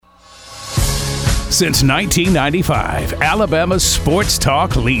Since 1995, Alabama's sports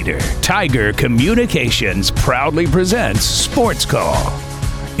talk leader, Tiger Communications, proudly presents Sports Call.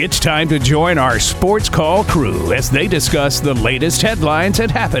 It's time to join our Sports Call crew as they discuss the latest headlines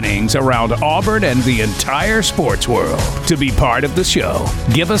and happenings around Auburn and the entire sports world. To be part of the show,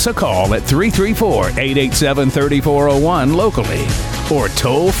 give us a call at 334-887-3401 locally or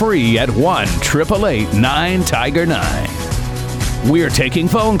toll free at 1-888-9-TIGER-9. We're taking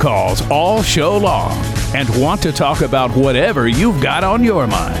phone calls all show long and want to talk about whatever you've got on your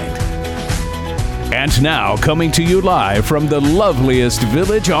mind. And now, coming to you live from the loveliest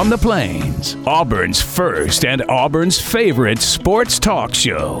village on the plains, Auburn's first and Auburn's favorite sports talk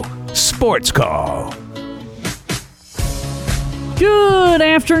show, Sports Call. Good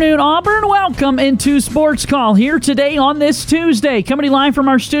afternoon, Auburn. Welcome into Sports Call here today on this Tuesday. Coming to you live from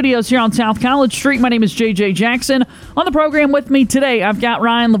our studios here on South College Street. My name is JJ Jackson. On the program with me today, I've got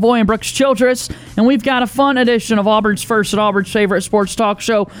Ryan Lavoie and Brooks Childress, and we've got a fun edition of Auburn's first and Auburn's favorite sports talk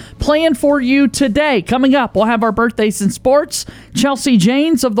show planned for you today. Coming up, we'll have our birthdays in sports. Chelsea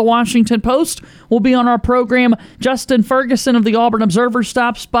Janes of the Washington Post will be on our program. Justin Ferguson of the Auburn Observer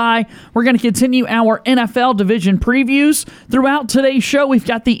stops by. We're going to continue our NFL division previews. Throughout today's show, we've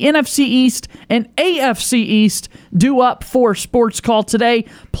got the NFC East and AFC East due up for Sports Call today,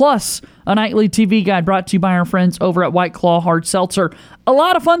 plus a nightly TV guide brought to you by our friends over at White Claw Hard Seltzer. A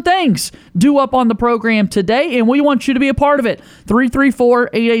lot of fun things due up on the program today, and we want you to be a part of it.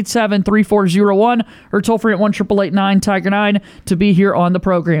 334-887-3401 or toll free at 1-888-9-TIGER-9 to be here on the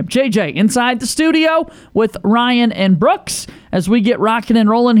program. JJ, inside the studio with Ryan and Brooks as we get rocking and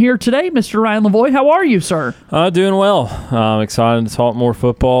rolling here today. Mr. Ryan Lavoie, how are you, sir? Doing well. I'm excited to talk more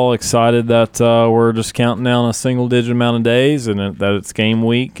football. Excited that we're just counting down a single-digit amount of days and that it's game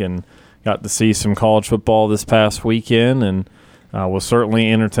week, and got to see some college football this past weekend, and was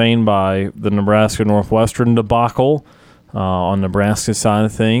certainly entertained by the Nebraska-Northwestern debacle on Nebraska's side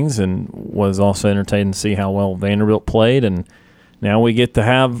of things, and was also entertained to see how well Vanderbilt played. And now we get to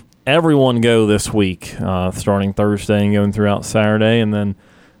have everyone go this week, starting Thursday and going throughout Saturday, and then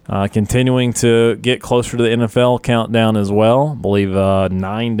continuing to get closer to the NFL countdown as well. I believe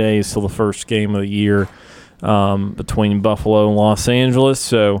 9 days till the first game of the year between Buffalo and Los Angeles.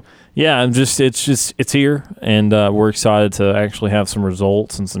 So yeah, it's here, and we're excited to actually have some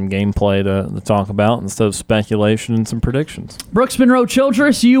results and some gameplay to talk about instead of speculation and some predictions. Brooks Monroe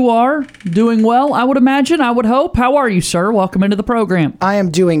Childress, you are doing well, I would imagine, I would hope. How are you, sir? Welcome into the program. I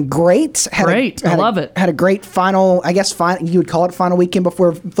am doing great. I love it. Had a great final, you would call it final weekend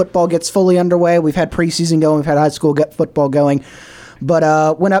before football gets fully underway. We've had preseason going, we've had high school football going.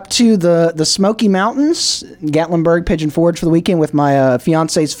 But went up to the Smoky Mountains, Gatlinburg, Pigeon Forge for the weekend with my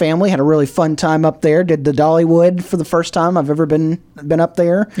fiance's family. Had a really fun time up there. Did the Dollywood for the first time I've ever been up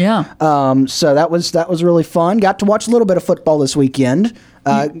there. Yeah. So that was really fun. Got to watch a little bit of football this weekend.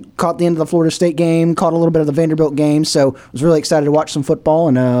 Caught the end of the Florida State game, caught a little bit of the Vanderbilt game, so was really excited to watch some football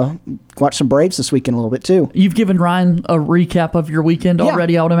and watch some Braves this weekend a little bit too. You've given Ryan a recap of your weekend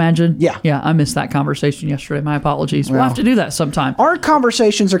already, I would imagine. Yeah, I missed that conversation yesterday. My apologies. We'll have to do that sometime. Our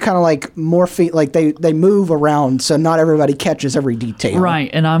conversations are kind of like more like they move around, so not everybody catches every detail. Right,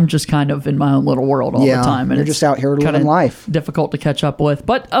 and I'm just kind of in my own little world all the time, and you're just out here living life. Difficult to catch up with,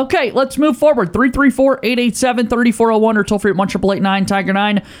 but okay, let's move forward. 334-887-3401 or toll free at 1-888-9-TIGER-9.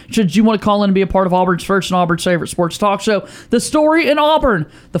 Should you want to call in and be a part of Auburn's first and Auburn's favorite sports talk show, The Story in Auburn.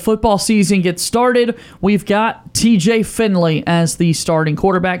 The football season gets started. We've got TJ Finley as the starting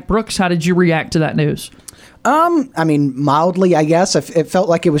quarterback. Brooks, how did you react to that news? I mean, mildly, I guess. It felt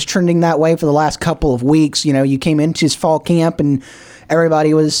like it was trending that way for the last couple of weeks. You know, you came into his fall camp and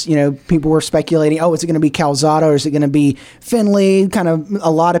everybody was, people were speculating, is it going to be Calzada or is it going to be Finley? Kind of a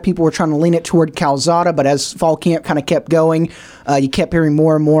lot of people were trying to lean it toward Calzada, but as fall camp kind of kept going, you kept hearing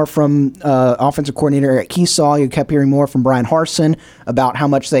more and more from offensive coordinator Eric Keesaw. You kept hearing more from Brian Harsin about how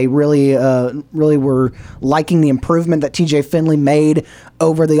much they really were liking the improvement that TJ Finley made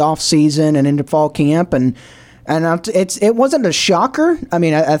over the offseason and into fall camp. And it wasn't a shocker. I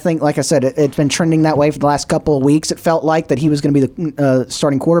mean, I think, like I said, it's been trending that way for the last couple of weeks. It felt like that he was going to be the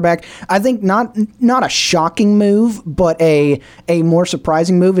starting quarterback. I think not a shocking move, but a more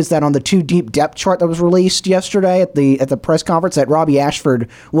surprising move is that on the two deep depth chart that was released yesterday at the press conference, that Robbie Ashford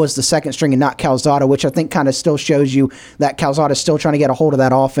was the second string and not Calzada, which I think kind of still shows you that Calzada is still trying to get a hold of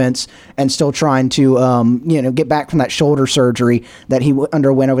that offense and still trying to get back from that shoulder surgery that he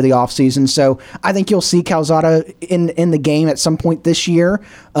underwent over the offseason. So I think you'll see Calzada in the game at some point this year,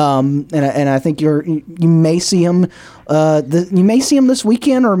 and I think you may see him. You may see him this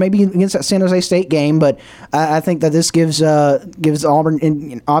weekend, or maybe against that San Jose State game. But I think that this gives Auburn,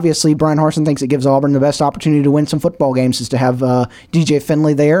 and obviously Brian Harsin thinks it gives Auburn the best opportunity to win some football games is to have TJ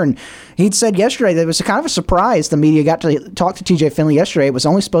Finley there. And he'd said yesterday that it was kind of a surprise. The media got to talk to TJ Finley yesterday. It was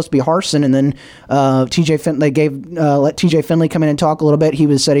only supposed to be Harsin, and then TJ Finley let TJ Finley come in and talk a little bit.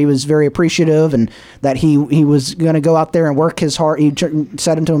 He said he was very appreciative, and that he was going to go out there and work his hard. He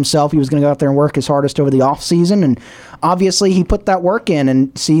said unto himself he was going to go out there and work his hardest over the offseason, and obviously he put that work in,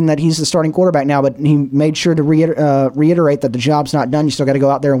 and seeing that he's the starting quarterback now, but he made sure to reiterate that the job's not done. You still got to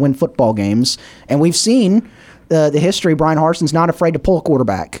go out there and win football games, and we've seen the history. Brian Harsin's not afraid to pull a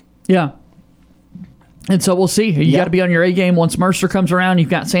quarterback. Yeah. And so we'll see. You got to be on your A game once Mercer comes around. You've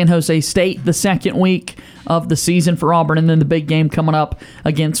got San Jose State the second week of the season for Auburn, and then the big game coming up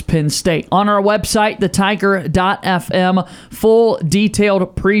against Penn State. On our website, thetiger.fm, full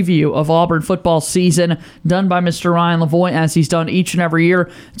detailed preview of Auburn football season done by Mr. Ryan Lavoie, as he's done each and every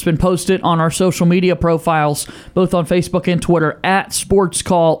year. It's been posted on our social media profiles, both on Facebook and Twitter, at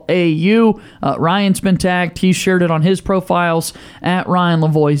SportsCallAU. Ryan's been tagged. He shared it on his profiles, at Ryan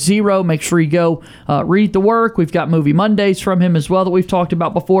Lavoie 0. Make sure you go read the work. We've got Movie Mondays from him as well that we've talked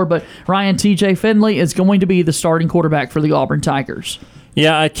about before, but Ryan TJ Finley is going to be the starting quarterback for the Auburn Tigers.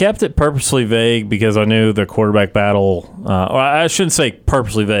 Yeah, I kept it purposely vague because I knew the quarterback battle, or I shouldn't say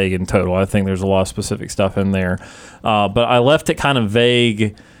purposely vague in total. I think there's a lot of specific stuff in there. But I left it kind of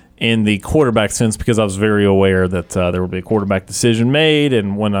vague in the quarterback sense because I was very aware that there would be a quarterback decision made,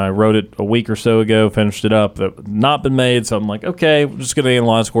 and when I wrote it a week or so ago, finished it up, that had not been made, so I'm like, okay, we're just going to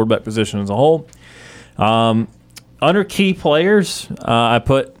analyze quarterback position as a whole. Under key players, I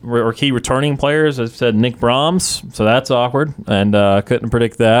put, or key returning players, I said Nick Brahms, so that's awkward, and I couldn't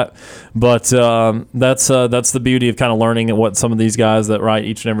predict that. But that's the beauty of kind of learning what some of these guys that write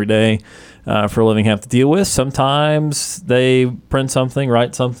each and every day for a living have to deal with. Sometimes they print something,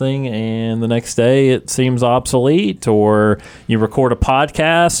 write something, and the next day it seems obsolete, or you record a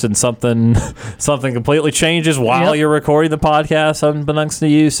podcast and something completely changes while you're recording the podcast, unbeknownst to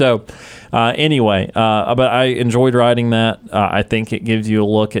you. So anyway, but I enjoyed writing that. I think it gives you a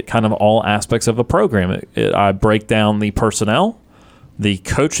look at kind of all aspects of a program. I break down the personnel, the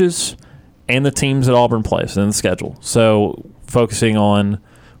coaches, and the teams that Auburn plays in the schedule. So focusing on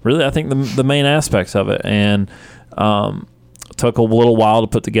really, I think, the main aspects of it. And took a little while to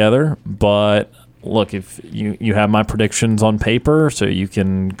put together. But look, if you have my predictions on paper, so you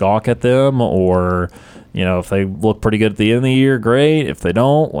can gawk at them, or if they look pretty good at the end of the year, great. If they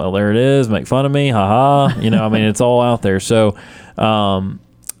don't, well, there it is. Make fun of me, haha. I mean, it's all out there. So,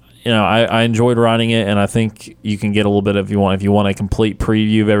 I enjoyed writing it, and I think you can get a little bit if you want a complete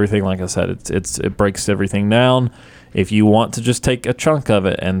preview of everything. Like I said, it breaks everything down. If you want to just take a chunk of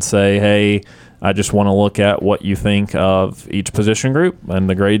it and say, hey, I just want to look at what you think of each position group and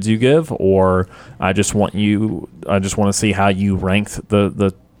the grades you give, or I just want to see how you ranked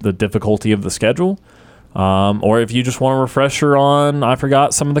the difficulty of the schedule. Or if you just want a refresher on, I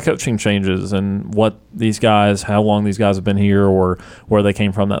forgot some of the coaching changes and how long these guys have been here, or where they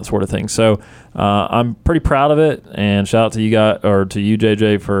came from, that sort of thing. So I'm pretty proud of it, and shout out to you guys, or to you,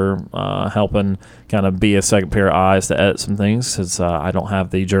 JJ, for helping kind of be a second pair of eyes to edit some things, because I don't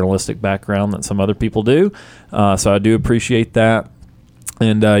have the journalistic background that some other people do. So I do appreciate that.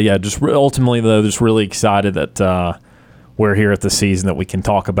 And just ultimately, though, just really excited that we're here at the season, that we can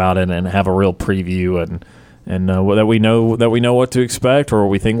talk about it and have a real preview, and that we know what to expect, or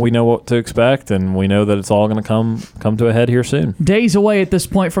we think we know what to expect, and we know that it's all going to come to a head here soon. Days away at this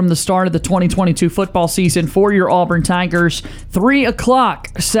point from the start of the 2022 football season for your Auburn Tigers.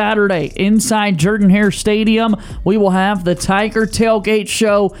 3:00 Saturday inside Jordan-Hare Stadium. We will have the Tiger Tailgate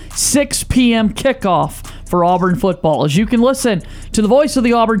Show, 6 p.m. kickoff for Auburn football. As you can listen to the voice of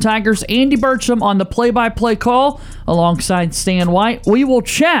the Auburn Tigers, Andy Burcham, on the play-by-play call alongside Stan White. We will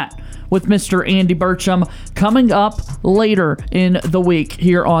chat with Mr. Andy Burcham coming up later in the week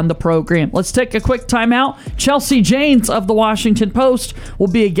here on the program. Let's take a quick timeout. Chelsea Janes of the Washington Post will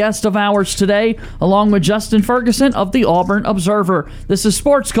be a guest of ours today, along with Justin Ferguson of the Auburn Observer. This is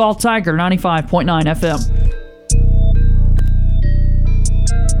Sports Call Tiger 95.9 FM.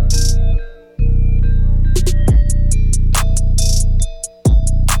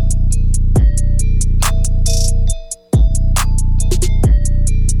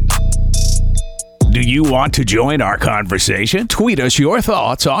 Do you want to join our conversation? Tweet us your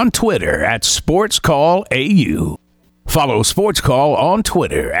thoughts on Twitter at SportsCallAU. Follow Sports Call on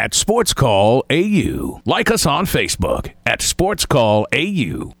Twitter at SportsCallAU. Like us on Facebook at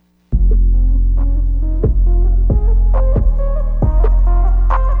SportsCallAU.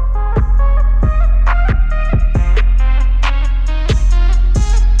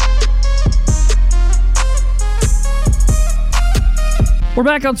 We're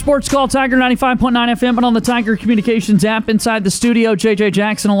back on Sports Call Tiger 95.9 FM and on the Tiger Communications app. Inside the studio, JJ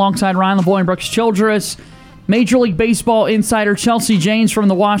Jackson alongside Ryan Lavoie and Brooks Childress. Major League Baseball insider Chelsea Janes from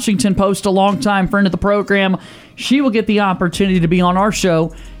the Washington Post, a longtime friend of the program. She will get the opportunity to be on our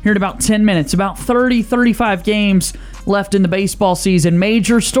show here in about 10 minutes. About 35 games left in the baseball season.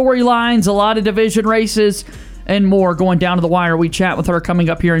 Major storylines, a lot of division races, and more going down to the wire. We chat with her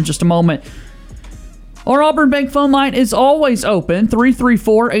coming up here in just a moment. Our Auburn Bank phone line is always open,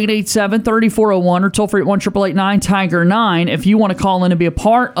 334-887-3401 or toll free at 1-888-9-TIGER-9 if you want to call in and be a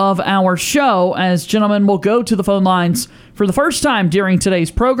part of our show. As gentlemen, we'll go to the phone lines for the first time during today's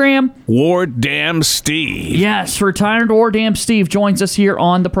program. Ward Dam Steve. Yes, retired Ward Dam Steve joins us here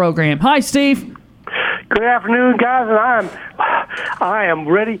on the program. Hi, Steve. Good afternoon, guys, and I am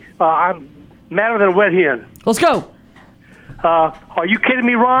ready. I'm madder than a wet hen. Let's go. Are you kidding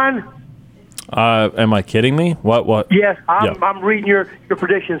me, Ron? Am I kidding me? What? Yes, I'm reading your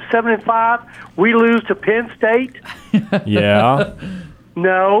predictions. 7-5. We lose to Penn State. Yeah.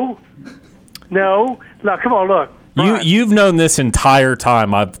 No. Now, come on, look. You've known this entire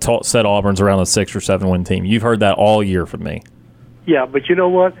time I've said Auburn's around a 6 or 7 win team. You've heard that all year from me. Yeah, but you know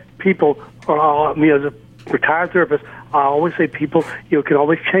what? People, me as a retired therapist, I always say people, can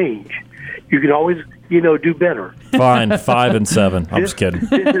always change. You can always, do better. Fine, 5 and 7. I'm just kidding.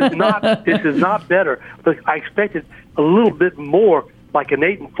 This is not better. But I expected a little bit more, like an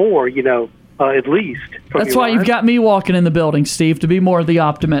 8 and 4, at least. That's why you've got me walking in the building, Steve, to be more of the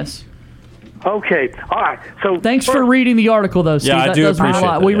optimist. Okay, all right. So thanks for reading the article, though, Steve. Yeah, that I do does mean a appreciate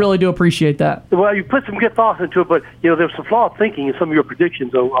lot. that, We yeah. really do appreciate that. Well, you put some good thoughts into it, but there's some flawed thinking in some of your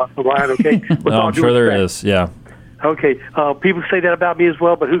predictions, Ryan. Okay, No, I'm sure there is. Yeah. Okay, people say that about me as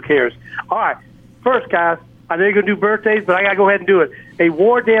well, but who cares? All right, first, guys, I know you're going to do birthdays, but I got to go ahead and do it. A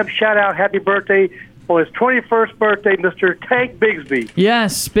Ward Dam shout-out, happy birthday on his 21st birthday, Mr. Tank Bigsby.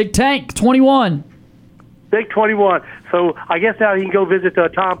 Yes, Big Tank, 21. Big 21. So I guess now he can go visit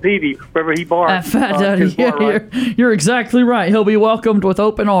Tom Peavy, wherever he barred. At Fat Daddy, his bar, right? you're exactly right. He'll be welcomed with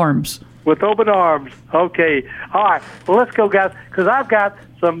open arms. With open arms. Okay. All right. Well, let's go, guys, because I've got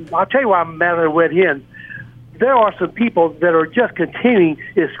some – I'll tell you why I'm mad at a wet hen. There are some people that are just continuing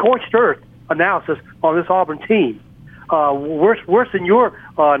a scorched earth analysis on this Auburn team. Worse than your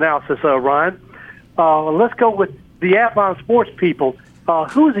analysis, Ryan. Let's go with the Athlon Sports people.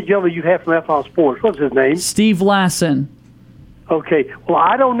 Who is the gentleman you have from Athlon Sports? What's his name? Steve Lassen. Okay. Well,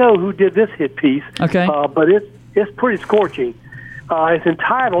 I don't know who did this hit piece. Okay. But it's pretty scorching. It's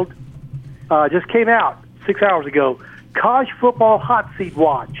entitled, just came out 6 hours ago, College Football Hot Seat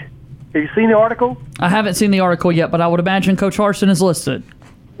Watch. Have you seen the article? I haven't seen the article yet, but I would imagine Coach Harsin is listed.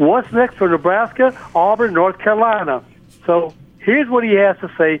 What's next for Nebraska, Auburn, North Carolina? So here's what he has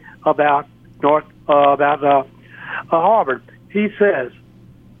to say about Auburn. He says,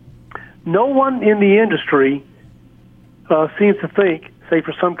 no one in the industry seems to think, say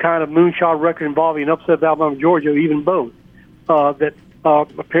for some kind of moonshot record involving an upset of Alabama, Georgia, or even both, that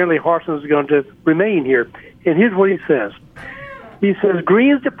apparently Harsin is going to remain here. And here's what he says. He says,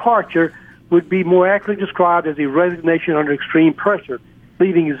 Green's departure would be more accurately described as a resignation under extreme pressure,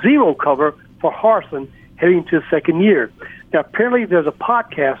 leaving zero cover for Harsin heading to his second year. Now, apparently there's a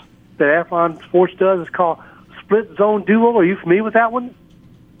podcast that Athlon Sports does. It's called Split Zone Duo. Are you familiar with that one?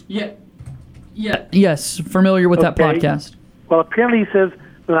 Yeah. Yes, familiar with that podcast. Well, apparently he says,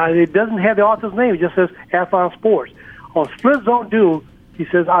 it doesn't have the author's name. It just says Athlon Sports. On Split Zone Duo, he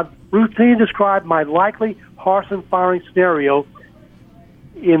says, I've routinely described my likely Harsin firing scenario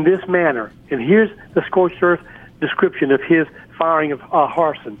in this manner. And here's the scorched earth description of his firing of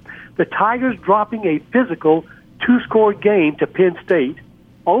Harsin. The Tigers dropping a physical 2-score game to Penn State,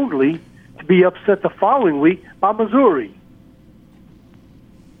 only to be upset the following week by Missouri.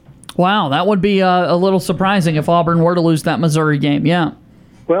 Wow, that would be a little surprising if Auburn were to lose that Missouri game. Yeah.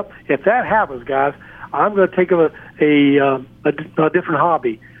 Well, if that happens, guys, I'm going to take up a different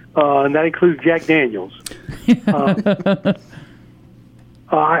hobby, and that includes Jack Daniels.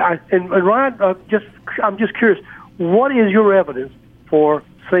 And Ryan, I'm just curious, what is your evidence for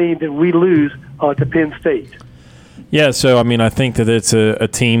saying that we lose to Penn State? Yeah, so I think that it's a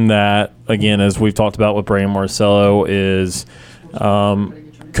team that, again, as we've talked about with Brandon Marcello, is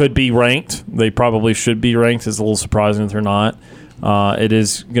could be ranked. They probably should be ranked. It's a little surprising that they're not. It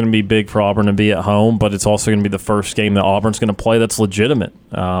is going to be big for Auburn to be at home, but it's also going to be the first game that Auburn's going to play that's legitimate.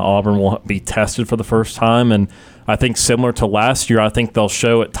 Auburn will be tested for the first time, and I think similar to last year, I think they'll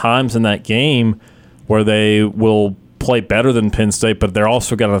show at times in that game where they will play better than Penn State, but they're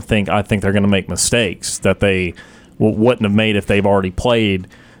also going to I think they're going to make mistakes that they wouldn't have made if they've already played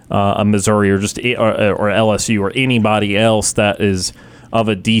a Missouri or LSU or anybody else that is of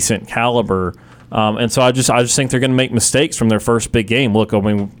a decent caliber. And so I just think they're going to make mistakes from their first big game. Look, I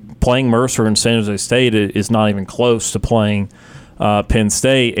mean, playing Mercer and San Jose State is not even close to playing Penn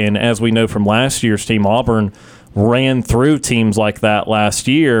State. And as we know from last year's team, Auburn ran through teams like that last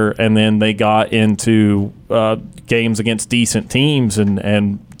year, and then they got into games against decent teams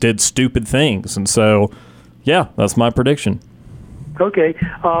and did stupid things. And so, yeah, that's my prediction. Okay,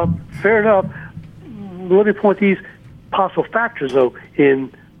 fair enough. Let me point these possible factors, though,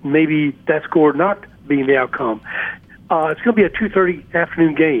 in maybe that score not being the outcome. It's going to be a 2:30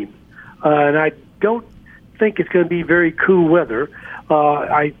 afternoon game, and I don't think it's going to be very cool weather.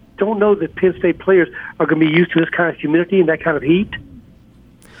 I don't know that Penn State players are going to be used to this kind of humidity and that kind of heat.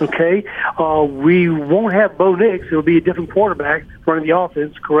 Okay, we won't have Bo Nix. It'll be a different quarterback running the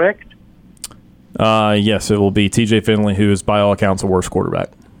offense, correct? Yes, it will be TJ Finley, who is by all accounts a worse quarterback.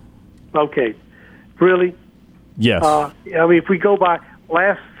 Okay, really? Yes. I mean, if we go by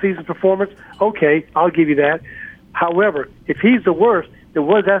last season's performance, okay, I'll give you that. However, if he's the worst, then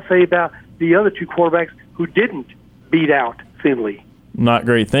what does that say about the other two quarterbacks who didn't beat out Finley? Not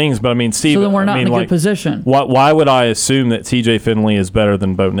great things, but I mean, Steve. So then we're not in a like, good position. Why would I assume that TJ Finley is better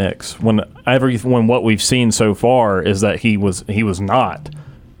than Bo Nix when what we've seen so far is that he was not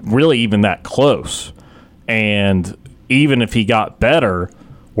really even that close, and even if he got better,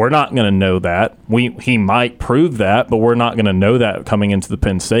 we're not going to know that. He might prove that, but we're not going to know that coming into the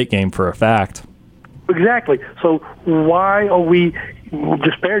Penn State game for a fact. Exactly. So why are we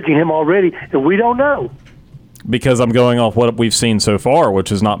disparaging him already, and we don't know? Because I'm going off what we've seen so far, which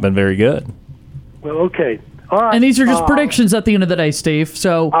has not been very good. Well, okay. All right. And these are just predictions at the end of the day, Steve.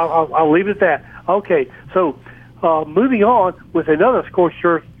 So I'll leave it at that. Okay. So moving on with another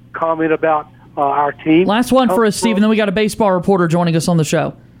scorcher comment about our team. last one for us, Steve, and then we got a baseball reporter joining us on the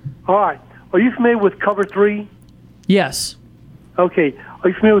show. All right. Are you familiar with Cover 3? Yes. Okay. Are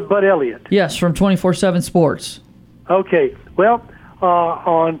you familiar with Bud Elliott? Yes, from 24/7 Sports. Okay. Well,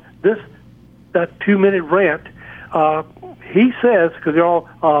 on that 2-minute rant, he says, because they're all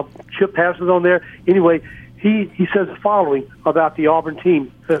chip passes on there. Anyway, he says the following about the Auburn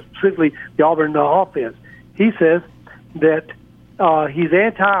team, specifically the Auburn offense. He says that he's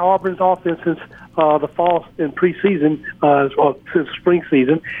anti-Auburn's offense since the fall and preseason, since spring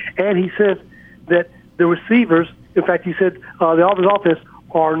season, and he says that the receivers, in fact, he said the Auburn's offense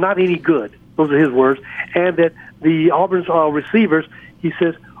are not any good. Those are his words, and that the Auburn's receivers, he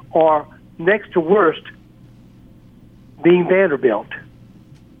says, are next to worst, being Vanderbilt.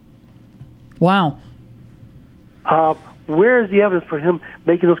 Wow. Where is the evidence for him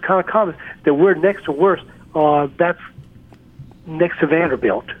making those kind of comments that we're next to worst? That's next to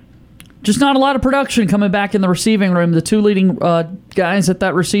Vanderbilt. Just not a lot of production coming back in the receiving room. The two leading guys at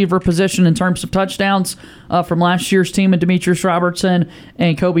that receiver position in terms of touchdowns from last year's team, and Demetrius Robertson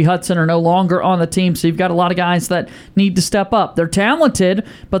and Kobe Hudson, are no longer on the team. So you've got a lot of guys that need to step up. They're talented,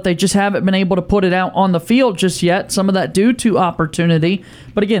 but they just haven't been able to put it out on the field just yet. Some of that due to opportunity.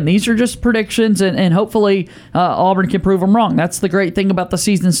 But again, these are just predictions, and hopefully Auburn can prove them wrong. That's the great thing about the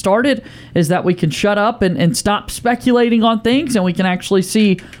season started, is that we can shut up and stop speculating on things, and we can actually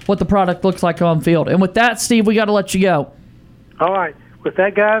see what the product looks like on field. And with that, Steve, we got to let you go. All right. With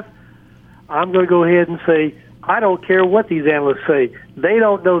that, guys, I'm going to go ahead and say I don't care what these analysts say. They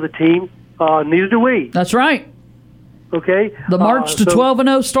don't know the team. Neither do we. That's right. Okay? The march to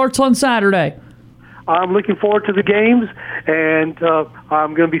 12-0 starts on Saturday. I'm looking forward to the games, and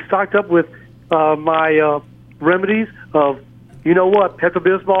I'm going to be stocked up with my remedies of, you know what,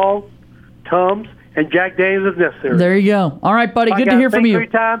 Pepto-Bismol, Tums, and Jack Daniels if necessary. There you go. All right, buddy. Good to hear from you.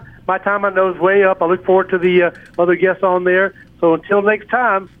 Thanks for your time. My time, I know, is way up. I look forward to the other guests on there. So until next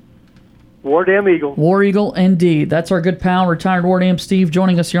time, War Damn Eagle. War Eagle, indeed. That's our good pal, retired War Damn Steve,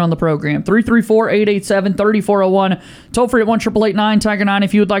 joining us here on the program. 334-887-3401. Toll free at 1-888-9-TIGER-9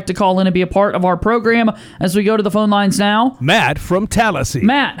 if you would like to call in and be a part of our program. As we go to the phone lines now, Matt from Tallahassee.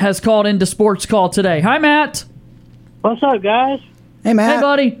 Matt has called into Sports Call today. Hi, Matt. What's up, guys? Hey, Matt. Hey,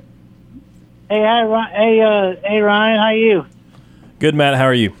 buddy. Hey, hey, Ryan, how you? Good, Matt. How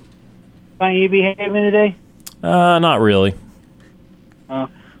are you? Fine, you behaving today? Not really.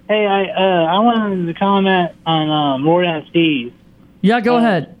 Hey, I wanted to comment on More Than Steve. Yeah, go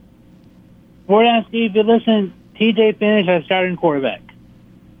ahead. More Than Steve, you listen, TJ Finley as starting quarterback.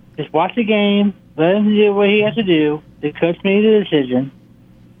 Just watch the game, let him do what he has to do. The coach made the decision.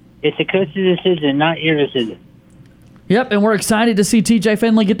 It's the coach's decision, not your decision. Yep, and we're excited to see TJ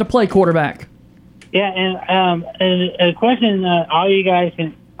Finley get to play quarterback. Yeah, and a question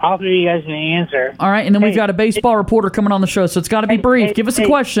all three of you guys can answer. All right, and then we've got a baseball reporter coming on the show, so it's got to be brief. Give us a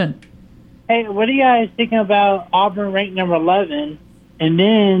question. Hey, what are you guys thinking about Auburn ranked number 11 And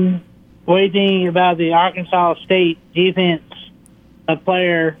then, what do you think about the Arkansas State defense, a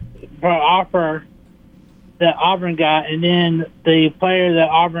player for offer that Auburn got, and then the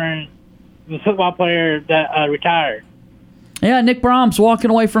football player that retired? Yeah, Nick Brahms walking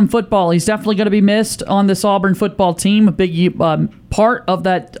away from football. He's definitely going to be missed on this Auburn football team, a big part of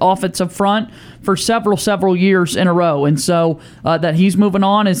that offensive front for several years in a row. And so that he's moving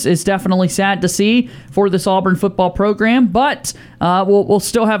on is definitely sad to see for this Auburn football program. But we'll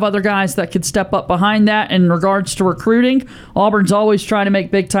still have other guys that could step up behind that in regards to recruiting. Auburn's always trying to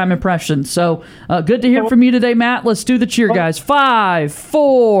make big-time impressions. So good to hear from you today, Matt. Let's do the cheer, guys. 5,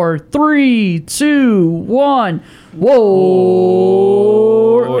 4, 3, 2, 1. Whoa,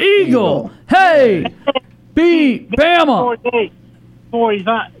 Eagle. Hey, beat Bama.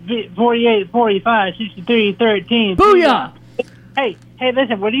 48, 45, 63, 13. Booyah. Hey,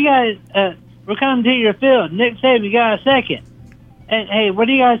 listen, what do you guys, we're coming to your field. Nick said we got a second. And, hey, what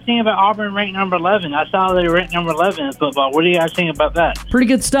do you guys think about Auburn ranked number 11? I saw they were ranked number 11 in football. What do you guys think about that? Pretty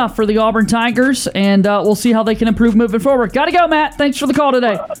good stuff for the Auburn Tigers, and we'll see how they can improve moving forward. Got to go, Matt. Thanks for the call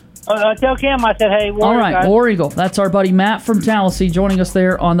today. Tell Cam I said, hey, War all right, guys. War Eagle. That's our buddy Matt from Tallahassee joining us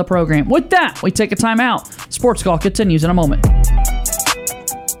there on the program. With that, we take a timeout. Sports Call continues in a moment.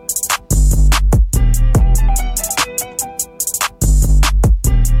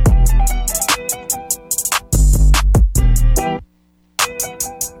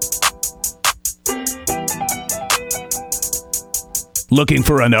 Looking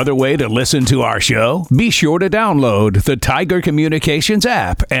for another way to listen to our show? Be sure to download the Tiger Communications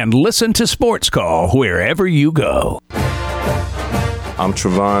app and listen to Sports Call wherever you go. I'm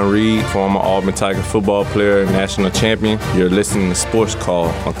Trevon Reed, former Auburn Tiger football player and national champion. You're listening to Sports Call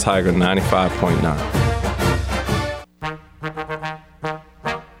on Tiger 95.9.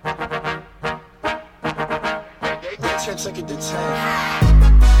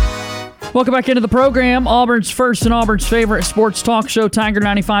 Welcome back into the program. Auburn's first and Auburn's favorite sports talk show, Tiger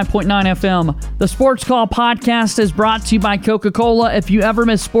 95.9 FM. The Sports Call podcast is brought to you by Coca-Cola. If you ever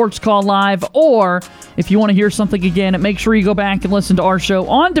miss Sports Call Live, or if you want to hear something again, make sure you go back and listen to our show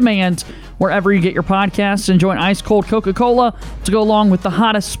on demand wherever you get your podcasts. Enjoy an ice-cold Coca-Cola to go along with the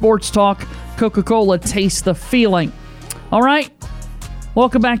hottest sports talk. Coca-Cola, taste the feeling. All right.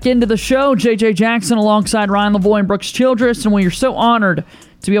 Welcome back into the show. JJ Jackson alongside Ryan Lavoie and Brooks Childress, and we are so honored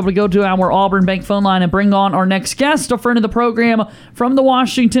to be able to go to our Auburn Bank phone line and bring on our next guest, a friend of the program from the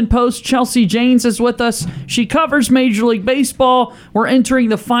Washington Post. Chelsea Janes is with us. She covers Major League Baseball. We're entering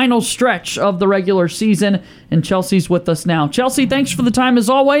the final stretch of the regular season, and Chelsea's with us now. Chelsea, thanks for the time as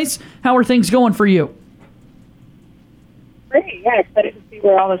always. How are things going for you? Great, yeah, excited to see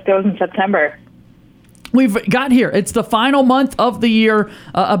where all this goes in September. We've got here. It's the final month of the year,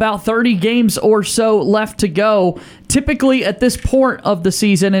 about 30 games or so left to go. Typically at this point of the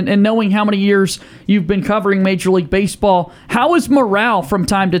season, and knowing how many years you've been covering Major League Baseball, how is morale from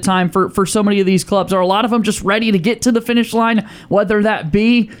time to time for so many of these clubs? Are a lot of them just ready to get to the finish line, whether that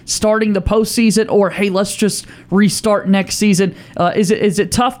be starting the postseason or, hey, let's just restart next season? Is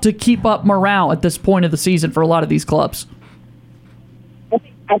it tough to keep up morale at this point of the season for a lot of these clubs?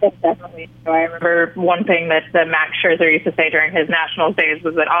 I think definitely. So I remember one thing that Max Scherzer used to say during his Nationals days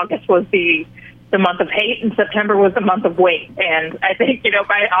was that August was the month of hate and September was the month of wait. And I think,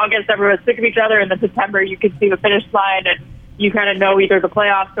 by August, everyone's sick of each other. And then September, you can see the finish line and you kind of know either the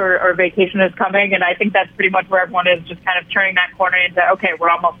playoffs or vacation is coming. And I think that's pretty much where everyone is, just kind of turning that corner into, okay, we're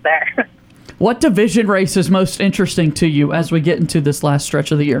almost there. What division race is most interesting to you as we get into this last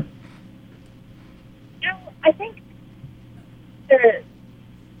stretch of the year? I think the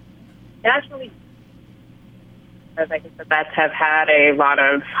National League, I think the Mets have had a lot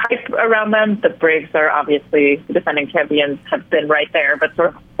of hype around them. The Braves are obviously the defending champions, have been right there, but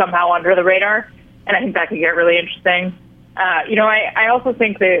sort of somehow under the radar. And I think that could get really interesting. I also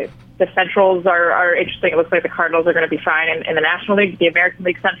think that the Centrals are interesting. It looks like the Cardinals are going to be fine in the National League. The American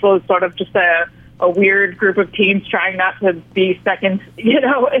League Central is sort of just a weird group of teams trying not to be second,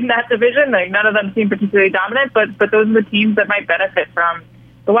 in that division. Like, none of them seem particularly dominant, but those are the teams that might benefit from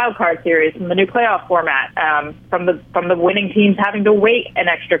the wild card series, from the new playoff format, from the winning teams having to wait an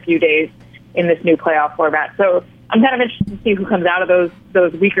extra few days in this new playoff format. So I'm kind of interested to see who comes out of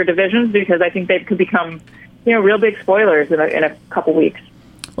those weaker divisions, because I think they could become, real big spoilers in a couple weeks.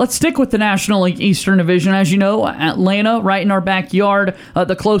 Let's stick with the National League Eastern Division. As you know, Atlanta, right in our backyard,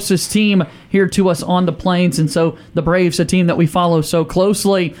 the closest team here to us on the Plains, and so the Braves, a team that we follow so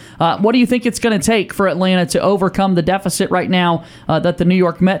closely. What do you think it's going to take for Atlanta to overcome the deficit right now that the New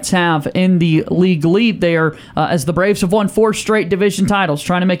York Mets have in the league lead there, as the Braves have won 4 straight division titles,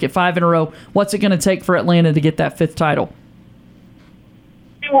 trying to make it 5 in a row? What's it going to take for Atlanta to get that 5th title?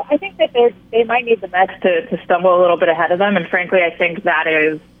 I think that they might need the Mets to stumble a little bit ahead of them, and frankly, I think that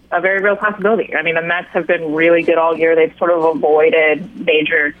is a very real possibility. I mean, the Mets have been really good all year. They've sort of avoided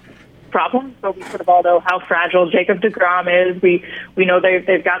major problems, but we sort of all know how fragile Jacob deGrom is. We know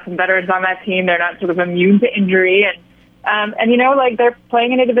they've got some veterans on that team. They're not sort of immune to injury, and they're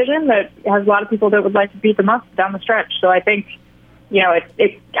playing in a division that has a lot of people that would like to beat them up down the stretch. So I think,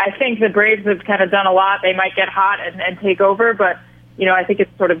 I think the Braves have kind of done a lot. They might get hot and take over, but I think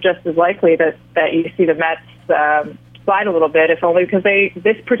it's sort of just as likely that you see the Mets slide a little bit, if only because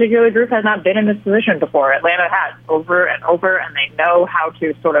this particular group has not been in this position before. Atlanta has over and over, and they know how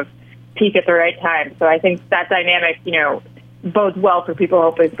to sort of peak at the right time. So I think that dynamic, bodes well for people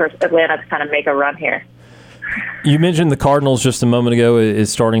hoping for Atlanta to kind of make a run here. You mentioned the Cardinals just a moment ago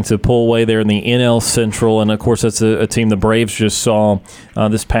is starting to pull away there in the NL Central, and of course that's a team the Braves just saw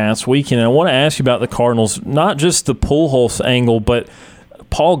this past weekend. And I want to ask you about the Cardinals, not just the Pujols angle, but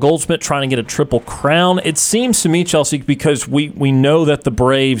Paul Goldschmidt trying to get a triple crown. It seems to me, Chelsea, because we know that the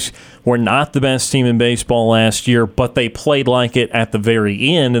Braves were not the best team in baseball last year, but they played like it at the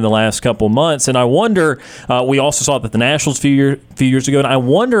very end in the last couple months. And I wonder, we also saw it at the Nationals a few years ago, and I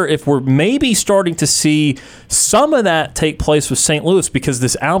wonder if we're maybe starting to see some of that take place with St. Louis, because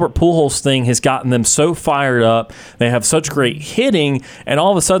this Albert Pujols thing has gotten them so fired up. They have such great hitting, and all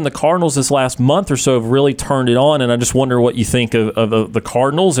of a sudden the Cardinals this last month or so have really turned it on, and I just wonder what you think of the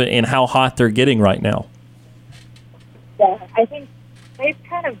Cardinals and how hot they're getting right now. Yeah, I think they've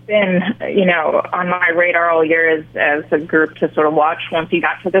kind of been, on my radar all year as a group to sort of watch once you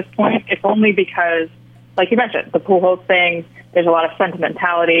got to this point. It's only because, like you mentioned, the Pujols thing, there's a lot of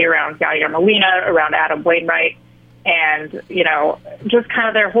sentimentality around Yadier Molina, around Adam Wainwright, and, just kind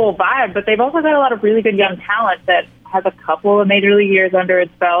of their whole vibe. But they've also got a lot of really good young talent that has a couple of major league years under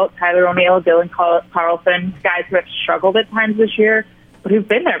its belt. Tyler O'Neill, Dylan Carlson, guys who have struggled at times this year, but who've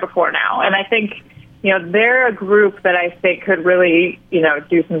been there before now. And I think, they're a group that I think could really,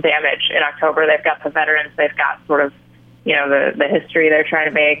 do some damage in October. They've got the veterans. They've got sort of, the history they're trying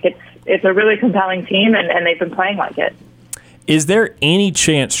to make. It's a really compelling team, and they've been playing like it. Is there any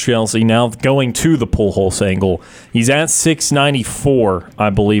chance, Chelsea, now going to the Pujols angle, he's at 694, I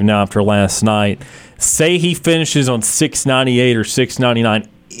believe, now after last night. Say he finishes on 698 or 699.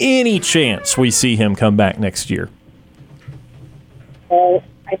 Any chance we see him come back next year? Well,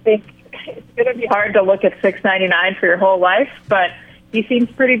 I think it's going to be hard to look at 699 for your whole life, but he seems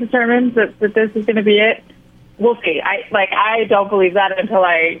pretty determined that this is going to be it. We'll see. I don't believe that until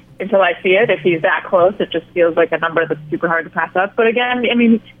I see it. If he's that close, it just feels like a number that's super hard to pass up. But again, I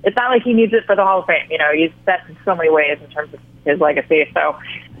mean, it's not like he needs it for the Hall of Fame. He's set in so many ways in terms of his legacy. So,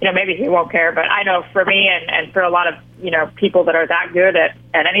 maybe he won't care. But I know for me and for a lot of people that are that good at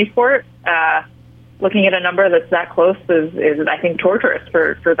any sport, looking at a number that's that close is I think torturous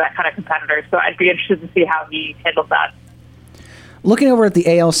for that kind of competitor. So I'd be interested to see how he handles that. Looking over at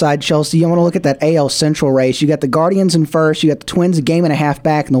the AL side, Chelsea, you want to look at that AL Central race. You got the Guardians in first, you got the Twins a game and a half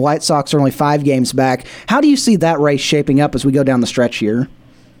back, and the White Sox are only 5 games back. How do you see that race shaping up as we go down the stretch here?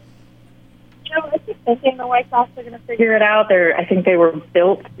 I think the White Sox are going to figure it out. I think they were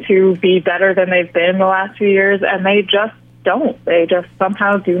built to be better than they've been the last few years, and they just don't. They just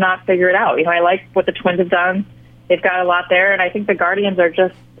somehow do not figure it out. I like what the Twins have done. They've got a lot there, and I think the Guardians are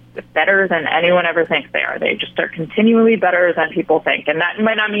just better than anyone ever thinks they are. They just are continually better than people think. And that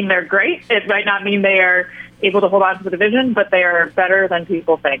might not mean they're great. It might not mean they are able to hold on to the division, but they are better than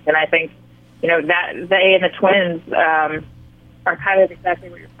people think. And I think, that they and the Twins are kind of exactly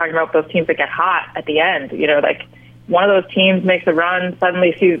what you're talking about, those teams that get hot at the end. Like one of those teams makes a run,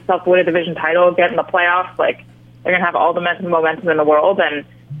 suddenly sees itself win a division title, get in the playoffs, like they're going to have all the momentum in the world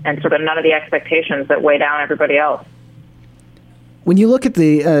and sort of none of the expectations that weigh down everybody else. When you look at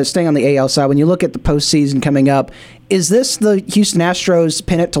the staying on the AL side, when you look at the postseason coming up, is this the Houston Astros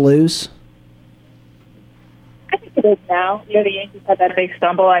pennant to lose? I think it is now. The Yankees had that big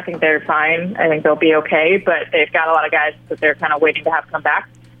stumble. I think they're fine. I think they'll be okay, but they've got a lot of guys that they're kind of waiting to have come back.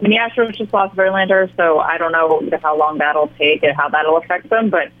 I mean, the Astros just lost Verlander, so I don't know how long that'll take and how that'll affect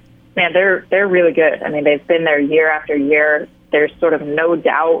them, but man, they're really good. I mean, they've been there year after year. There's sort of no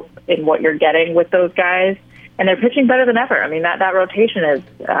doubt in what you're getting with those guys. And they're pitching better than ever. I mean, that rotation is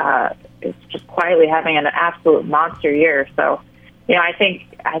just quietly having an absolute monster year. So, I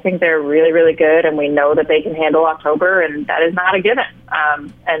think they're really, really good, and we know that they can handle October, and that is not a given. I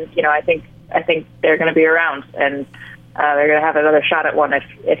think they're going to be around. And they're going to have another shot at one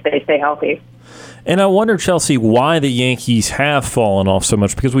if they stay healthy. And I wonder, Chelsea, why the Yankees have fallen off so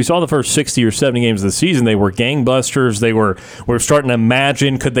much, because we saw the first 60 or 70 games of the season. They were gangbusters. We're starting to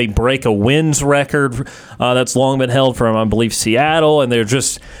imagine, could they break a wins record that's long been held from, I believe, Seattle, and they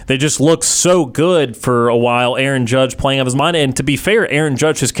just look so good for a while. Aaron Judge playing up his mind, and to be fair, Aaron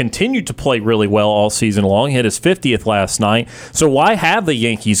Judge has continued to play really well all season long. He hit his 50th last night. So why have the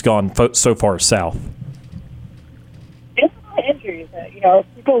Yankees gone so far south? It's a lot of injuries.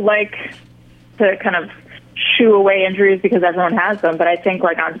 People like to kind of shoo away injuries because everyone has them, but I think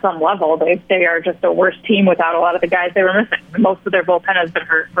on some level they are just a worse team without a lot of the guys they were missing. Most of their bullpen has been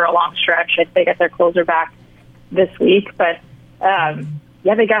hurt for a long stretch. They get their closer back this week, but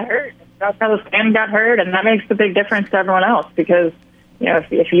they got hurt. Giancarlo Stanton got hurt, and that makes a big difference to everyone else because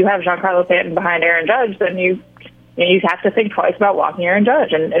if you have Giancarlo Stanton behind Aaron Judge, then you have to think twice about walking Aaron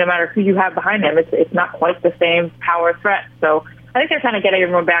Judge, and no matter who you have behind him, it's not quite the same power threat. So I think they're kind of getting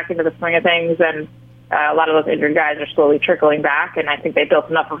everyone back into the swing of things, and a lot of those injured guys are slowly trickling back, and I think they built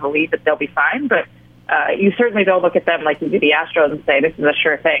enough of a lead that they'll be fine. But you certainly don't look at them like you do the Astros and say, this is a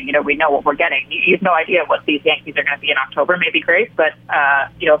sure thing. We know what we're getting. You have no idea what these Yankees are going to be in October. Maybe great, but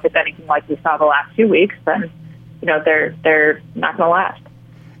if it's anything like we saw the last 2 weeks, then they're not going to last.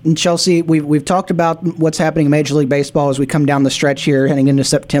 And Chelsea, we've talked about what's happening in Major League Baseball as we come down the stretch here heading into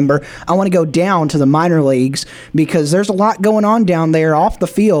September. I want to go down to the minor leagues because there's a lot going on down there off the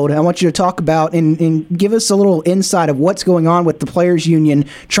field. I want you to talk about and give us a little insight of what's going on with the Players Union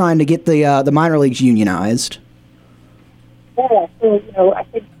trying to get the minor leagues unionized. Yeah, so I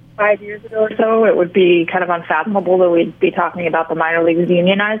think 5 years ago or so, it would be kind of unfathomable that we'd be talking about the minor leagues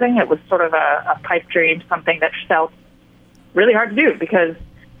unionizing. It was sort of a pipe dream, something that felt really hard to do because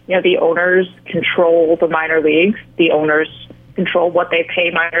the owners control the minor leagues. The owners control what they pay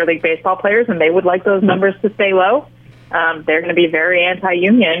minor league baseball players, and they would like those numbers to stay low. They're going to be very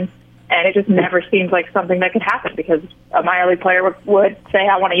anti-union, and it just never seems like something that could happen because a minor league player would say,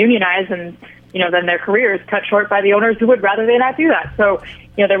 I want to unionize, and then their career is cut short by the owners who would rather they not do that. So,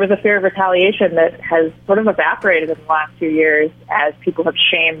 there was a fear of retaliation that has sort of evaporated in the last 2 years as people have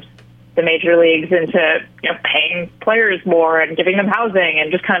shamed the major leagues into paying players more and giving them housing and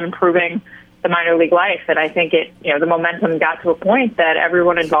just kind of improving the minor league life. And I think the momentum got to a point that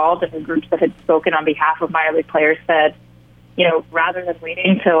everyone involved and the groups that had spoken on behalf of minor league players said, rather than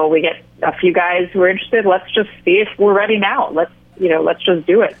waiting until we get a few guys who are interested, let's just see if we're ready now. Let's just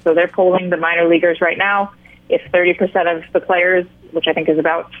do it. So they're polling the minor leaguers right now. If 30% of the players, which I think is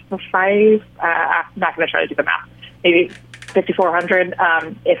about I'm not going to try to do the math, maybe 5,400.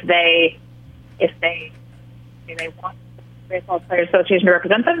 If they want the Baseball Players Association to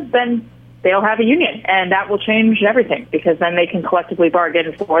represent them, then they'll have a union, and that will change everything because then they can collectively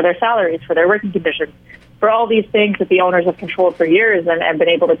bargain for their salaries, for their working conditions, for all these things that the owners have controlled for years and been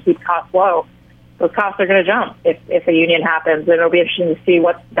able to keep costs low. Those costs are going to jump if a union happens, and it'll be interesting to see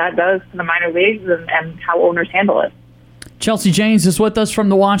what that does to the minor leagues and how owners handle it. Chelsea Janes is with us from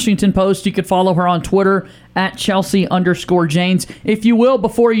the Washington Post. You could follow her on Twitter at Chelsea_Janes. If you will,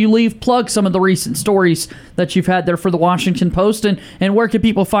 before you leave, plug some of the recent stories that you've had there for the Washington Post, and where can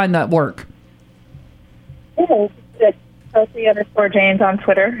people find that work? It's Chelsea_Janes on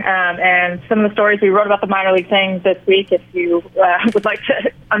Twitter. And some of the stories we wrote about the minor league things this week, if you would like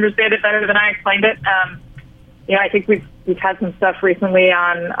to understand it better than I explained it. I think we've had some stuff recently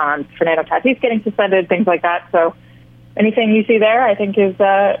on Fernando Tatis getting suspended, things like that. So anything you see there, I think, is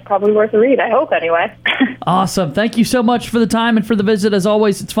probably worth a read. I hope, anyway. Awesome. Thank you so much for the time and for the visit. As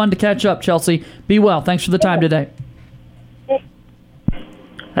always, it's fun to catch up, Chelsea. Be well. Thanks for the time today.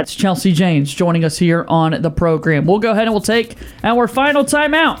 That's Chelsea Janes joining us here on the program. We'll go ahead and we'll take our final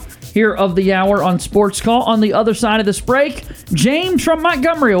timeout here of the hour on Sports Call. On the other side of this break, James from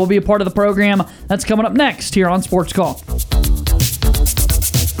Montgomery will be a part of the program. That's coming up next here on Sports Call.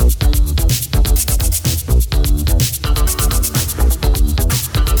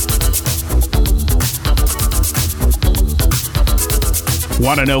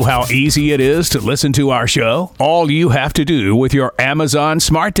 Want to know how easy it is to listen to our show? All you have to do with your Amazon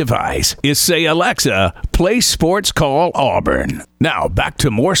smart device is say, Alexa, play Sports Call Auburn. Now, back to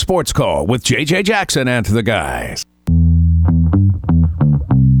more Sports Call with J.J. Jackson and the guys.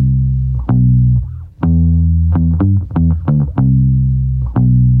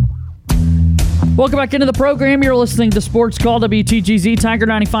 Welcome back into the program. You're listening to Sports Call WTGZ, Tiger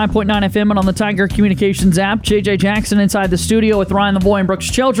 95.9 FM, and on the Tiger Communications app. J.J. Jackson inside the studio with Ryan Lavoie and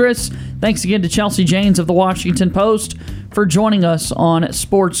Brooks Childress. Thanks again to Chelsea Janes of the Washington Post for joining us on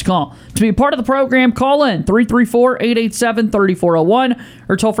Sports Call. To be a part of the program, call in 334-887-3401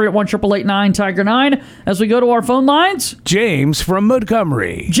 or toll free at 1-888-9-TIGER-9. As we go to our phone lines, James from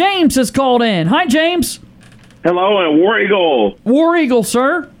Montgomery. James has called in. Hi, James. Hello, and War Eagle. War Eagle,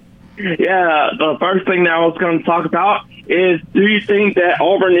 sir. Yeah, the first thing that I was going to talk about is, do you think that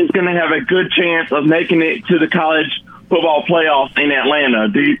Auburn is going to have a good chance of making it to the college football playoffs in Atlanta?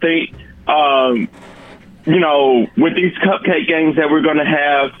 Do you think, with these cupcake games that we're going to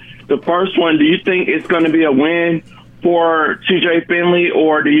have, the first one, do you think it's going to be a win for TJ Finley,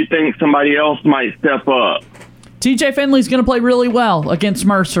 or do you think somebody else might step up? TJ Finley's going to play really well against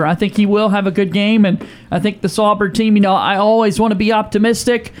Mercer. I think he will have a good game, and I think this Auburn team, I always want to be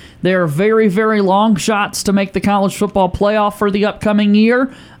optimistic. There are very, very long shots to make the college football playoff for the upcoming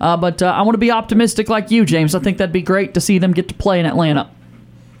year, but I want to be optimistic like you, James. I think that'd be great to see them get to play in Atlanta.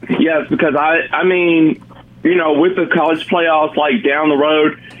 Yes, because I mean, with the college playoffs like down the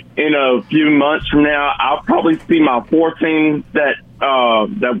road in a few months from now, I'll probably see my 4 teams that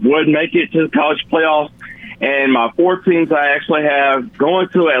would make it to the college playoffs. And my 4 teams I actually have going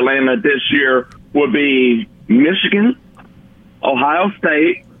to Atlanta this year would be Michigan, Ohio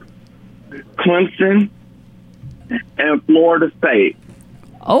State, Clemson, and Florida State.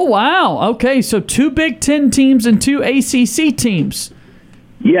 Oh, wow. Okay, so 2 Big Ten teams and 2 ACC teams.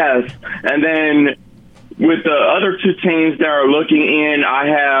 Yes, and then with the other 2 teams that are looking in, I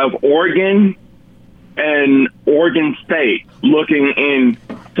have Oregon and Oregon State looking in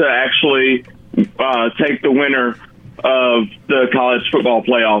to actually take the winner of the college football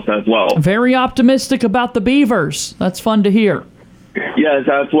playoffs as well. Very optimistic about the Beavers. That's fun to hear. Yes,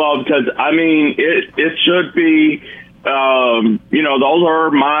 as well, because, I mean, it should be, those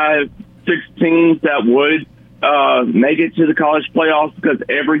are my 6 teams that would make it to the college playoffs, because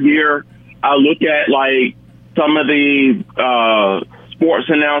every year I look at, like, some of the sports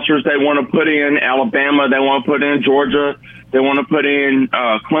announcers they want to put in Alabama, they want to put in Georgia, they want to put in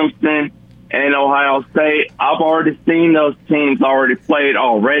Clemson and Ohio State. I've already seen those teams already played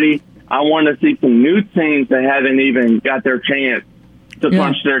already. I want to see some new teams that haven't even got their chance to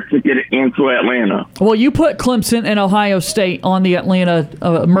punch their ticket into Atlanta. Well, you put Clemson and Ohio State on the Atlanta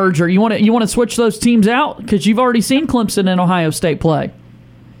merger. You want to switch those teams out because you've already seen Clemson and Ohio State play.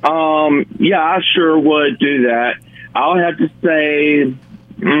 Yeah, I sure would do that. I'll have to say,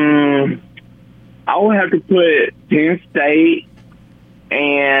 I would have to put Penn State.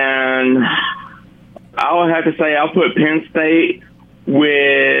 And I would have to say I'll put Penn State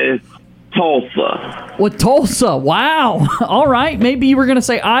with Tulsa. With Tulsa, wow. All right, maybe you were going to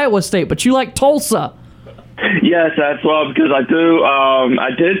say Iowa State, but you like Tulsa. Yes, that's well, because I do.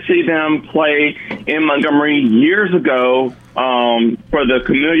 I did see them play in Montgomery years ago for the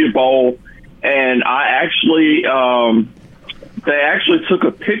Camellia Bowl, and I actually they actually took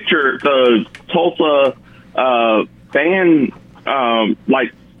a picture. The Tulsa band. It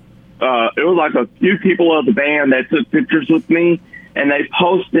was like a few people of the band that took pictures with me, and they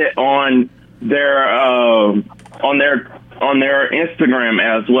posted on their Instagram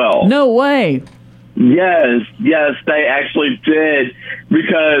as well. No way. Yes, they actually did,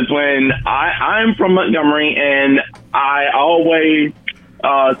 because when I'm from Montgomery, and I always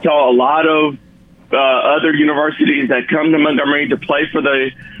tell a lot of other universities that come to Montgomery to play for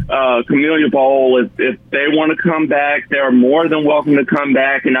the Camellia Bowl, if they want to come back, they're more than welcome to come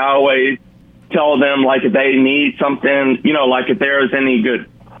back. And I always tell them, like, if they need something, like if there's any good,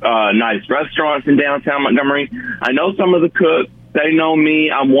 nice restaurants in downtown Montgomery. I know some of the cooks, they know me.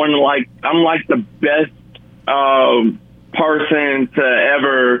 I'm like the best person to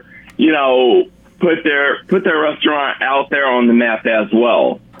ever, put their restaurant out there on the map as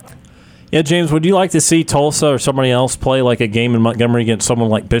well. Yeah, James, would you like to see Tulsa or somebody else play like a game in Montgomery against someone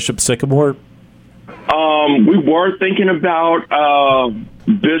like Bishop Sycamore? We were thinking about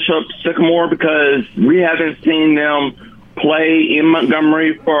Bishop Sycamore, because we haven't seen them play in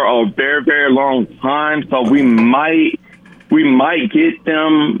Montgomery for a very, very long time. So we might get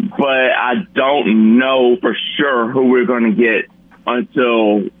them, but I don't know for sure who we're going to get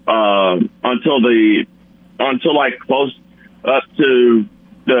until like close up to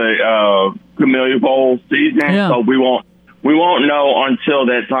the Camellia Bowl season. Yeah. So we won't know until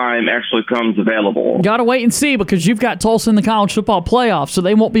that time actually comes available. Got to wait and see, because you've got Tulsa in the college football playoffs, so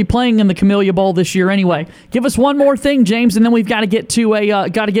they won't be playing in the Camellia Bowl this year anyway. Give us one more thing, James, and then we've got to get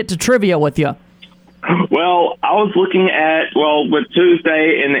to trivia with you. Well, I was looking at with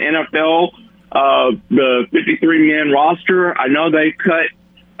Tuesday in the NFL, the 53-man roster. I know they cut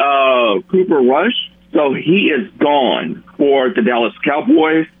Cooper Rush, so he is gone for the Dallas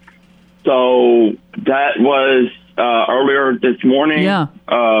Cowboys. So that was earlier this morning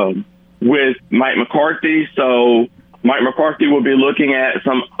with Mike McCarthy. So Mike McCarthy will be looking at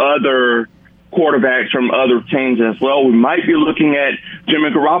some other quarterbacks from other teams as well. We might be looking at Jimmy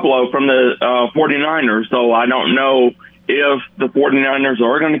Garoppolo from the 49ers. So I don't know if the 49ers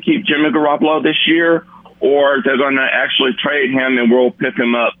are going to keep Jimmy Garoppolo this year, or they're going to actually trade him and we'll pick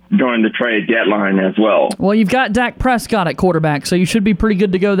him up during the trade deadline as well. Well, you've got Dak Prescott at quarterback, so you should be pretty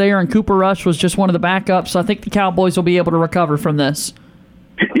good to go there. And Cooper Rush was just one of the backups, so I think the Cowboys will be able to recover from this.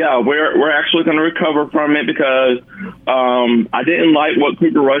 Yeah, we're actually going to recover from it because I didn't like what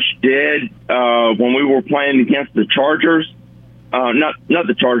Cooper Rush did when we were playing against the Chargers. Not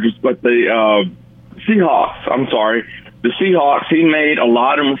the Chargers, but the Seahawks. I'm sorry. The Seahawks, he made a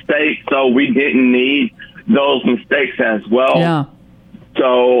lot of mistakes, so we didn't need those mistakes as well. Yeah.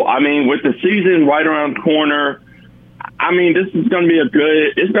 So, I mean, with the season right around the corner, I mean, this is going to be a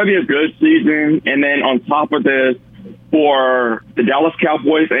good season. And then on top of this, for the Dallas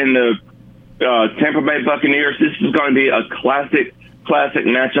Cowboys and the Tampa Bay Buccaneers, this is going to be a classic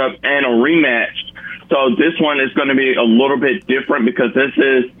matchup and a rematch. So this one is going to be a little bit different because this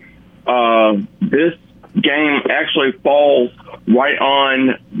game actually falls right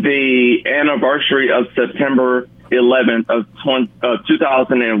on the anniversary of September 11th of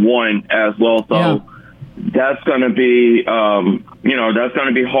 2001 as well. So that's going to be, that's going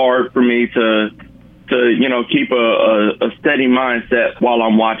to be hard for me to keep a steady mindset while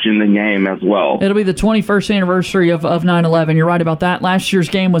I'm watching the game as well. It'll be the 21st anniversary of 9/11. You're right about that. Last year's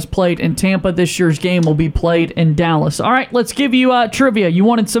game was played in Tampa. This year's game will be played in Dallas. All right, let's give you trivia. You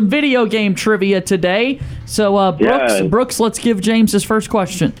wanted some video game trivia today. So, Brooks, let's give James his first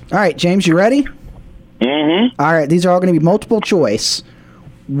question. All right, James, you ready? Mm-hmm. All right, these are all going to be multiple choice.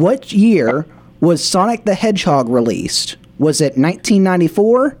 What year was Sonic the Hedgehog released? Was it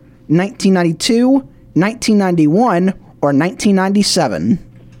 1994, 1992, 1991, or 1997?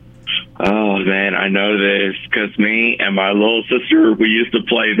 Oh, man, I know this because me and my little sister, we used to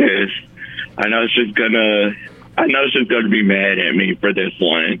play this. I know she's gonna be mad at me for this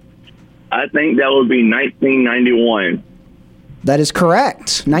one. I think that would be 1991. That is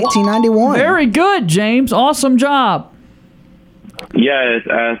correct. 1991. Very good, James. Awesome job. Yes,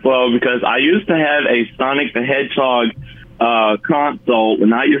 as well, because I used to have a Sonic the Hedgehog console,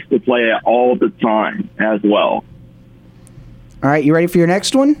 and I used to play it all the time as well. All right, you ready for your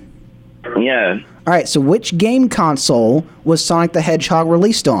next one? Yeah. All right, so which game console was Sonic the Hedgehog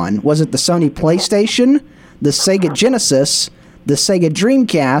released on? Was it the Sony PlayStation, the Sega Genesis, the Sega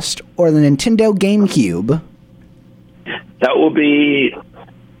Dreamcast, or the Nintendo GameCube? That will be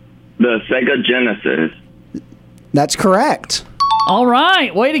the Sega Genesis. That's correct. All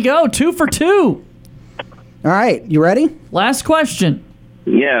right, way to go. 2 for 2. All right, you ready? Last question.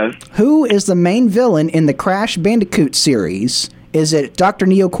 Yes. Who is the main villain in the Crash Bandicoot series? Is it Dr.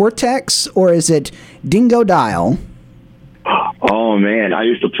 Neo Cortex or is it Dingo Dial? Oh, man, I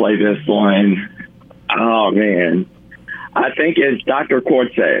used to play this one. Oh, man. I think it's Dr.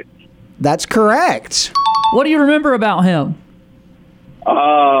 Cortex. That's correct. What do you remember about him?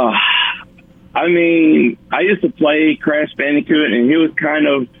 I mean, I used to play Crash Bandicoot, and he was kind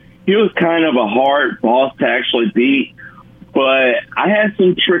of a hard boss to actually beat. But I had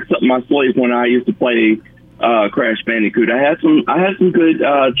some tricks up my sleeve when I used to play Crash Bandicoot. I had some good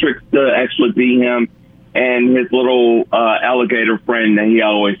tricks to actually beat him and his little alligator friend that he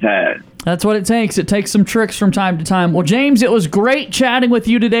always had. That's what it takes. It takes some tricks from time to time. Well, James, it was great chatting with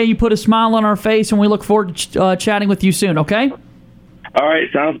you today. You put a smile on our face, and we look forward to chatting with you soon, okay? All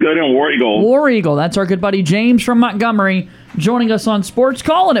right, sounds good. And War Eagle. War Eagle. That's our good buddy James from Montgomery joining us on Sports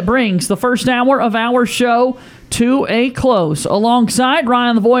Call, and it brings the first hour of our show to a close. Alongside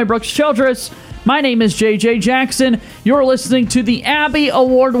Ryan Lavoie, Brooks Childress, my name is JJ Jackson. You're listening to the Abby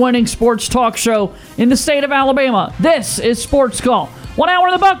Award-winning sports talk show in the state of Alabama. This is Sports Call. 1 hour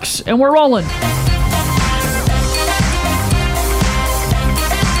in the books, and we're rolling.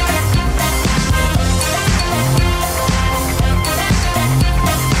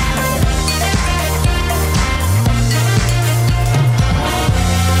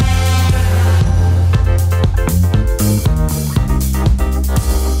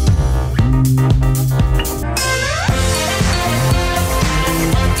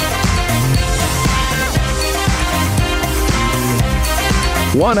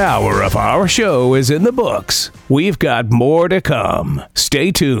 1 hour of our show is in the books. We've got more to come.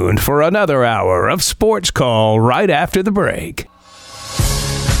 Stay tuned for another hour of Sports Call right after the break.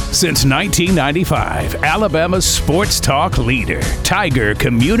 Since 1995, Alabama's sports talk leader, Tiger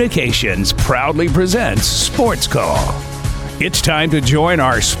Communications, proudly presents Sports Call. It's time to join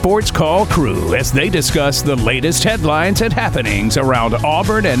our Sports Call crew as they discuss the latest headlines and happenings around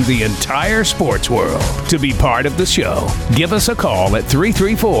Auburn and the entire sports world. To be part of the show, give us a call at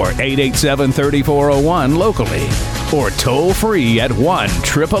 334-887-3401 locally or toll free at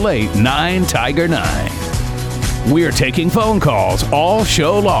 1-888-9-TIGER-9. We're taking phone calls all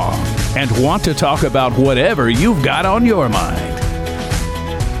show long and want to talk about whatever you've got on your mind.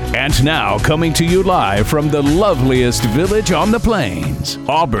 And now, coming to you live from the loveliest village on the plains,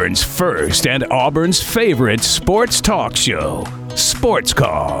 Auburn's first and Auburn's favorite sports talk show, Sports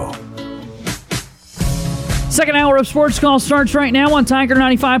Call. Second hour of Sports Call starts right now on Tiger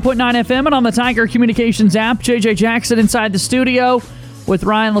 95.9 FM and on the Tiger Communications app. JJ Jackson inside the studio with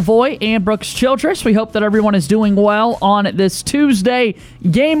Ryan Lavoie and Brooks Childress. We hope that everyone is doing well on this Tuesday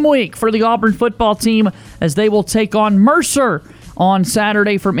game week for the Auburn football team as they will take on Mercer on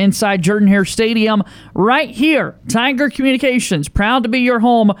Saturday from inside Jordan-Hare Stadium right here. Tiger Communications, proud to be your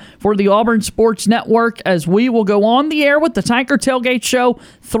home for the Auburn Sports Network as we will go on the air with the Tiger Tailgate Show,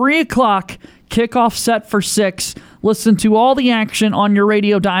 3 o'clock, kickoff set for 6. Listen to all the action on your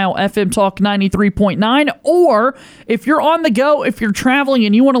radio dial, FM Talk 93.9, or if you're on the go, if you're traveling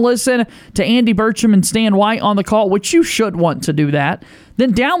and you want to listen to Andy Burcham and Stan White on the call, which you should want to do that,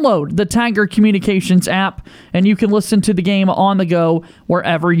 then download the Tiger Communications app and you can listen to the game on the go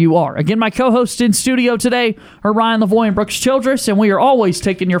wherever you are. Again, my co-hosts in studio today are Ryan Lavoie and Brooks Childress, and we are always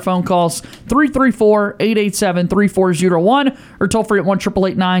taking your phone calls, 334-887-3401 or toll free at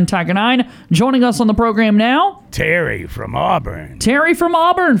 1-888-9-TIGER-9. Joining us on the program now, Terry from Auburn. Terry from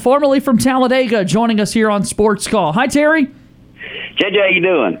Auburn, formerly from Talladega, joining us here on Sports Call. Hi, Terry. JJ, how you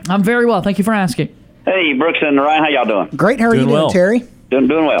doing? I'm very well. Thank you for asking. Hey, Brooks and Ryan, how y'all doing? Great. How are you doing, Terry? Doing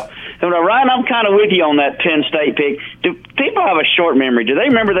well. So, Ryan, I'm kind of with you on that Penn State pick. Do people have a short memory? Do they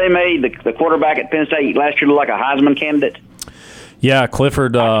remember they made the quarterback at Penn State last year look like a Heisman candidate? Yeah,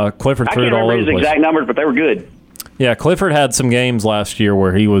 Clifford threw it all over the place. I can't remember his exact numbers, but they were good. Yeah, Clifford had some games last year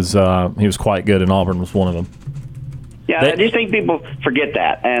where he was quite good, and Auburn was one of them. Yeah, I just think people forget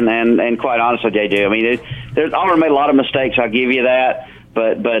that, and quite honestly, JJ, I mean, Auburn made a lot of mistakes. I'll give you that.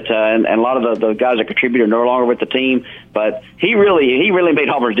 But a lot of the guys that contribute are no longer with the team. But he really made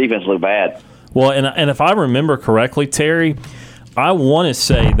Auburn's defense look bad. Well, and if I remember correctly, Terry, I want to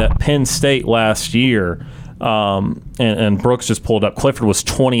say that Penn State last year, and Brooks just pulled up, Clifford was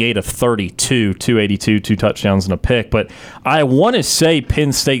 28 of 32, 282, 2 touchdowns and a pick. But I want to say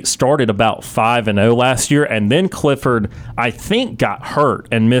Penn State started about 5-0 last year, and then Clifford, I think, got hurt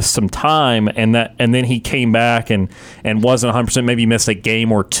and missed some time, and then he came back and wasn't 100%, maybe missed a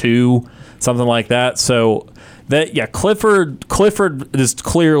game or two, something like that. So Clifford is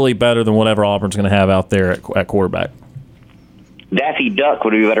clearly better than whatever Auburn's going to have out there at quarterback. Daffy Duck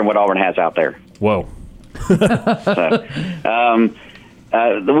would be better than what Auburn has out there. Whoa. The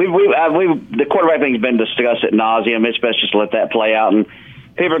quarterback thing's been discussed at nauseum. It's best just to let that play out, and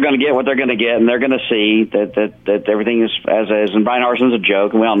people are going to get what they're going to get, and they're going to see that everything is as is. And Brian Harson's a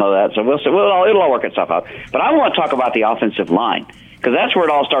joke, and we all know that. So it'll all work itself out. But I want to talk about the offensive line because that's where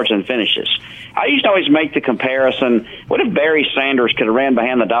it all starts and finishes. I used to always make the comparison: what if Barry Sanders could have ran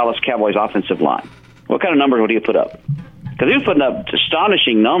behind the Dallas Cowboys offensive line? What kind of numbers would he have put up? Because he was putting up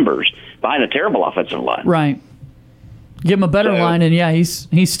astonishing numbers behind a terrible offensive line. Right. Give him a better line, and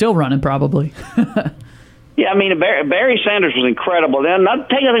he's still running probably. Yeah, I mean, Barry Sanders was incredible. Then not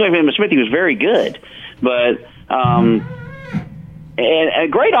taking anything away from him, Smith, he was very good. But and a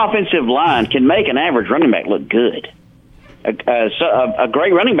great offensive line can make an average running back look good. A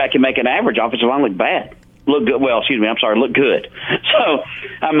great running back can make an average offensive line look bad. Look good. Well, excuse me. I'm sorry. Look good. So,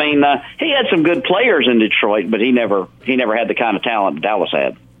 I mean, he had some good players in Detroit, but he never had the kind of talent Dallas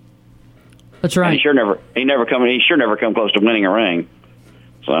had. That's right. And he sure never come close to winning a ring.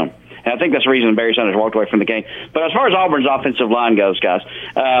 So, and I think that's the reason Barry Sanders walked away from the game. But as far as Auburn's offensive line goes, guys,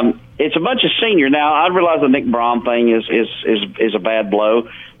 it's a bunch of seniors. Now, I realize the Nick Brom thing is a bad blow,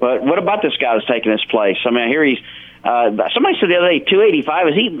 but what about this guy that's taking his place? I mean, I hear he's. Somebody said the other day 285.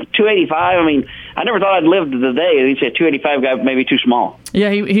 Is he 285? I mean, I never thought I'd live to the day. He said 285 guy maybe too small. Yeah,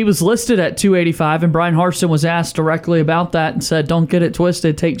 he was listed at 285, and Brian Harsin was asked directly about that and said, "Don't get it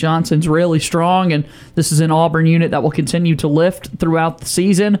twisted. Tate Johnson's really strong, and this is an Auburn unit that will continue to lift throughout the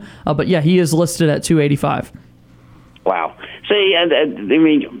season." But yeah, he is listed at 285. Wow. See, I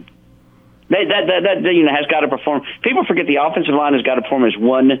mean. That unit has got to perform. People forget the offensive line has got to perform as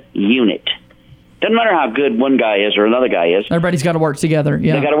one unit. Doesn't matter how good one guy is or another guy is. Everybody's got to work together.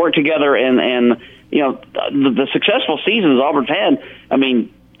 Yeah, they got to work together, and you know the successful seasons Auburn's had. I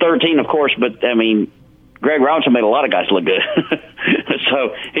mean, 13, of course, but I mean, Greg Robinson made a lot of guys look good,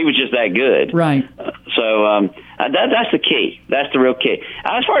 so he was just that good. Right. So That's the key. That's the real key.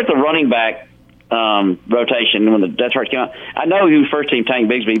 As far as the running back rotation, when the depth charts came out, I know who first team Tank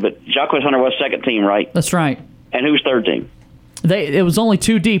Bigsby, but Jacquez Hunter was second team, right? That's right. And who's third team? It was only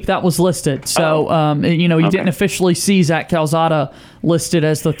 2 deep that was listed. So, you didn't officially see Zach Calzada listed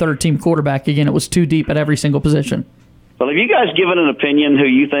as the third team quarterback. Again, it was 2 deep at every single position. Well, have you guys given an opinion who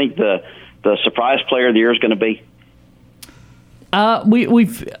you think the surprise player of the year is going to be?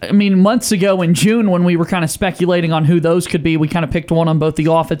 Months ago in June when we were kind of speculating on who those could be, we kind of picked one on both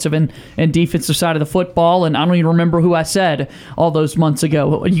the offensive and defensive side of the football, and I don't even remember who I said all those months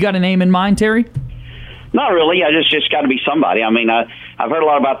ago. You got a name in mind, Terry? Not really. I just got to be somebody. I mean, I've heard a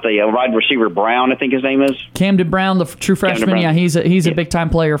lot about the wide receiver Brown, I think his name is. Camden Brown, the true freshman. Yeah, he's a big-time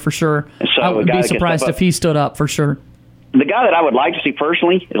player for sure. So I would be surprised if he stood up for sure. The guy that I would like to see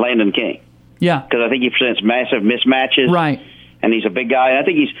personally is Landon King. Yeah. Because I think he presents massive mismatches. Right. And he's a big guy. And I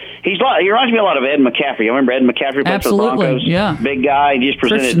think he reminds me a lot of Ed McCaffrey. I remember Ed McCaffrey played for the Broncos. Yeah. Big guy. He just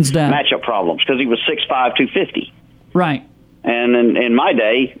presented matchup problems because he was 6'5", 250. Right. And in my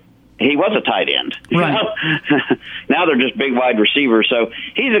day, he was a tight end. Right. Now they're just big wide receivers. So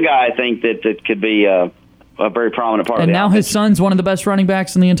he's a guy I think that could be a very prominent part of the offense. And now his son's one of the best running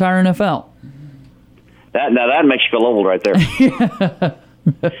backs in the entire NFL. That makes you feel old right there. When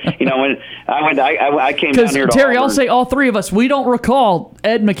I came down here to Terry, Auburn, I'll say all three of us, we don't recall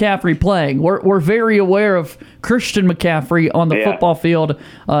Ed McCaffrey playing. We're very aware of Christian McCaffrey on the football field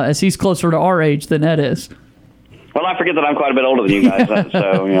as he's closer to our age than Ed is. Well, I forget that I'm quite a bit older than you guys, so I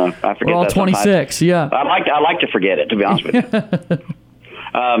forget. We're all that 26. Sometimes. Yeah. I like to forget it, to be honest with you.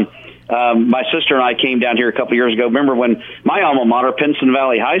 My sister and I came down here a couple of years ago. Remember when my alma mater, Pinson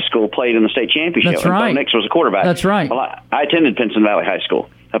Valley High School, played in the state championship? That's right. Bo Nix was a quarterback. That's right. Well, I attended Pinson Valley High School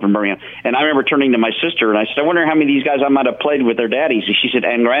up in Birmingham, and I remember turning to my sister and I said, "I wonder how many of these guys I might have played with their daddies." And she said,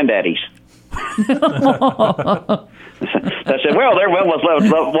 "And granddaddies." I said, "Well,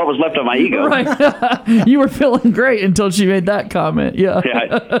 what was left of my ego." Right. You were feeling great until she made that comment. Yeah. So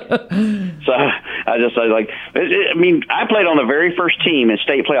I played on the very first team in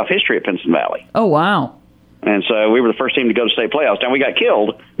state playoff history at Pinson Valley. Oh, wow. And so we were the first team to go to state playoffs. Now we got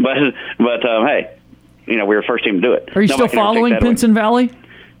killed, but hey, we were the first team to do it. Are you still following Pinson Valley?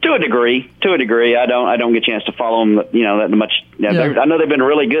 To a degree. I don't get a chance to follow them, that much. I know they've been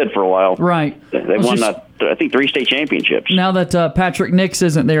really good for a while. Right. They've won, I think, 3 state championships. Now that Patrick Nix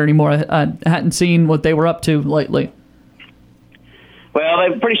isn't there anymore, I hadn't seen what they were up to lately. Well,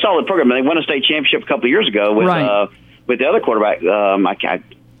 they're a pretty solid program. They won a state championship a couple of years ago with the other quarterback. I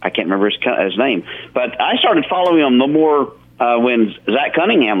can't remember his name. But I started following them the more when Zach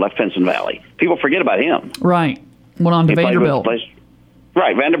Cunningham left Pinson Valley. People forget about him. Right. Went on to Vanderbilt.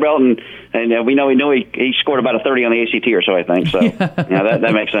 Right, Vanderbilt, and we know he scored about a 30 on the ACT or so, I think. So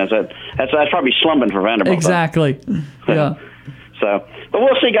that makes sense. That's probably slumping for Vanderbilt. Exactly. Yeah. So, but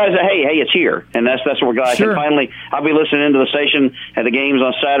we'll see, guys. Hey, it's here, and that's what we're glad. Sure. Finally, I'll be listening into the station at the games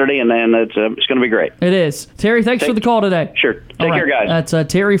on Saturday, and then it's going to be great. It is. Terry, thanks for the call today. Sure. Take care, guys.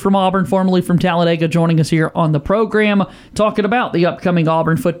 That's Terry from Auburn, formerly from Talladega, joining us here on the program, talking about the upcoming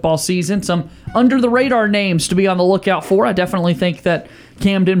Auburn football season. Some under-the-radar names to be on the lookout for. I definitely think that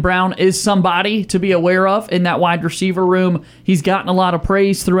Camden Brown is somebody to be aware of in that wide receiver room. He's gotten a lot of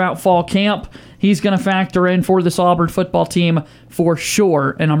praise throughout fall camp. He's going to factor in for this Auburn football team for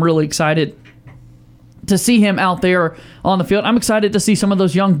sure, and I'm really excited to see him out there on the field. I'm excited to see some of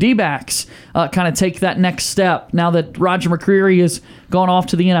those young D-backs kind of take that next step now that Roger McCreary has gone off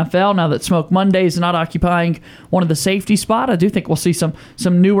to the NFL, now that Smoke Monday is not occupying one of the safety spot. I do think we'll see some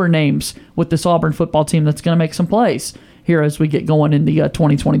newer names with this Auburn football team that's going to make some plays here as we get going in the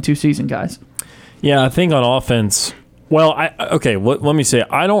 2022 season, guys. Yeah, I think on offense, let me say,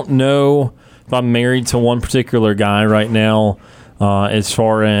 I don't know if I'm married to one particular guy right now as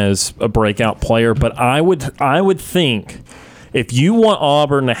far as a breakout player, but I would think if you want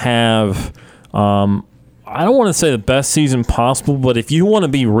Auburn to have, I don't want to say the best season possible, but if you want to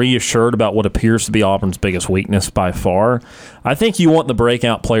be reassured about what appears to be Auburn's biggest weakness by far, I think you want the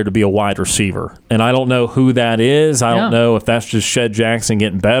breakout player to be a wide receiver. And I don't know who that is. I don't know if that's just Shed Jackson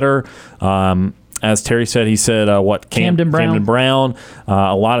getting better. As Terry said, he said, Camden Brown.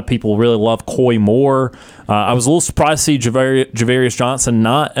 A lot of people really love Coy Moore. I was a little surprised to see Javarius Johnson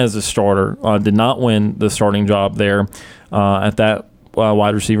not as a starter, did not win the starting job there at that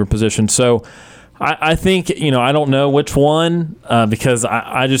wide receiver position. So I think, I don't know which one because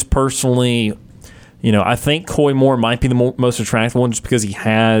I just personally, I think Coy Moore might be the most attractive one just because he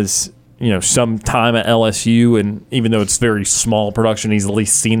has, some time at LSU, and even though it's very small production, he's at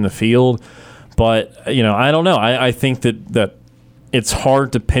least seen the field. But, I don't know. I think that it's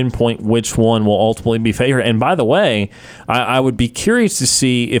hard to pinpoint which one will ultimately be favored. And by the way, I would be curious to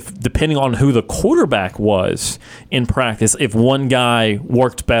see if, depending on who the quarterback was in practice, if one guy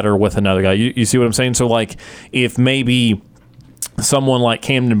worked better with another guy. You see what I'm saying? So, like, if maybe someone like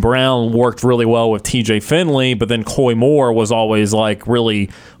Camden Brown worked really well with TJ Finley, but then Coy Moore was always like really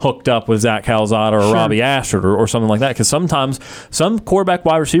hooked up with Zach Calzada or Robbie Ashford or something like that. Because sometimes some quarterback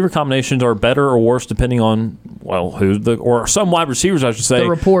wide receiver combinations are better or worse depending on or some wide receivers, I should say,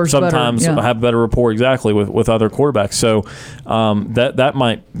 sometimes have better rapport with other quarterbacks. So that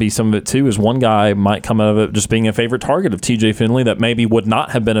might be some of it too. Is one guy might come out of it just being a favorite target of TJ Finley that maybe would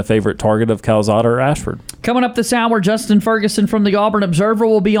not have been a favorite target of Calzada or Ashford. Coming up this hour, Justin Ferguson from the Auburn Observer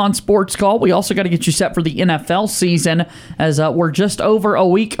will be on Sports Call. We also got to get you set for the NFL season as we're just over a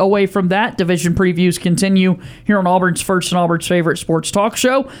week away from that. Division previews continue here on Auburn's first and Auburn's favorite sports talk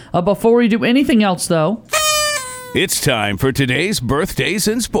show. Before we do anything else, though, it's time for today's birthdays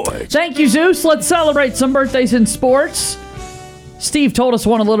in sports. Thank you, Zeus. Let's celebrate some birthdays in sports. Steve told us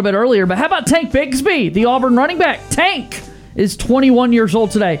one a little bit earlier, but how about Tank Bigsby, the Auburn running back? Tank is 21 years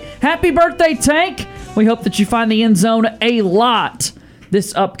old today. Happy birthday, Tank. We hope that you find the end zone a lot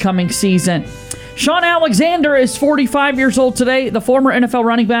this upcoming season. Sean Alexander is 45 years old today, the former NFL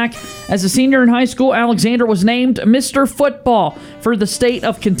running back. As a senior in high school, Alexander was named Mr. Football for the state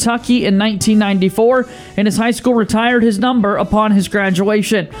of Kentucky in 1994, and his high school retired his number upon his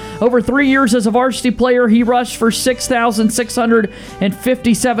graduation. Over 3 years as a varsity player, he rushed for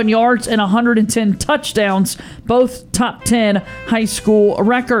 6,657 yards and 110 touchdowns, both top 10 high school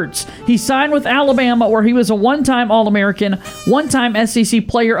records. He signed with Alabama, where he was a one-time All-American, one-time SEC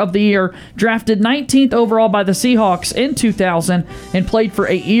Player of the Year, drafted 19th overall by the Seahawks in 2000, and played for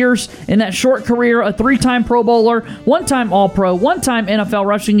 8 years. In that short career, a 3-time Pro Bowler, one-time All-Pro, one-time NFL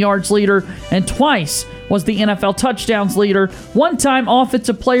rushing yards leader, and twice was the NFL touchdowns leader, one-time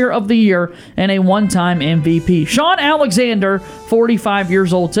Offensive Player of the Year, and a one-time MVP. Sean Alexander, 45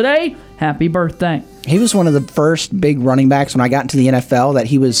 years old today. Happy birthday. He was one of the first big running backs when I got into the NFL that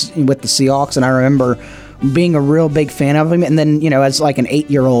he was with the Seahawks, and I remember being a real big fan of him. And then, as like an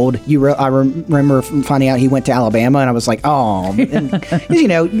 8-year-old, I remember finding out he went to Alabama, and I was like, oh. And,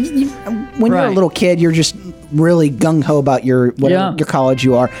 when you're a little kid, you're just really gung-ho about your college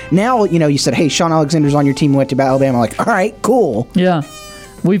you are. Now, you said, hey, Sean Alexander's on your team, went to Alabama. I'm like, all right, cool. Yeah.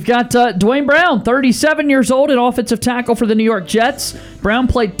 We've got Dwayne Brown, 37 years old, an offensive tackle for the New York Jets. Brown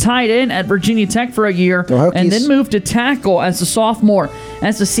played tight end at Virginia Tech for a year and then moved to tackle as a sophomore.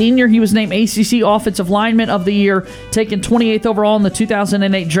 As a senior, he was named ACC Offensive Lineman of the Year, taken 28th overall in the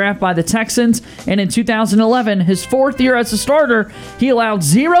 2008 draft by the Texans. And in 2011, his 4th year as a starter, he allowed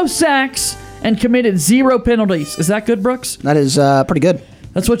 0 sacks and committed 0 penalties. Is that good, Brooks? That is pretty good.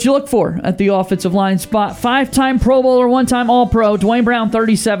 That's what you look for at the offensive line spot. 5-time Pro Bowler, 1-time All-Pro. Dwayne Brown,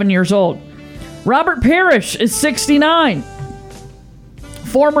 37 years old. Robert Parrish is 69.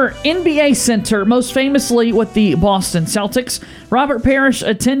 Former NBA center, most famously with the Boston Celtics. Robert Parrish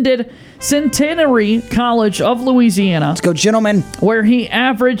attended Centenary College of Louisiana. Let's go, gentlemen. Where he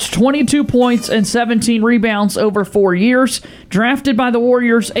averaged 22 points and 17 rebounds over 4 years. Drafted by the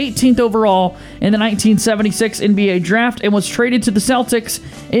Warriors 18th overall in the 1976 NBA draft and was traded to the Celtics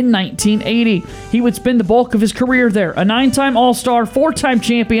in 1980. He would spend the bulk of his career there. A 9-time All-Star, 4-time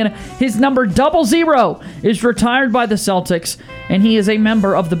champion. His number 00 is retired by the Celtics, and he is a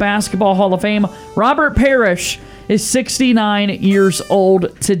member of the Basketball Hall of Fame. Robert Parrish is 69 years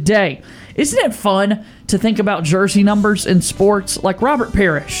old today. Isn't it fun to think about jersey numbers in sports? Like Robert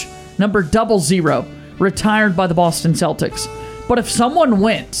Parrish, number 00, retired by the Boston Celtics. But if someone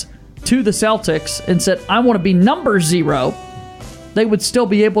went to the Celtics and said, I want to be number 0, they would still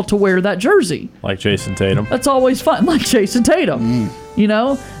be able to wear that jersey. Like Jason Tatum. That's always fun. Like Jason Tatum.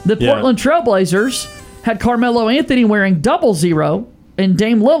 The Portland Trailblazers had Carmelo Anthony wearing 00 and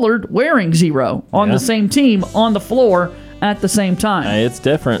Dame Lillard wearing 0 on the same team on the floor at the same time. Hey, it's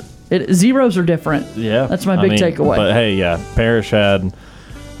different. Zeros are different. Yeah. That's my big takeaway. But hey, Parrish had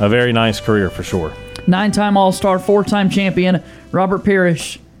a very nice career for sure. 9-time All-Star, 4-time champion, Robert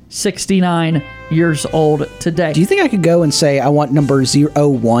Parrish, 69 years old today. Do you think I could go and say I want number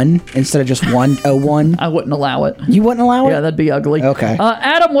 01 instead of just 101? I wouldn't allow it. You wouldn't allow it? Yeah, that'd be ugly. Okay.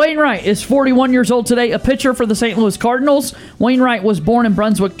 Adam Wainwright is 41 years old today, a pitcher for the St. Louis Cardinals. Wainwright was born in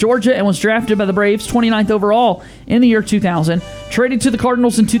Brunswick, Georgia, and was drafted by the Braves 29th overall in the year 2000. Traded to the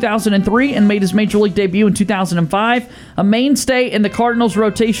Cardinals in 2003 and made his major league debut in 2005. A mainstay in the Cardinals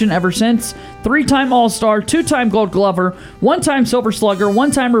rotation ever since. 3-time All-Star, 2-time Gold Glover, 1-time Silver Slugger,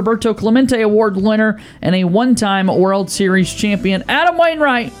 1-time Roberto Clemente Award winner, and a 1-time World Series champion. Adam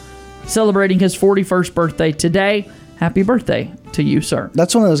Wainwright celebrating his 41st birthday today. Happy birthday to you, sir.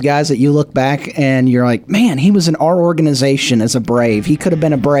 That's one of those guys that you look back and you're like, man, he was in our organization as a Brave. He could have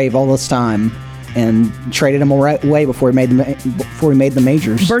been a Brave all this time, and traded him away before he made the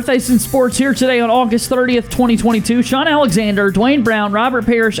majors. Birthdays in sports here today on August 30th, 2022. Sean Alexander, Dwayne Brown, Robert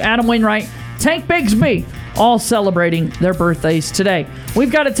Parrish, Adam Wainwright, Tank Bigsby, all celebrating their birthdays today. We've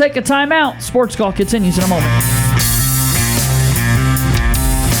got to take a timeout. Sports Call continues in a moment.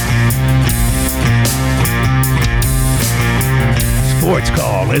 Sports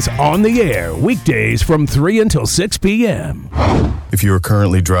Call is on the air weekdays from 3 until 6 p.m. If you are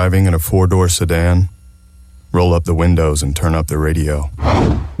currently driving in a four-door sedan, roll up the windows and turn up the radio.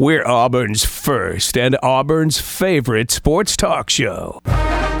 We're Auburn's first and Auburn's favorite sports talk show.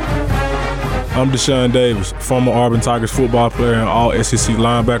 I'm Deshaun Davis, former Auburn Tigers football player and all-SEC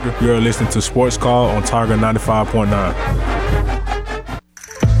linebacker. You're listening to Sports Call on Tiger 95.9.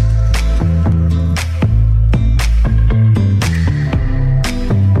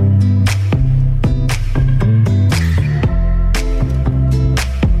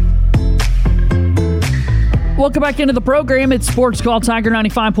 Welcome back into the program. It's Sports Call Tiger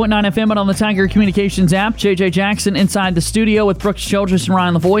 95.9 FM and on the Tiger Communications app. JJ Jackson inside the studio with Brooks Childress and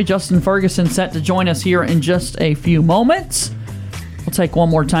Ryan Lavoie. Justin Ferguson set to join us here in just a few moments. We'll take one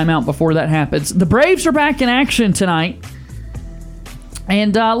more timeout before that happens. The Braves are back in action tonight.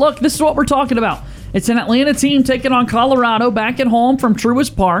 And look, this is what we're talking about. It's an Atlanta team taking on Colorado back at home from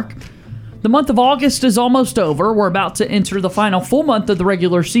Truist Park. The month of August is almost over. We're about to enter the final full month of the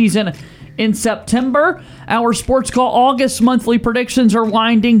regular season in September. Our Sports Call August monthly predictions are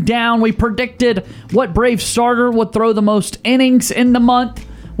winding down. We predicted what Braves starter would throw the most innings in the month.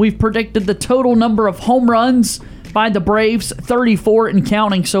 We've predicted the total number of home runs by the Braves, 34 and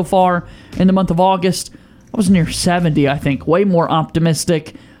counting so far in the month of August. I was near 70, I think. Way more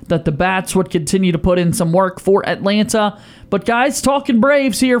optimistic that the Bats would continue to put in some work for Atlanta. But guys, talking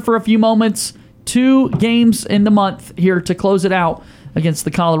Braves here for a few moments. 2 games in the month here to close it out against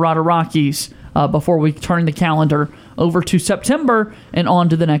the Colorado Rockies before we turn the calendar over to September and on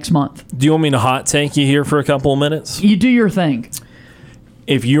to the next month. Do you want me to hot take you here for a couple of minutes? You do your thing.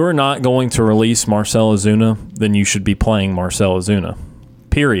 If you're not going to release Marcell Ozuna, then you should be playing Marcell Ozuna.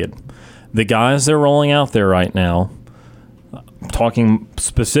 Period. The guys they're rolling out there right now, talking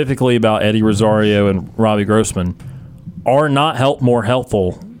specifically about Eddie Rosario and Robbie Grossman, are not more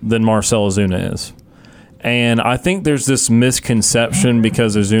helpful than Marcell Ozuna is. And I think there's this misconception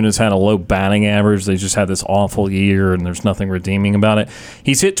because Ozuna's had a low batting average. They just had this awful year, and there's nothing redeeming about it.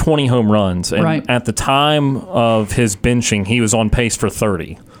 He's hit 20 home runs. And at the time of his benching, he was on pace for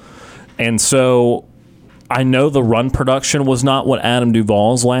 30. And so I know the run production was not what Adam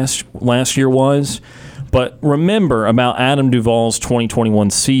Duvall's last year was. But remember about Adam Duvall's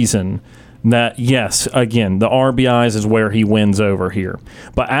 2021 season that, yes, again, the RBIs is where he wins over here.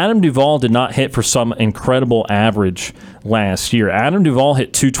 But Adam Duvall did not hit for some incredible average last year. Adam Duvall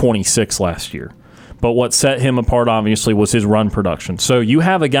hit 226 last year. But what set him apart, obviously, was his run production. So you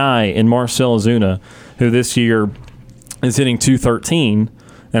have a guy in Marcell Ozuna who this year is hitting 213,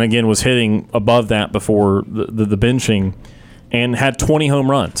 and again was hitting above that before the benching, and had 20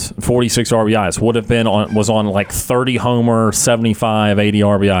 home runs, 46 RBIs. Was on like 30 homer, 75, 80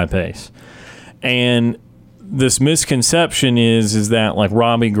 RBI pace. And this misconception is that like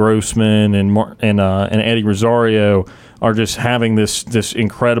Robbie Grossman and Eddie Rosario are just having this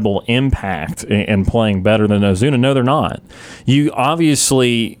incredible impact and playing better than Ozuna. No, they're not. You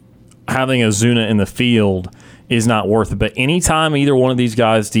obviously having Ozuna in the field is not worth it. But anytime either one of these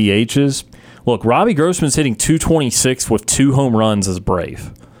guys DHs, look, Robbie Grossman's hitting 226 with 2 home runs as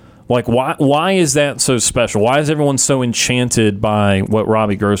Brave. Like, why is that so special? Why is everyone so enchanted by what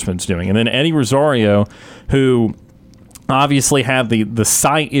Robbie Grossman's doing? And then Eddie Rosario, who obviously had the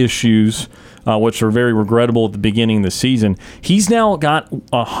sight issues, which are very regrettable at the beginning of the season, he's now got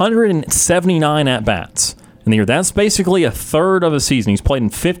 179 at-bats in the year. That's basically a third of a season. He's played in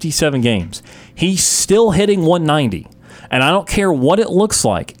 57 games. He's still hitting 190. And I don't care what it looks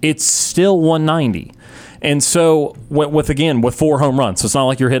like. It's still 190. And so, with 4 home runs, so it's not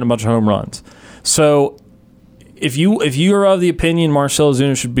like you're hitting a bunch of home runs. So, if you are of the opinion Marcell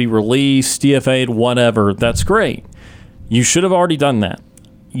Ozuna should be released, DFA'd, whatever, that's great. You should have already done that.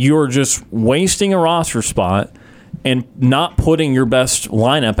 You're just wasting a roster spot and not putting your best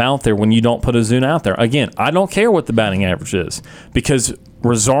lineup out there when you don't put Ozuna out there. Again, I don't care what the batting average is because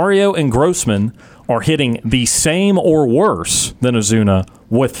Rosario and Grossman are hitting the same or worse than Ozuna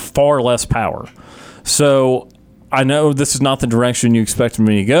with far less power. So I know this is not the direction you expected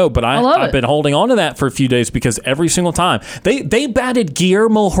me to go, but I've been holding on to that for a few days because every single time they batted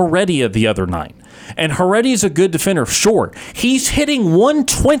Guillermo Heredia the other night. And Heredia's a good defender, sure. He's hitting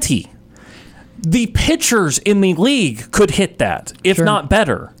 120. The pitchers in the league could hit that, if not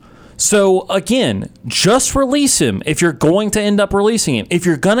better. So, again, just release him if you're going to end up releasing him. If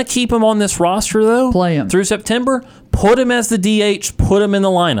you're going to keep him on this roster, though, play him through September, put him as the DH, put him in the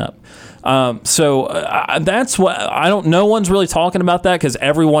lineup. That's what I don't. No one's really talking about that because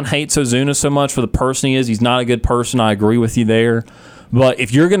everyone hates Ozuna so much for the person he is. He's not a good person. I agree with you there. But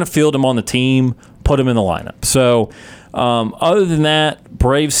if you're going to field him on the team, put him in the lineup. So, other than that,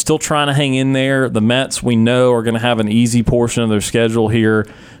 Braves still trying to hang in there. The Mets, we know, are going to have an easy portion of their schedule here.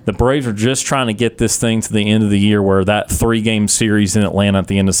 The Braves are just trying to get this thing to the end of the year where that 3-game series in Atlanta at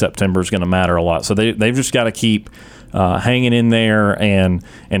the end of September is going to matter a lot. So they've just got to keep hanging in there and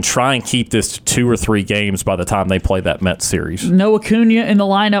try and keep this to 2 or 3 games by the time they play that Mets series. No Acuna in the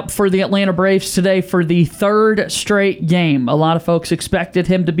lineup for the Atlanta Braves today for the 3rd straight game. A lot of folks expected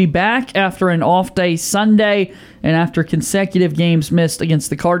him to be back after an off-day Sunday and after consecutive games missed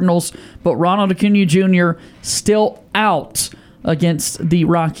against the Cardinals. But Ronald Acuna Jr. still out against the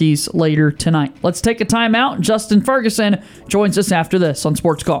Rockies later tonight. Let's take a timeout. Justin Ferguson joins us after this on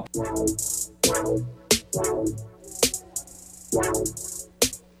Sports Call.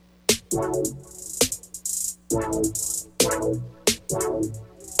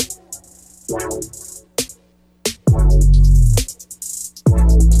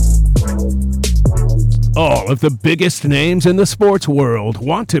 All of the biggest names in the sports world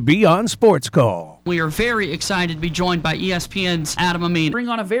want to be on Sports Call. We are very excited to be joined by ESPN's Adam Amin. Bring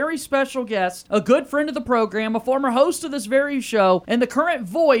on a very special guest, a good friend of the program, a former host of this very show, and the current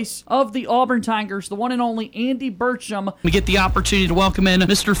voice of the Auburn Tigers, the one and only Andy Burcham. We get the opportunity to welcome in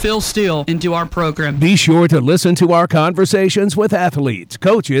Mr. Phil Steele into our program. Be sure to listen to our conversations with athletes,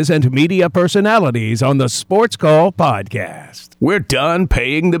 coaches, and media personalities on the Sports Call podcast. We're done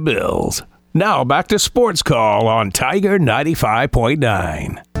paying the bills. Now back to Sports Call on Tiger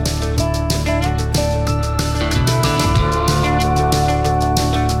 95.9.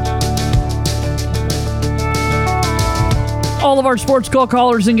 All of our Sports Call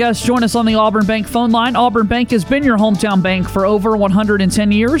callers and guests join us on the Auburn Bank phone line. Auburn Bank has been your hometown bank for over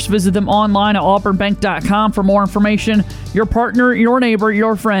 110 years. Visit them online at auburnbank.com for more information. Your partner, your neighbor,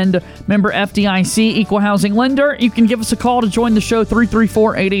 your friend, member FDIC, equal housing lender. You can give us a call to join the show,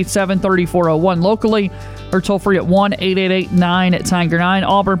 334-887-3401 locally, or toll free at 1-888-9-TIGER-9.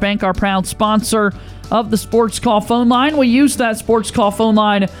 Auburn Bank, our proud sponsor of the Sports Call phone line. We use that Sports Call phone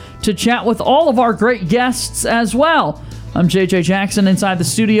line to chat with all of our great guests as well. I'm JJ Jackson inside the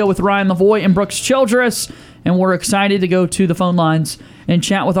studio with Ryan Lavoie and Brooks Childress, and we're excited to go to the phone lines and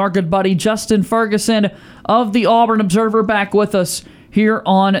chat with our good buddy Justin Ferguson of the Auburn Observer back with us here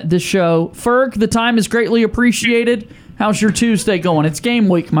on the show. Ferg, the time is greatly appreciated. How's your Tuesday going? It's game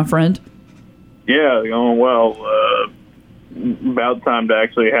week, my friend. Yeah, going well. About time to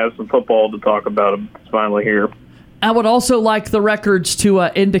actually have some football to talk about. It's finally here. I would also like the records to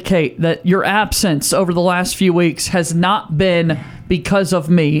indicate that your absence over the last few weeks has not been because of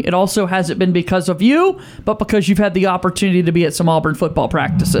me. It also hasn't been because of you, but because you've had the opportunity to be at some Auburn football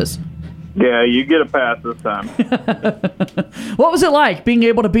practices. Yeah, you get a pass this time. What was it like being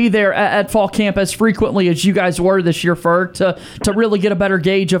able to be there at fall camp as frequently as you guys were this year, Ferg, to really get a better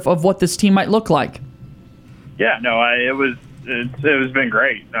gauge of what this team might look like? Yeah, no, it's been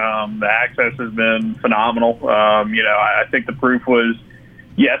great. The access has been phenomenal. I think the proof was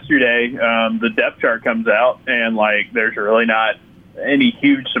yesterday. The depth chart comes out, and there's really not any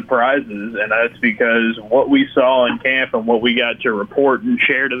huge surprises, and that's because what we saw in camp and what we got to report and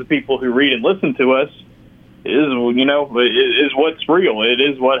share to the people who read and listen to us is what's real. It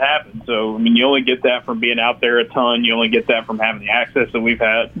is what happened. So, you only get that from being out there a ton. You only get that from having the access that we've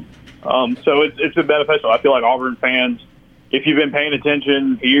had. So it's been beneficial. I feel like Auburn fans, if you've been paying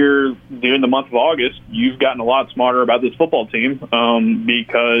attention here during the month of August, you've gotten a lot smarter about this football team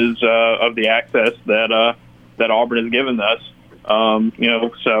because of the access that Auburn has given us.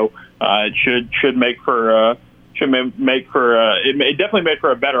 It should make for it definitely made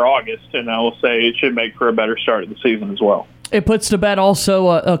for a better August, and I will say it should make for a better start of the season as well. It puts to bed also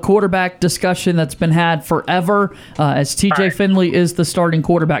a quarterback discussion that's been had forever, as TJ Finley is the starting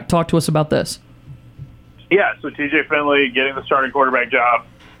quarterback. Talk to us about this. Yeah, so TJ Finley getting the starting quarterback job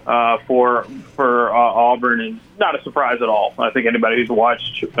for Auburn is not a surprise at all. I think anybody who's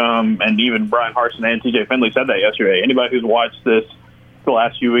watched, and even Brian Harsin and TJ Finley said that yesterday, anybody who's watched this the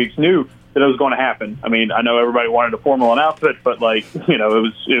last few weeks knew that it was going to happen. I mean, I know everybody wanted a formal announcement, but it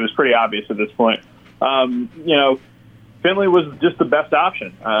was pretty obvious at this point. Finley was just the best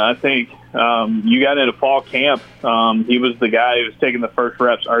option. I think you got into fall camp. He was the guy who was taking the first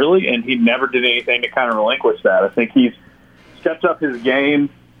reps early, and he never did anything to kind of relinquish that. I think he's stepped up his game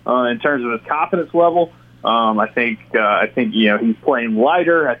in terms of his confidence level. I think he's playing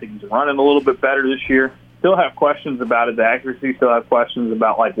lighter. I think he's running a little bit better this year. Still have questions about his accuracy. Still have questions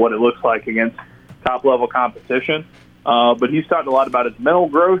about like what it looks like against top level competition. But he's talked a lot about his mental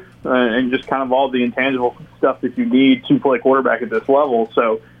growth and just kind of all the intangible stuff that you need to play quarterback at this level.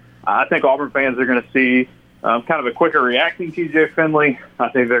 So I think Auburn fans are going to see kind of a quicker reacting TJ Finley. I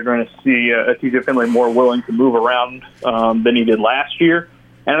think they're going to see a TJ Finley more willing to move around than he did last year.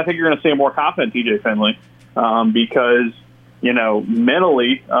 And I think you're going to see a more confident TJ Finley because,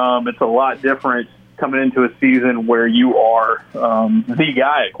 mentally it's a lot different coming into a season where you are the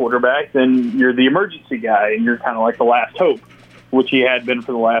guy at quarterback, then you're the emergency guy, and you're kind of like the last hope, which he had been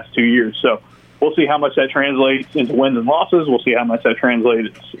for the last 2 years. So we'll see how much that translates into wins and losses. We'll see how much that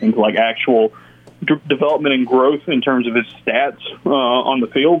translates into like actual development and growth in terms of his stats on the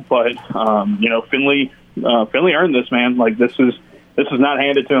field. But Finley earned this, man. Like this is not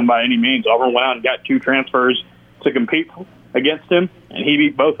handed to him by any means. Auburn went out and got 2 transfers to compete against him, and he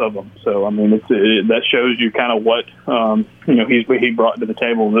beat both of them. So, I mean, that shows you kind of what he brought to the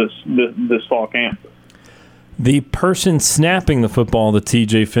table this fall camp. The person snapping the football to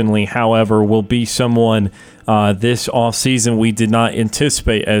TJ Finley, however, will be someone this offseason we did not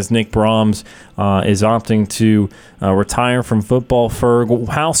anticipate, as Nick Brahms is opting to retire from football. Ferg,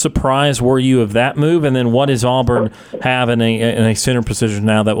 how surprised were you of that move? And then what does Auburn have in a center position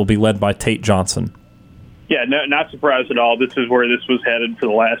now that will be led by Tate Johnson? Yeah, no, not surprised at all. This is where this was headed for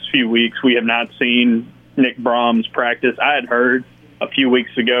the last few weeks. We have not seen Nick Brahms practice. I had heard a few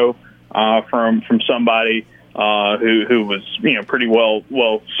weeks ago from somebody who was pretty well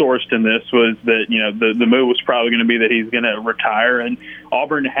sourced in this, was that the move was probably going to be that he's going to retire, and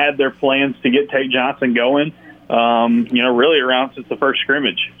Auburn had their plans to get Tate Johnson going really around since the first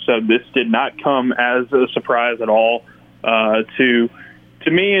scrimmage. So this did not come as a surprise at all to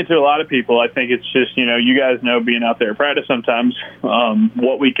me and to a lot of people. I think it's just, you guys know, being out there at practice sometimes,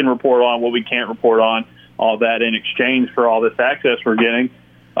 what we can report on, what we can't report on, all that in exchange for all this access we're getting.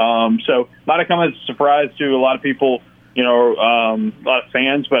 So might have come as a surprise to a lot of people, a lot of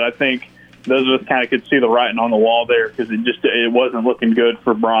fans, but I think those of us kind of could see the writing on the wall there, because it wasn't looking good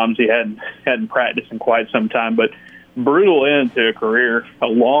for Brahms. He hadn't practiced in quite some time, but brutal end to a career, a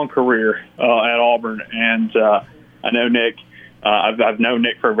long career at Auburn. And I know Nick. I've known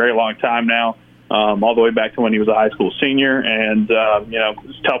Nick for a very long time now, all the way back to when he was a high school senior, and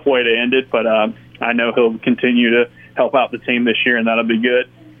it's a tough way to end it, but I know he'll continue to help out the team this year, and that'll be good.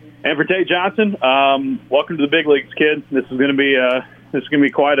 And for Tate Johnson, welcome to the big leagues, kid. This is going to be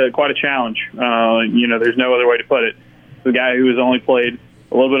quite a challenge. There's no other way to put it. The guy who has only played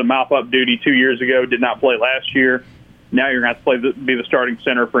a little bit of mouth-up duty 2 years ago, did not play last year. Now you're going to have to be the starting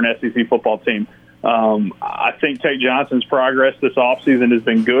center for an SEC football team. I think Tate Johnson's progress this offseason has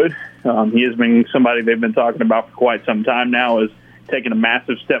been good. He has been somebody they've been talking about for quite some time now, as taking a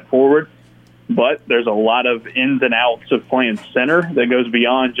massive step forward. But there's a lot of ins and outs of playing center that goes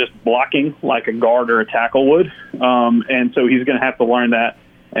beyond just blocking like a guard or a tackle would. And so he's going to have to learn that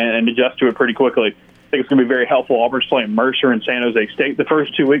and adjust to it pretty quickly. I think it's going to be very helpful. Auburn's playing Mercer and San Jose State the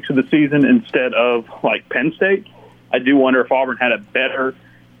first 2 weeks of the season instead of like Penn State. I do wonder if Auburn had a better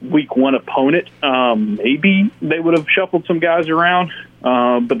week one opponent, maybe they would have shuffled some guys around.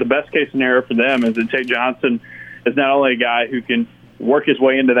 But the best case scenario for them is that Tate Johnson is not only a guy who can work his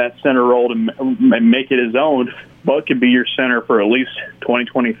way into that center role and make it his own, but can be your center for at least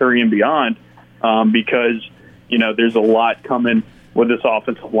 2023 and beyond, because there's a lot coming with this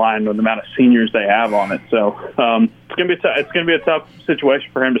offensive line with the amount of seniors they have on it. So it's going to be a tough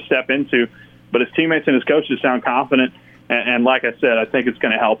situation for him to step into, but his teammates and his coaches sound confident. And like I said, I think it's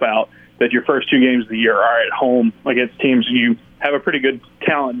going to help out that your first 2 games of the year are at home against teams you have a pretty good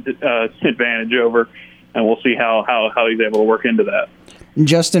talent advantage over, and we'll see how he's able to work into that.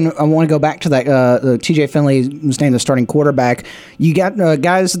 Justin, I want to go back to that. TJ Finley was named the starting quarterback. You got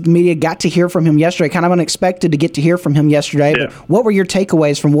guys at the media got to hear from him yesterday. Kind of unexpected to get to hear from him yesterday. Yeah. But what were your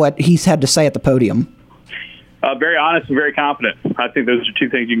takeaways from what he's had to say at the podium? Very honest and very confident. I think those are 2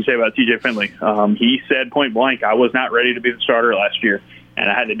 things you can say about TJ Finley. He said point blank, I was not ready to be the starter last year, and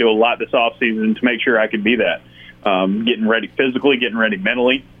I had to do a lot this offseason to make sure I could be that. Getting ready physically, getting ready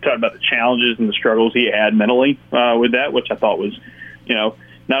mentally. Talking about the challenges and the struggles he had mentally with that, which I thought was,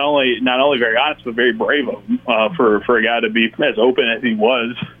 not only very honest, but very brave of him for a guy to be as open as he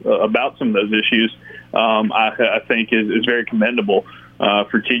was about some of those issues. I think is very commendable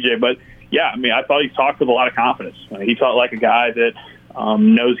for TJ. But yeah, I mean, I thought he talked with a lot of confidence. He felt like a guy that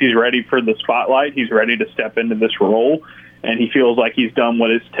knows he's ready for the spotlight. He's ready to step into this role, and he feels like he's done what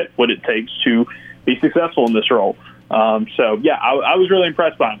it takes to be successful in this role. So, yeah, I was really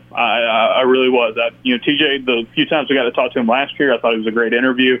impressed by him. I really was. TJ, the few times we got to talk to him last year, I thought it was a great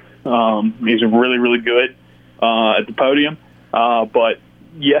interview. He's really, really good at the podium. But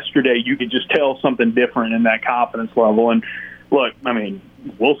yesterday, you could just tell something different in that confidence level. And, look, I mean,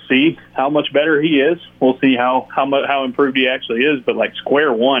 we'll see how much better he is. We'll see how improved he actually is. But, like,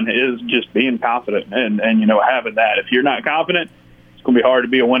 square one is just being confident and having that. If you're not confident, it's going to be hard to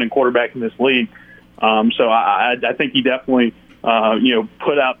be a winning quarterback in this league. So I think he definitely,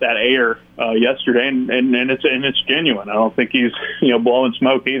 put out that air yesterday, and it's genuine. I don't think he's, blowing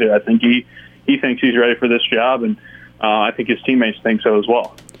smoke either. I think he thinks he's ready for this job, and I think his teammates think so as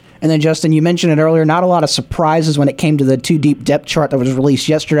well. And then, Justin, you mentioned it earlier, not a lot of surprises when it came to the two-deep depth chart that was released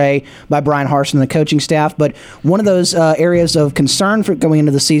yesterday by Brian Harsin and the coaching staff. But one of those areas of concern for going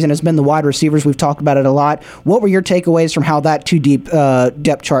into the season has been the wide receivers. We've talked about it a lot. What were your takeaways from how that two-deep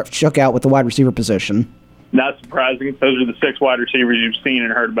depth chart shook out with the wide receiver position? Not surprising. Those are the 6 wide receivers you've seen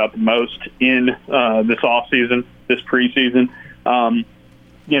and heard about the most in this offseason, this preseason.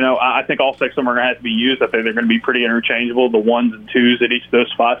 I think all 6 of them are going to have to be used. I think they're going to be pretty interchangeable, the 1s and 2s at each of those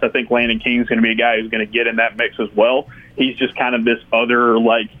spots. I think Landon King's going to be a guy who's going to get in that mix as well. He's just kind of this other,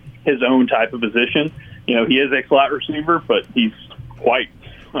 like, his own type of position. He is a slot receiver, but he's quite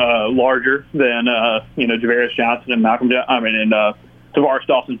larger than, Javarius Johnson and Tavares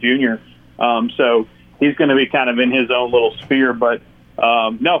Dawson Jr. So he's going to be kind of in his own little sphere. But,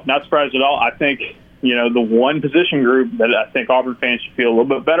 no, not surprised at all. I think the one position group that I think Auburn fans should feel a little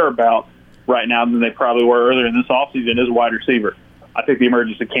bit better about right now than they probably were earlier in this offseason is wide receiver. I think the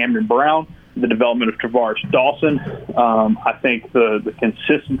emergence of Camden Brown, the development of Tavares Dawson, I think the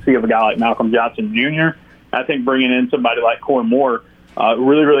consistency of a guy like Malcolm Johnson Jr., I think bringing in somebody like Corey Moore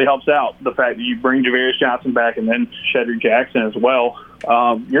really, really helps out. The fact that you bring Javarius Johnson back and then Shedrick Jackson as well.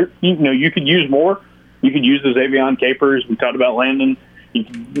 You could use more. You could use the Xavion Capers. We talked about Landon. You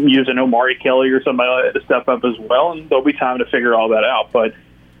can use an Omari Kelly or somebody like that to step up as well, and there'll be time to figure all that out. But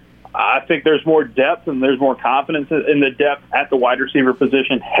I think there's more depth and there's more confidence in the depth at the wide receiver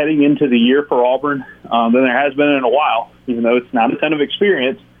position heading into the year for Auburn than there has been in a while. Even though it's not a ton of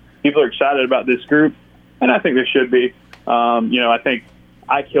experience, people are excited about this group, and I think they should be. I think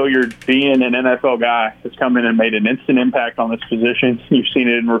Ike Hilliard, being an NFL guy, has come in and made an instant impact on this position. You've seen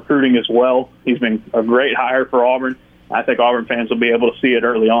it in recruiting as well. He's been a great hire for Auburn. I think Auburn fans will be able to see it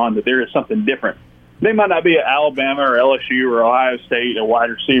early on that there is something different. They might not be at Alabama or LSU or Ohio State a wide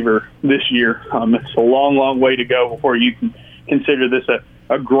receiver this year. It's a long, long way to go before you can consider this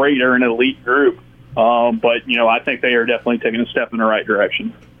a great or an elite group. But I think they are definitely taking a step in the right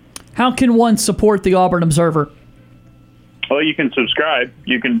direction. How can one support the Auburn Observer? Well, you can subscribe.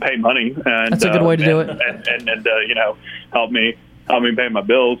 You can pay money. And, that's a good way to do it. And help me pay my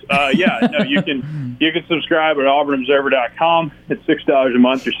bills. You can subscribe at auburnobserver.com. It's $6 a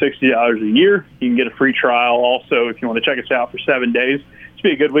month or $60 a year. You can get a free trial also if you want to check us out for 7 days. It's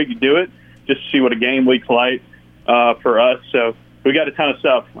be a good week to do it, just to see what a game week's like for us. So we got a ton of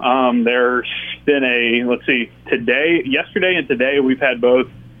stuff. There's been yesterday and today we've had both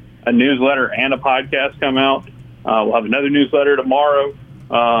a newsletter and a podcast come out. We'll have another newsletter tomorrow.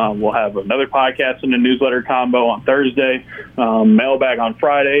 We'll have another podcast and a newsletter combo on Thursday, mailbag on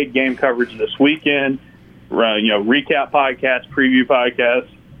Friday, game coverage this weekend, recap podcast, preview podcast.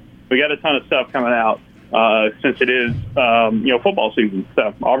 We got a ton of stuff coming out since it is, football season.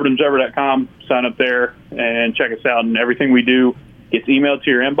 So auburnobserver.com, sign up there and check us out. And everything we do gets emailed to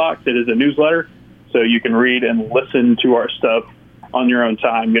your inbox. It is a newsletter, so you can read and listen to our stuff on your own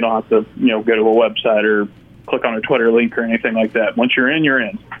time. You don't have to, go to a website or click on a Twitter link or anything like that. Once you're in, you're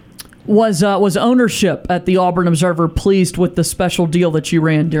in. Was ownership at the Auburn Observer pleased with the special deal that you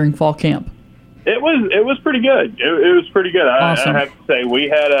ran during fall camp? It was pretty good. It was pretty good. Awesome. I have to say we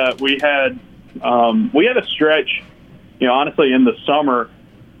had a stretch, honestly in the summer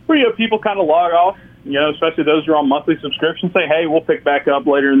where people kind of log off, especially those who are on monthly subscriptions, say, hey, we'll pick back up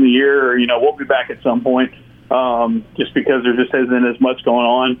later in the year, or we'll be back at some point, just because there just isn't as much going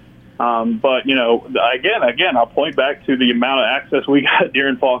on. But, again, I'll point back to the amount of access we got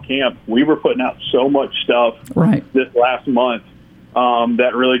during fall camp. We were putting out so much stuff this last month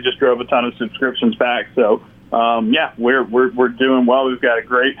that really just drove a ton of subscriptions back. So, we're doing well. We've got a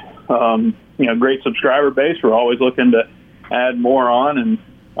great, great subscriber base. We're always looking to add more on. And,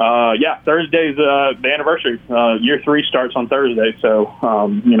 Thursday's the anniversary. Year 3 starts on Thursday. So,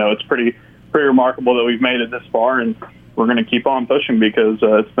 it's pretty remarkable that we've made it this far. And going to keep on pushing because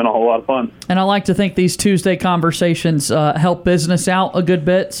it's been a whole lot of fun. And I like to think these Tuesday conversations help business out a good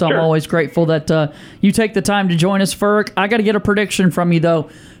bit, so Sure. I'm always grateful that you take the time to join us, Ferg. I got to get a prediction from you, though.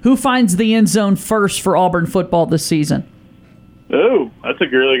 Who finds the end zone first for Auburn football this season? Oh, that's a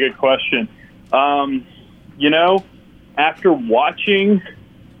really good question. After watching,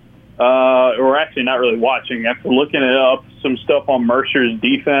 or actually not really watching, after looking up some stuff on Mercer's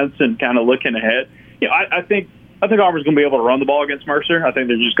defense and kind of looking ahead, I think Auburn's going to be able to run the ball against Mercer. I think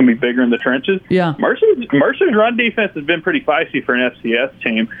they're just going to be bigger in the trenches. Yeah. Mercer's run defense has been pretty feisty for an FCS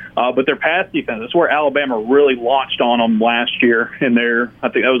team, but their pass defense, that's where Alabama really launched on them last year in their, I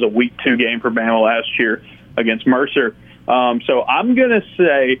think that was a Week 2 game for Bama last year against Mercer. So I'm going to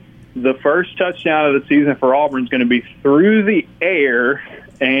say the first touchdown of the season for Auburn is going to be through the air,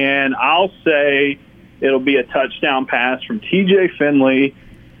 and I'll say it'll be a touchdown pass from TJ Finley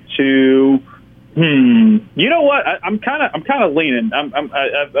to you know what? I'm kind of leaning.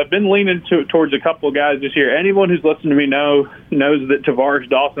 I've been leaning towards a couple of guys this year. Anyone who's listened to me knows that Tavares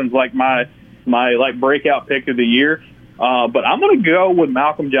Dawson's like my breakout pick of the year. But I'm going to go with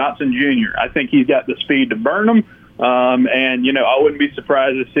Malcolm Johnson Jr. I think he's got the speed to burn them. And I wouldn't be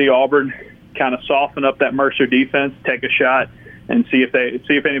surprised to see Auburn kind of soften up that Mercer defense, take a shot, and see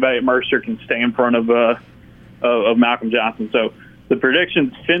if anybody at Mercer can stay in front of Malcolm Johnson. So the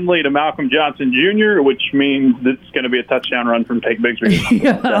prediction's Finley to Malcolm Johnson Jr., which means it's going to be a touchdown run from Tank Bigsby.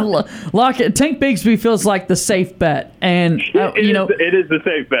 Tank Bigsby feels like the safe bet, and it is the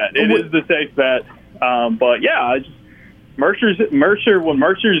safe bet. It is the safe bet. But yeah, Mercer's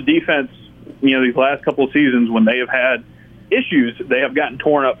defense, these last couple of seasons when they have had issues, they have gotten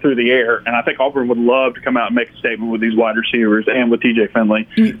torn up through the air, and I think Auburn would love to come out and make a statement with these wide receivers and with TJ Finley.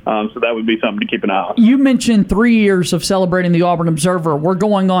 So that would be something to keep an eye on. You mentioned 3 years of celebrating the Auburn Observer. We're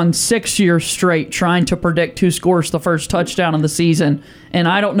going on 6 years straight trying to predict who scores the first touchdown of the season, and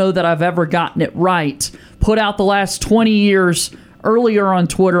I don't know that I've ever gotten it right. Put out the last 20 years earlier on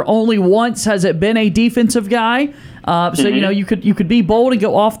Twitter. Only once has it been a defensive guy. So you could be bold and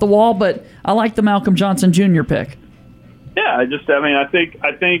go off the wall, but I like the Malcolm Johnson Jr. pick. Yeah, I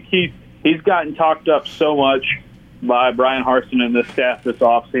think he's gotten talked up so much by Brian Harsin and the staff this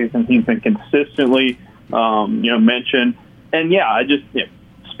offseason. He's been consistently, mentioned, and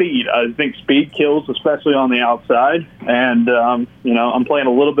speed. I think speed kills, especially on the outside. And I'm playing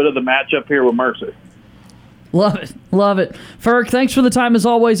a little bit of the matchup here with Mercer. Love it. Ferg, thanks for the time as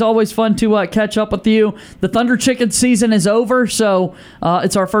always. Always fun to catch up with you. The Thunder Chicken season is over, so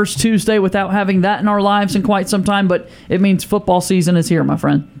it's our first Tuesday without having that in our lives in quite some time, but it means football season is here, my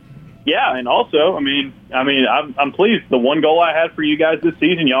friend. Yeah, and also, I'm pleased. The one goal I had for you guys this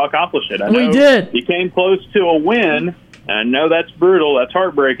season, y'all accomplished it. I know we did. You came close to a win, and I know that's brutal, that's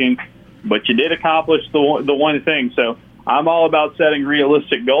heartbreaking, but you did accomplish the one thing. So I'm all about setting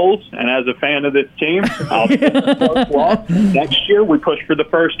realistic goals, and as a fan of this team, I'll next year we push for the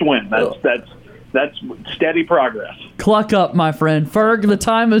first win. That's steady progress. Cluck up, my friend. Ferg, the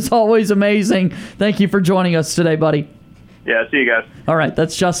time is always amazing. Thank you for joining us today, buddy. Yeah, see you guys. All right,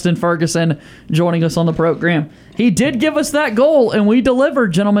 that's Justin Ferguson joining us on the program. He did give us that goal, and we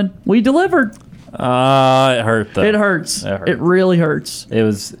delivered, gentlemen. We delivered. It hurt, though. It hurts. It really hurts. It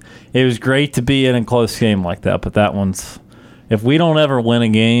was great to be in a close game like that, but that one's, if we don't ever win a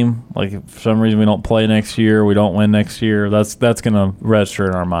game, like if for some reason we don't play next year, we don't win next year, that's going to register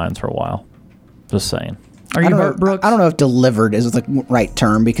in our minds for a while. Just saying. Are you hurt, Brooks? I don't know if delivered is the right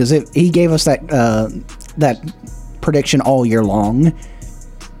term, because he gave us that prediction all year long.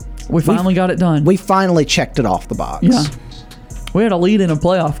 We finally got it done. We finally checked it off the box. Yeah. We had a lead in a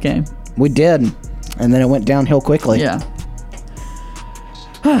playoff game. We did, and then it went downhill quickly. Yeah.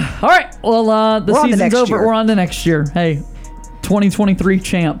 All right. Well, the season's over. We're on to next year. Hey, 2023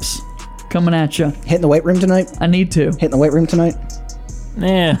 champs coming at you. Hitting the weight room tonight? I need to. Hitting the weight room tonight?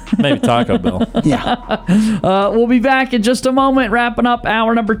 Maybe Taco Bell. Yeah. We'll be back in just a moment, wrapping up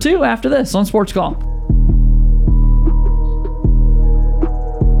hour number 2 after this on Sports Call.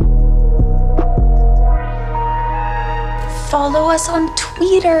 Follow us on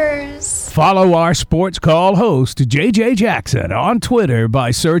Tweeters. Follow our Sports Call host, JJ Jackson, on Twitter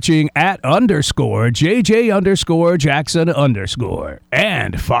by searching @JJ_Jackson_.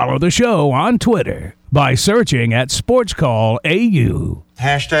 And follow the show on Twitter by searching @SportsCallAU.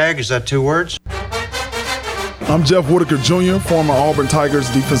 Hashtag, is that 2 words? I'm Jeff Whitaker Jr., former Auburn Tigers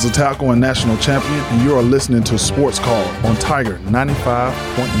defensive tackle and national champion, and you are listening to Sports Call on Tiger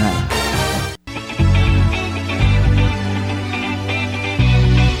 95.9.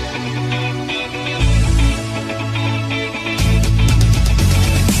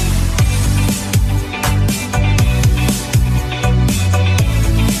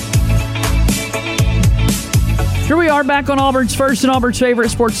 are back on Auburn's first and Auburn's favorite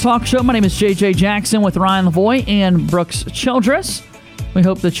sports talk show. My name is JJ Jackson with Ryan Lavoie and Brooks Childress. We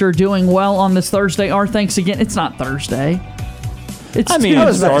hope that you're doing well on this Thursday. Our thanks again. It's not Thursday. It's I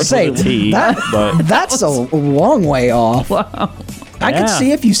was about to say, that's a long way off. Wow. I could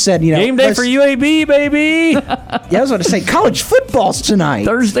see if you said, game day for UAB, baby. Yeah, I was about to say, college football's tonight.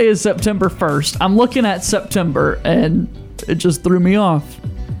 Thursday is September 1st. I'm looking at September, and it just threw me off.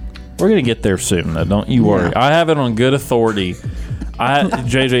 We're going to get there soon, though. Don't you worry. I have it on good authority.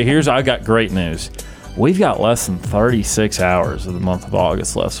 JJ, I got great news. We've got less than 36 hours of the month of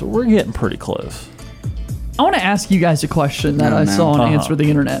August left, so we're getting pretty close. I want to ask you guys a question that I saw on Answer the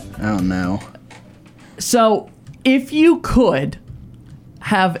Internet. Oh, no. So, if you could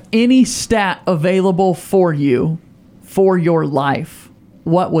have any stat available for you for your life,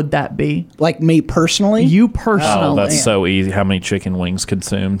 what would that be? Like me personally? You personally. Oh, that's so easy. How many chicken wings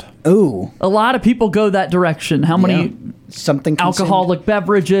consumed? Ooh. A lot of people go that direction. How many alcoholic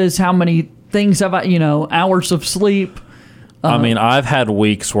beverages? How many things have I, hours of sleep? I mean, I've had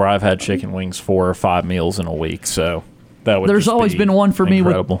weeks where I've had chicken wings 4 or 5 meals in a week, so that would There's always been one for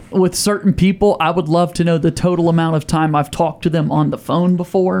incredible. me with certain people. I would love to know the total amount of time I've talked to them on the phone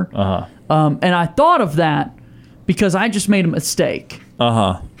before. And I thought of that because I just made a mistake.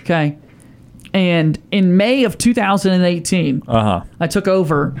 Okay. And in May of 2018, I took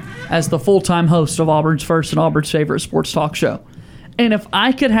over as the full-time host of Auburn's first and Auburn's favorite sports talk show. And if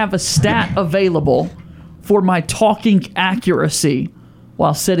I could have a stat available for my talking accuracy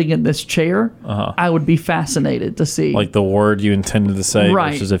while sitting in this chair, I would be fascinated to see. Like the word you intended to say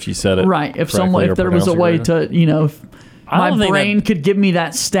versus if you said it right. If there was a way to, if my brain could give me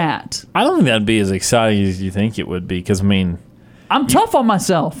that stat. I don't think that'd be as exciting as you think it would be because, I'm tough on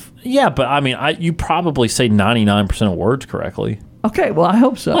myself. Yeah, but you probably say 99% of words correctly. Okay, well, I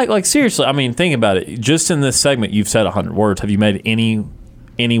hope so. Like seriously, think about it. Just in this segment, you've said 100 words. Have you made any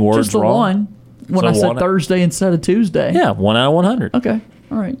words just the wrong? One. When I said Thursday instead of Tuesday. Yeah, 1 out of 100. Okay,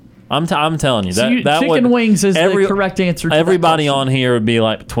 all right. I'm telling you, that chicken wings is the correct answer to everybody that on here would be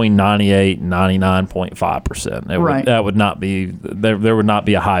like between 98 and 99.5%. Right. That would not be there would not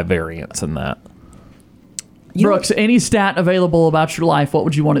be a high variance in that. Brooks, any stat available about your life, what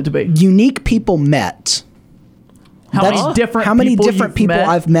would you want it to be? Unique people met. How many different people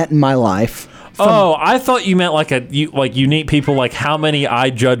I've met in my life? I thought you meant like unique people, like how many I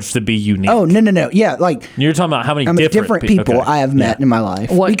judge to be unique. Oh, no. Yeah, like you're talking about how many different people I have met in my life.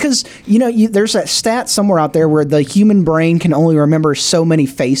 Because, there's that stat somewhere out there where the human brain can only remember so many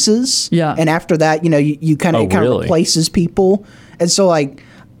faces. Yeah. And after that, you kind of replaces people. And so,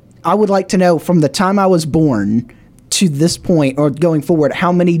 I would like to know from the time I was born to this point or going forward,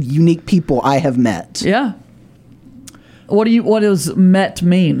 how many unique people I have met. Yeah. What does met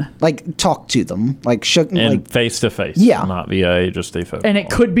mean? Like talk to them, like shook, and face to face. Yeah, not via just a phone. And it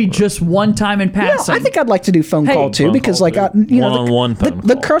could be just one time in passing. Yeah, I think I'd like to do phone call too because one-on-one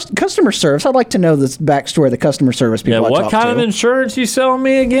the customer service. I'd like to know the backstory of the customer service people. Yeah, what kind of insurance you selling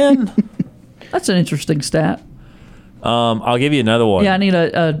me again? That's an interesting stat. I'll give you another one. Yeah, I need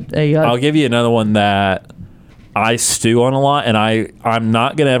I'll give you another one that I stew on a lot, and I'm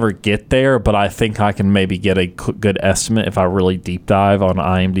not going to ever get there, but I think I can maybe get a good estimate if I really deep dive on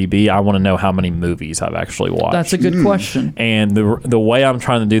IMDb. I want to know how many movies I've actually watched. That's a good question. And the way I'm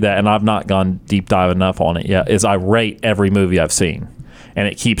trying to do that, and I've not gone deep dive enough on it yet, is I rate every movie I've seen. And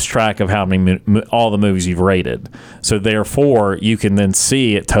it keeps track of how many all the movies you've rated. So therefore, you can then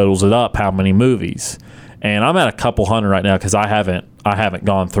see it totals it up how many movies. And I'm at a couple hundred right now because I haven't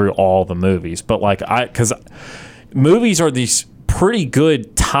gone through all the movies. But because movies are these pretty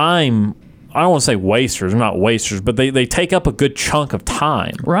good time. I don't want to say wasters. They're not wasters, but they take up a good chunk of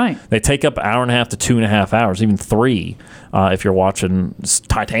time. Right. They take up 1.5 hours to 2.5 hours, even 3 if you're watching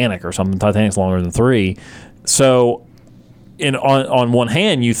Titanic or something. Titanic's longer than 3. So on one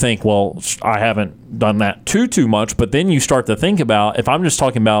hand, you think, well, I haven't done that too much. But then you start to think about, if I'm just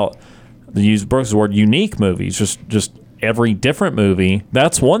talking about, to use Brooks' word, unique movies, just every different movie,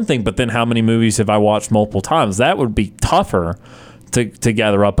 that's one thing. But then how many movies have I watched multiple times? That would be tougher to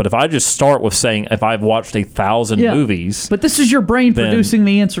gather up. But if I just start with saying if I've watched 1,000 movies. But this is your brain producing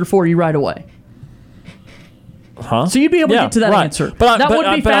the answer for you right away. Huh? So you'd be able to get to that answer. That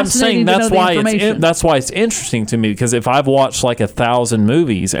would be fascinating to know the information. That's why it's interesting to me, because if I've watched 1,000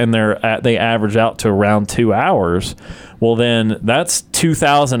 movies and they average out to around 2 hours, well then that's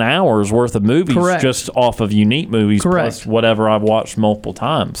 2,000 hours worth of movies just off of unique movies plus whatever I've watched multiple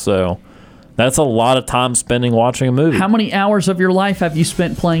times. So That's a lot of time spending watching a movie. How many hours of your life have you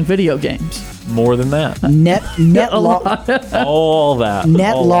spent playing video games? More than that. Net all that.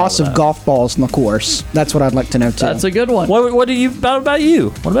 Net all loss of of golf balls in the course. That's what I'd like to know too. That's a good one. What do you about you?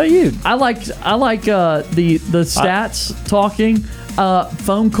 What about you? I like the stats talking.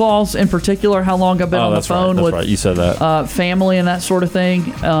 Phone calls in particular, how long I've been on the phone with You said that. family and that sort of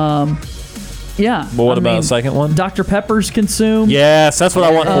thing. Yeah. But what about the second one? Dr. Pepper's consumed. Yes, that's what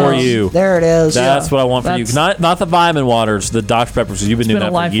I want for you. There it is. That's what I want for you. Not the vitamin waters, the Dr. Peppers. You've been doing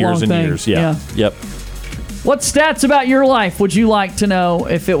that for years and years. Yeah. Yep. What stats about your life would you like to know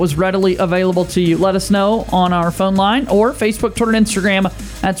if it was readily available to you? Let us know on our phone line or Facebook, Twitter, and Instagram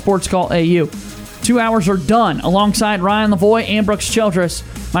at SportsCallAU. 2 hours are done. Alongside Ryan Lavoie and Brooks Childress,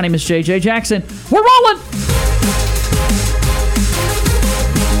 my name is JJ Jackson. We're rolling!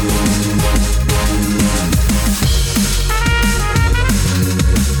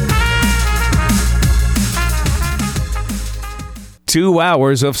 2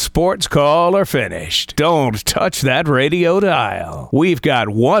 hours of Sports Call are finished. Don't touch that radio dial. We've got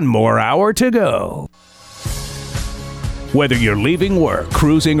one more hour to go. Whether you're leaving work,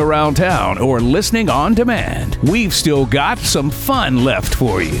 cruising around town, or listening on demand, we've still got some fun left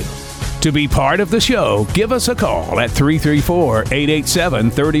for you. To be part of the show, give us a call at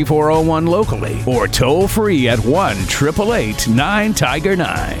 334-887-3401 locally or toll free at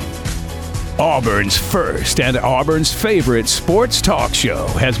 1-888-9-TIGER-9. Auburn's first and Auburn's favorite sports talk show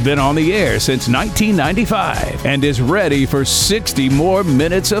has been on the air since 1995 and is ready for 60 more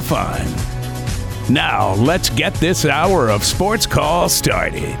minutes of fun. Now, let's get this hour of Sports Call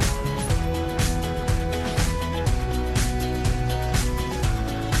started.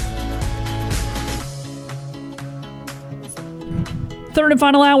 Third and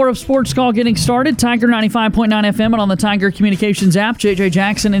final hour of Sports Call getting started. Tiger 95.9 FM and on the Tiger Communications app. JJ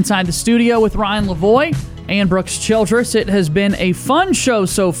Jackson inside the studio with Ryan Lavoie and Brooks Childress. It has been a fun show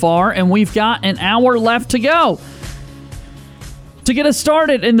so far, and we've got an hour left to go. To get us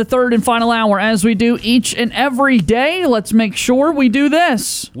started in the third and final hour, as we do each and every day, let's make sure we do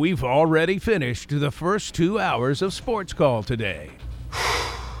this. We've already finished the first 2 hours of Sports Call today.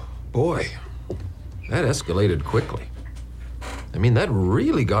 Boy, that escalated quickly. I mean, that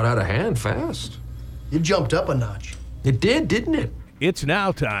really got out of hand fast. It jumped up a notch. It did, didn't it? It's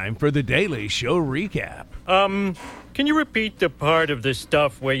now time for the Daily Show recap. Can you repeat the part of the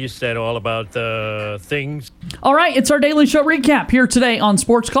stuff where you said all about the things? All right, it's our Daily Show recap here today on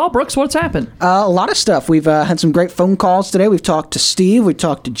Sports Call. Brooks, what's happened? A lot of stuff. We've had some great phone calls today. We've talked to Steve. We've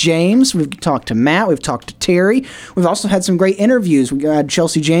talked to James. We've talked to Matt. We've talked to Terry. We've also had some great interviews. We had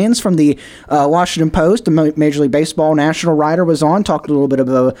Chelsea Janes from the Washington Post, the Major League Baseball national writer, was on, talked a little bit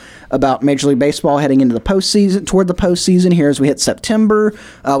about Major League Baseball heading into the postseason, toward the postseason here as we hit September.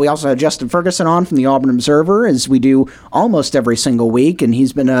 We also had Justin Ferguson on from the Auburn Observer, as we do almost every single week, and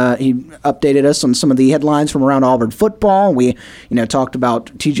he's been he updated us on some of the headlines from around Auburn football. We talked about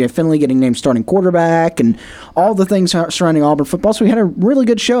TJ Finley getting named starting quarterback and all the things surrounding Auburn football. So we had a really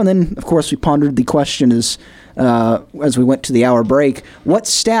good show, and then of course we pondered the question as we went to the hour break: what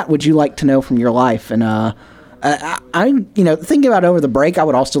stat would you like to know from your life? And I'm thinking about over the break, I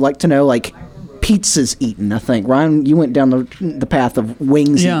would also like to know pizzas eaten. I think Ryan, you went down the path of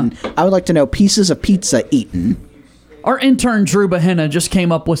wings eaten. I would like to know pieces of pizza eaten. Our intern, Drew Bahena, just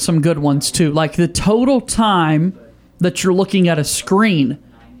came up with some good ones, too. Like the total time that you're looking at a screen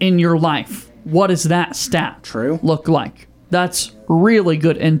in your life. What does that stat look like? That's really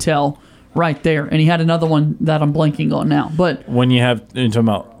good intel right there. And he had another one that I'm blanking on now. But when you're talking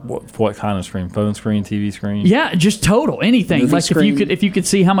about what kind of screen? Phone screen, TV screen? Yeah, just total, anything. Movie like screen. if you could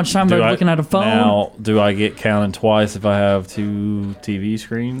see how much time they're looking at a phone. Now, do I get counted twice if I have two TV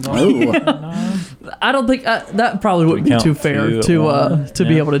screens on? I don't think that probably wouldn't be too fair to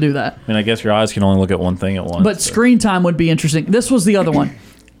be able to do that. I mean, I guess your eyes can only look at one thing at once. But screen time would be interesting. This was the other one.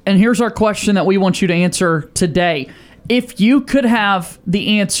 And here's our question that we want you to answer today. If you could have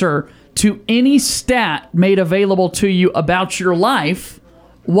the answer to any stat made available to you about your life,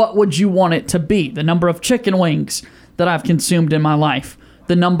 what would you want it to be? The number of chicken wings that I've consumed in my life,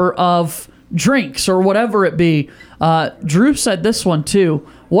 the number of drinks or whatever it be. Drew said this one too.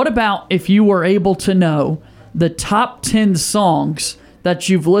 What about if you were able to know the top 10 songs that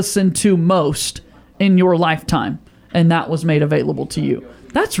you've listened to most in your lifetime, and that was made available to you?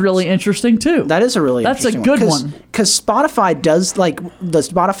 That's really interesting too. That is a really interesting good one. Because Spotify does the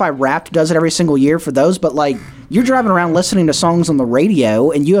Spotify Wrapped does it every single year for those, but you're driving around listening to songs on the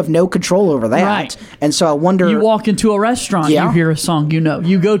radio, and you have no control over that. Right. And so I wonder. You walk into a restaurant, you hear a song,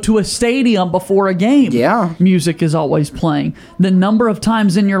 You go to a stadium before a game. Yeah. Music is always playing. The number of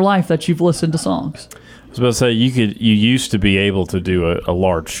times in your life that you've listened to songs. I was about to say, you used to be able to do a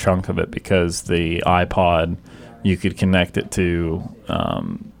large chunk of it because the iPod, you could connect it to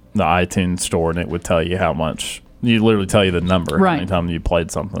the iTunes store, and it would tell you how much. You literally tell you the number right. anytime you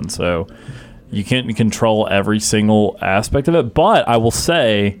played something. So you can't control every single aspect of it. But I will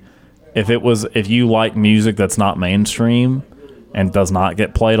say, if you like music that's not mainstream and does not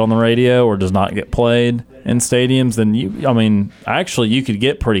get played on the radio or does not get played in stadiums, then you could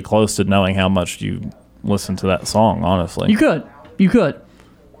get pretty close to knowing how much you listen to that song, honestly. You could.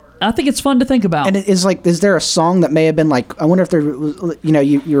 I think it's fun to think about. And is there a song that may have been like, I wonder if there was,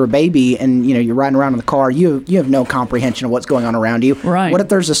 you're a baby and, you're riding around in the car, you have no comprehension of what's going on around you. Right. What if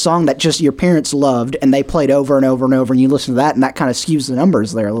there's a song that just your parents loved and they played over and over and over and you listen to that and that kind of skews the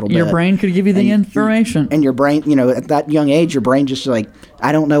numbers there a little bit? Your brain could give you the information. And your brain, at that young age, your brain just like,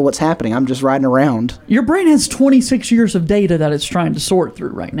 I don't know what's happening. I'm just riding around. Your brain has 26 years of data that it's trying to sort through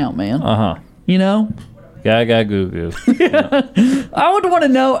right now, man. Uh-huh. Gaga goo goo. I would want to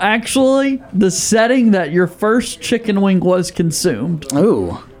know, actually, the setting that your first chicken wing was consumed.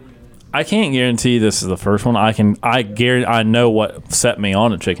 Ooh. I can't guarantee this is the first one. I know what set me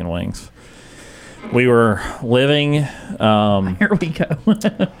on to chicken wings. We were living. Here we go.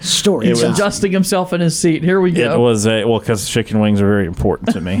 Story. He's adjusting himself in his seat. Here we go. It was because chicken wings are very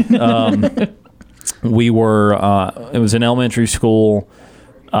important to me. We were. It was in elementary school.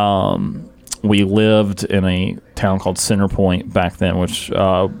 We lived in a town called Center Point back then, which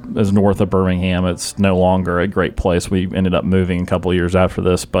is north of Birmingham. It's no longer a great place. We ended up moving a couple of years after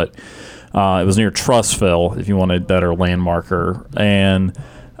this, but it was near Trussville, if you wanted that, or landmarker. And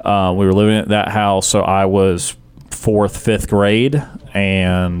we were living at that house, so I was 4th, 5th grade,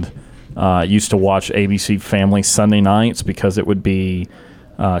 and used to watch ABC Family Sunday nights because it would be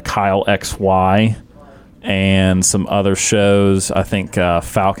Kyle XY and some other shows. I think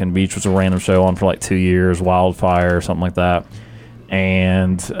Falcon Beach was a random show on for like 2 years, Wildfire or something like that.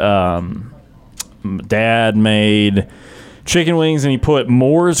 And Dad made chicken wings, and he put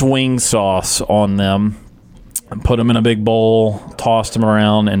Moore's wing sauce on them and put them in a big bowl, tossed them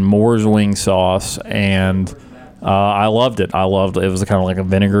around in Moore's wing sauce, and I loved it. It was kind of like a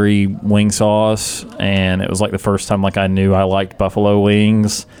vinegary wing sauce, and it was like the first time I knew I liked buffalo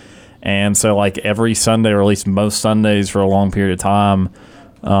wings. And so, every Sunday, or at least most Sundays for a long period of time,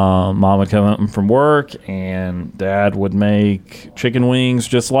 Mom would come home from work, and Dad would make chicken wings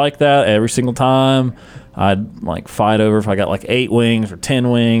just like that every single time. I'd, fight over if I got, 8 wings or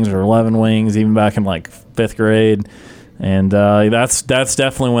 10 wings or 11 wings, even back in, 5th grade. And that's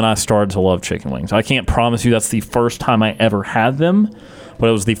definitely when I started to love chicken wings. I can't promise you that's the first time I ever had them, but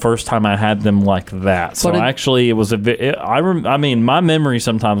it was the first time I had them like that. So it was my memory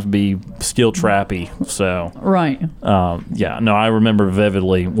sometimes be still trappy. So right. I remember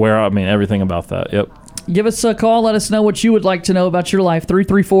vividly everything about that. Yep. Give us a call. Let us know what you would like to know about your life.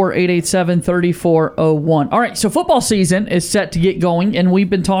 334-887-3401. All right, so football season is set to get going, and we've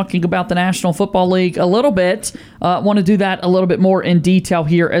been talking about the National Football League a little bit. Want to do that a little bit more in detail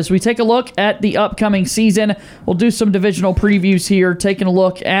here as we take a look at the upcoming season. We'll do some divisional previews here, taking a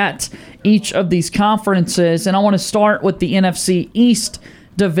look at each of these conferences, and I want to start with the NFC East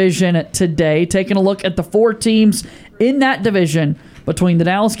division today, taking a look at the 4 teams in that division between the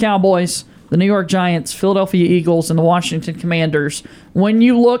Dallas Cowboys, the New York Giants, Philadelphia Eagles, and the Washington Commanders. When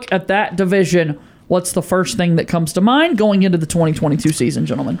you look at that division, what's the first thing that comes to mind going into the 2022 season,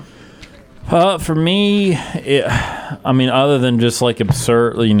 gentlemen? For me, other than just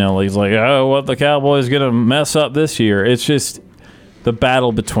absurd, he's what the Cowboys going to mess up this year? It's just the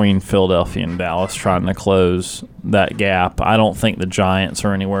battle between Philadelphia and Dallas trying to close that gap. I don't think the Giants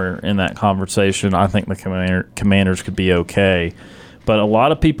are anywhere in that conversation. I think the Commanders could be okay. But a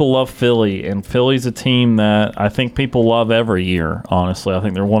lot of people love Philly, and Philly's a team that I think people love every year, honestly. I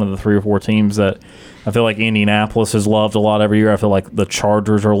think they're one of the 3 or 4 teams that I feel like Indianapolis is loved a lot every year. I feel like the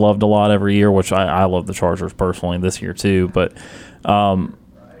Chargers are loved a lot every year, which I love the Chargers personally this year too. But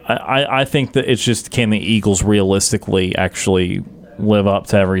I think that it's just, can the Eagles realistically actually live up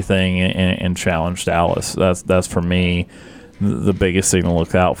to everything and challenge Dallas? That's for me the biggest thing to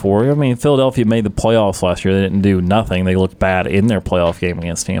look out for. Philadelphia made the playoffs last year. They didn't do nothing. They looked bad in their playoff game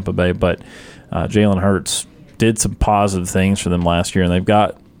against Tampa Bay, but Jalen Hurts did some positive things for them last year, and they've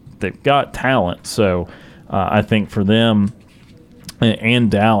got talent. So I think for them and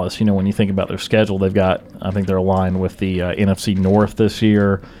Dallas, when you think about their schedule, I think they're aligned with the NFC North this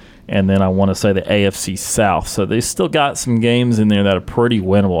year, and then I want to say the AFC South. So they still got some games in there that are pretty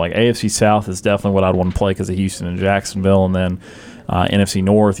winnable. Like AFC South is definitely what I'd want to play because of Houston and Jacksonville, and then NFC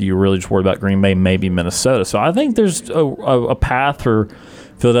North, you really just worry about Green Bay, maybe Minnesota. So I think there's a path for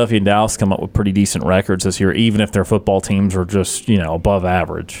Philadelphia and Dallas to come up with pretty decent records this year, even if their football teams are just, above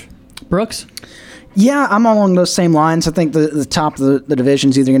average. Brooks? Yeah, I'm along those same lines. I think the top of the division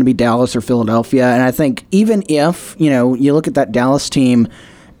is either going to be Dallas or Philadelphia. And I think even if, you look at that Dallas team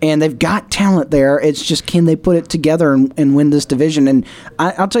and they've got talent there, it's just can they put it together and win this division? And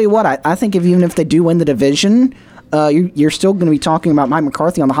I'll tell you what, I think even if they do win the division, you're still going to be talking about Mike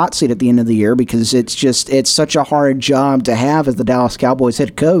McCarthy on the hot seat at the end of the year because it's such a hard job to have as the Dallas Cowboys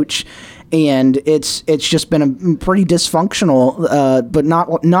head coach. And it's just been a pretty dysfunctional, but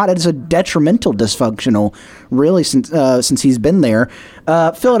not as a detrimental dysfunctional, really, since he's been there.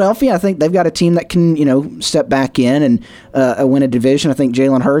 Philadelphia, I think they've got a team that can step back in and win a division. I think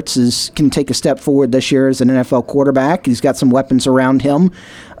Jalen Hurts can take a step forward this year as an NFL quarterback. He's got some weapons around him.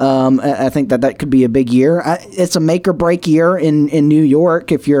 I think that could be a big year. It's a make or break year in New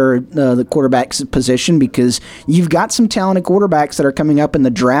York if you're the quarterback's position because you've got some talented quarterbacks that are coming up in the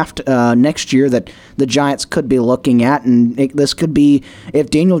draft next year that the Giants could be looking at, and this could be if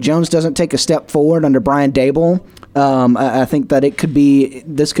Daniel Jones doesn't take a step forward under Brian Daboll. I think that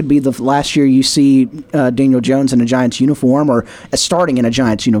this could be the last year you see Daniel Jones in a Giants uniform or starting in a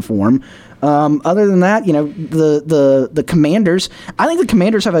Giants uniform. Other than that, the Commanders. I think the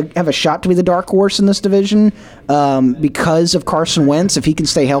Commanders have a shot to be the dark horse in this division because of Carson Wentz. If he can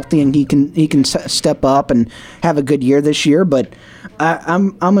stay healthy and he can step up and have a good year this year. But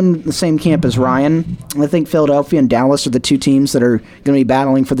I'm in the same camp as Ryan. I think Philadelphia and Dallas are the two teams that are going to be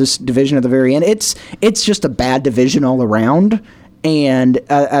battling for this division at the very end. It's just a bad division all around, and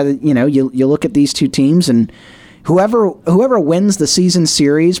you look at these two teams and. Whoever wins the season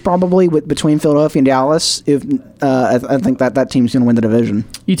series probably between Philadelphia and Dallas, I think that team's going to win the division.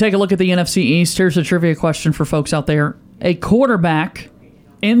 You take a look at the NFC East. Here's a trivia question for folks out there. A quarterback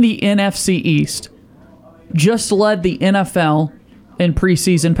in the NFC East just led the NFL in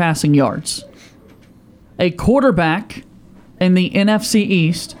preseason passing yards. A quarterback in the NFC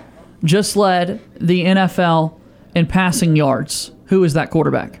East just led the NFL in passing yards. Who is that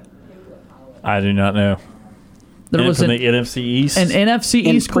quarterback? I do not know. There was from the NFC East? An NFC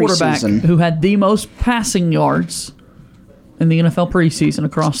East quarterback who had the most passing yards in the NFL preseason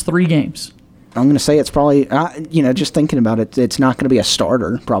across 3 games. I'm going to say it's probably, just thinking about it, it's not going to be a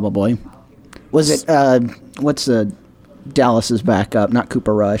starter, probably. Was it, what's Dallas's backup? Not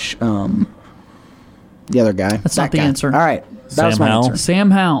Cooper Rush. The other guy. That's not the answer. All right. That was my answer.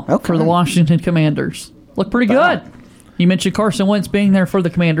 Sam Howell for the Washington Commanders. Looked pretty good. You mentioned Carson Wentz being there for the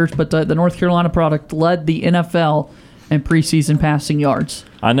Commanders, but the North Carolina product led the NFL in preseason passing yards.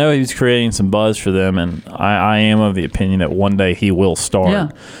 I know he's creating some buzz for them, and I am of the opinion that one day he will start. Yeah.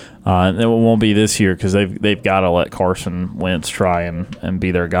 It won't be this year because they've got to let Carson Wentz try and be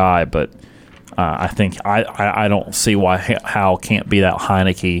their guy. But I think I don't see why Howell can't be that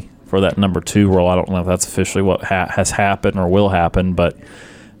Heineke for that number 2 role. I don't know if that's officially what has happened or will happen, but.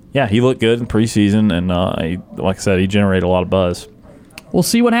 Yeah, he looked good in preseason, and like I said, he generated a lot of buzz. We'll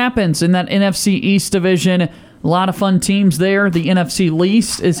see what happens in that NFC East division. A lot of fun teams there. The NFC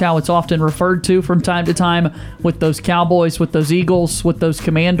least is how it's often referred to from time to time with those Cowboys, with those Eagles, with those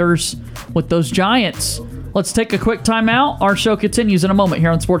Commanders, with those Giants. Let's take a quick timeout. Our show continues in a moment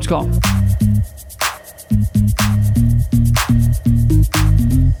here on Sports Call.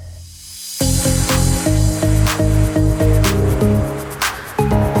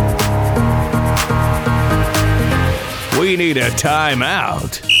 We need a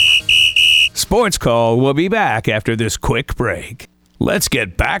timeout. Sports Call will be back after this quick break. Let's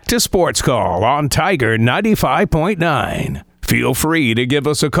get back to Sports Call on Tiger 95.9. Feel free to give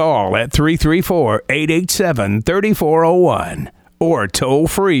us a call at 334-887-3401 or toll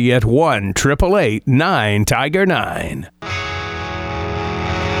free at 1-888-9-TIGER-9.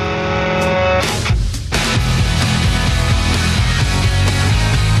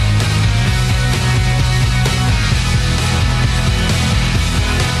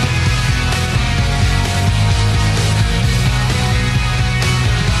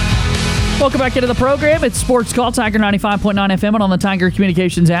 Welcome back into the program. It's Sports Call, Tiger 95.9 FM and on the Tiger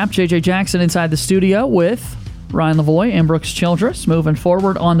Communications app. JJ Jackson inside the studio with Ryan Lavoie and Brooks Childress. Moving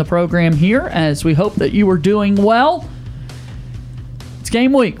forward on the program here as we hope that you are doing well. It's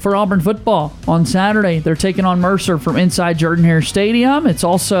game week for Auburn football. On Saturday, they're taking on Mercer from inside Jordan-Hare Stadium. It's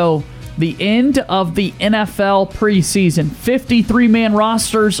also the end of the NFL preseason. 53-man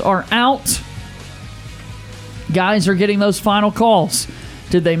rosters are out. Guys are getting those final calls.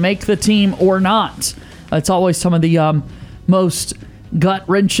 Did they make the team or not? It's always some of the most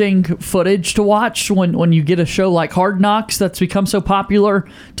gut-wrenching footage to watch when you get a show like Hard Knocks that's become so popular,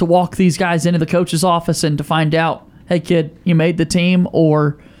 to walk these guys into the coach's office and to find out, hey, kid, you made the team,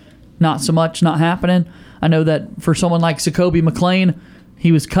 or not so much, not happening. I know that for someone like Zakoby McClain,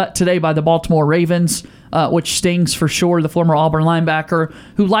 he was cut today by the Baltimore Ravens, which stings for sure, the former Auburn linebacker,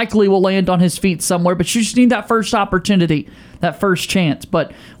 who likely will land on his feet somewhere, but you just need that first opportunity, that first chance.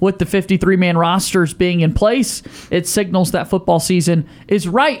 But with the 53-man rosters being in place, it signals that football season is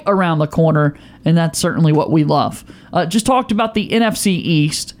right around the corner, and that's certainly what we love. Just talked about the NFC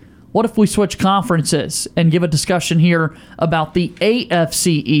East. What if we switch conferences and give a discussion here about the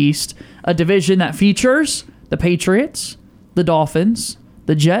AFC East, a division that features the Patriots, the Dolphins,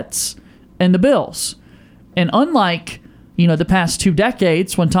 the Jets, and the Bills? And unlike, the past 2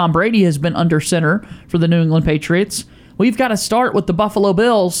 decades when Tom Brady has been under center for the New England Patriots, we've got to start with the Buffalo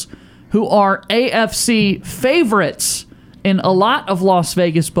Bills, who are AFC favorites in a lot of Las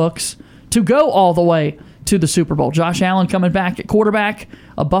Vegas books to go all the way to the Super Bowl. Josh Allen coming back at quarterback.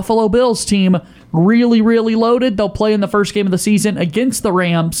 A Buffalo Bills team really, really loaded. They'll play in the first game of the season against the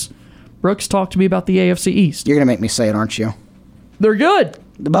Rams. Brooks, talk to me about the AFC East. You're going to make me say it, aren't you? They're good.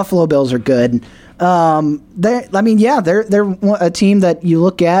 The Buffalo Bills are good. They're a team that you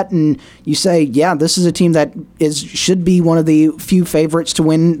look at and you say, yeah, this is a team that should be one of the few favorites to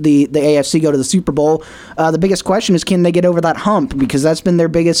win the AFC, go to the Super Bowl. The biggest question is, can they get over that hump? Because that's been their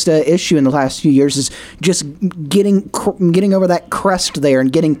biggest issue in the last few years, is just getting over that crest there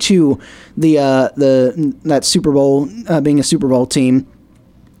and getting to that Super Bowl, being a Super Bowl team.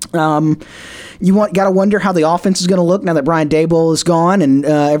 You got to wonder how the offense is going to look now that Brian Daboll is gone and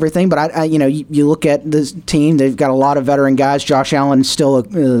everything. But you look at this team; they've got a lot of veteran guys. Josh Allen is still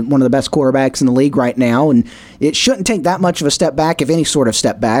one of the best quarterbacks in the league right now, and it shouldn't take that much of a step back, if any sort of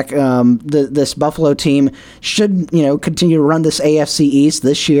step back. This Buffalo team should continue to run this AFC East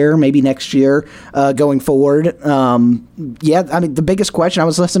this year, maybe next year, going forward. The biggest question, I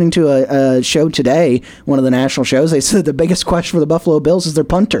was listening to a show today, one of the national shows. They said the biggest question for the Buffalo Bills is their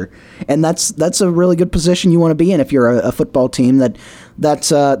punter, and that's a really good position you want to be in if you're a football team.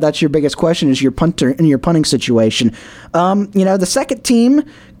 That's your biggest question, is your punter and your punting situation. The second team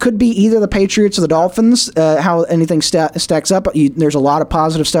could be either the Patriots or the Dolphins. How anything stacks up. There's a lot of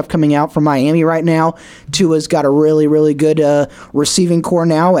positive stuff coming out from Miami right now. Tua's got a really, really good receiving core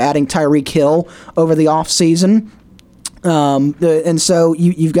now, adding Tyreek Hill over the offseason. And so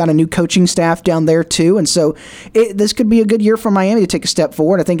you've got a new coaching staff down there too, and so this could be a good year for Miami to take a step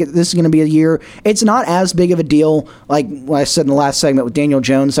forward. I think this is going to be a year. It's not as big of a deal, like what I said in the last segment with Daniel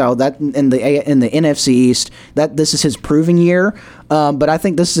Jones, how that in the NFC East, that this is his proving year. But I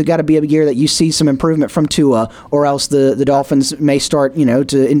think this has got to be a year that you see some improvement from Tua, or else the Dolphins may start,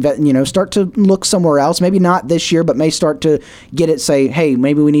 start to look somewhere else. Maybe not this year, but may start to get it. Say, hey,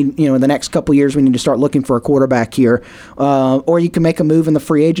 maybe we need, in the next couple of years, we need to start looking for a quarterback here. Or you can make a move in the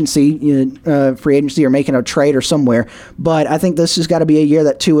free agency, or making a trade or somewhere. But I think this has got to be a year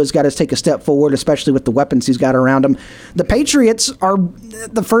that Tua's got to take a step forward, especially with the weapons he's got around him. The Patriots are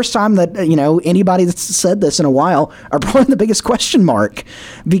the first time that anybody that's said this in a while are probably the biggest question mark,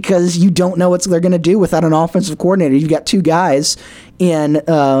 because you don't know what they're going to do without an offensive coordinator. You've got two guys in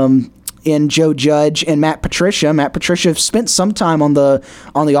Joe Judge and Matt Patricia. Matt Patricia spent some time on the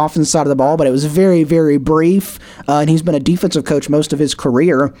offensive side of the ball, but it was very, very brief. And he's been a defensive coach most of his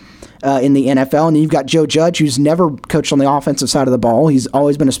career in the NFL. And then you've got Joe Judge, who's never coached on the offensive side of the ball. He's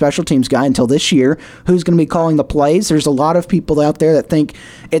always been a special teams guy until this year, who's going to be calling the plays. There's a lot of people out there that think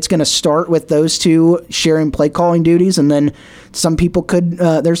it's going to start with those two sharing play calling duties, and then some people could,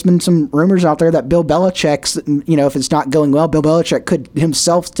 there's been some rumors out there that Bill Belichick's, if it's not going well, Bill Belichick could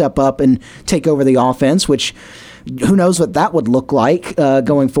himself step up and take over the offense, which who knows what that would look like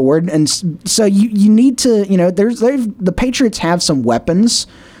going forward. And so you need to, the Patriots have some weapons,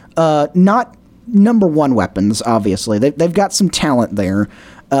 not number one weapons, obviously. They've got some talent there.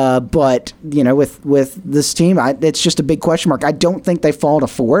 But with this team, it's just a big question mark. I don't think they fall to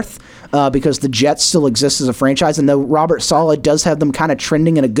fourth because the Jets still exist as a franchise, and though Robert Saleh does have them kind of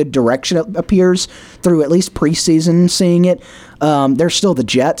trending in a good direction, it appears through at least preseason seeing it. They're still the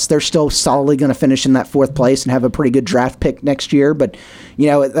Jets. They're still solidly going to finish in that fourth place and have a pretty good draft pick next year. But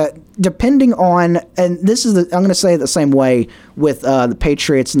depending on, and this is I'm going to say it the same way with the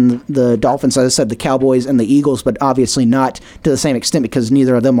Patriots and the Dolphins. As I said, the Cowboys and the Eagles, but obviously not to the same extent because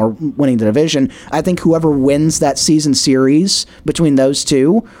neither of them are winning the division. I think whoever wins that season series between those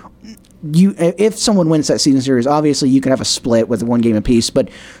two, if someone wins that season series, obviously you can have a split with one game apiece. But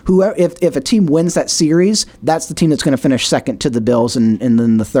if a team wins that series, that's the team that's going to finish second to the Bills, and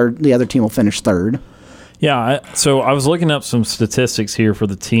then the other team will finish third. Yeah, so I was looking up some statistics here for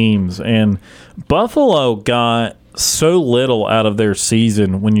the teams, and Buffalo got so little out of their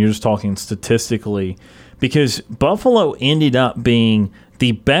season when you're just talking statistically, because Buffalo ended up being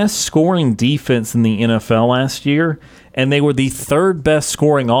the best scoring defense in the NFL last year, and they were the third best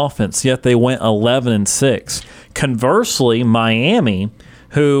scoring offense, yet they went 11-6. Conversely, Miami,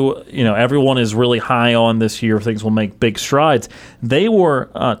 who everyone is really high on this year, things will make big strides. They were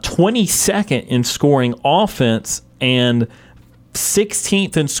 22nd in scoring offense and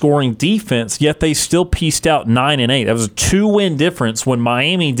 16th in scoring defense, yet they still pieced out 9-8. That was a 2-win difference when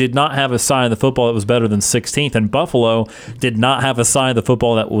Miami did not have a side of the football that was better than 16th, and Buffalo did not have a side of the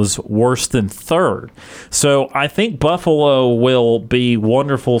football that was worse than third. So I think Buffalo will be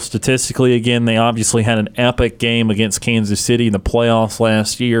wonderful statistically again. They obviously had an epic game against Kansas City in the playoffs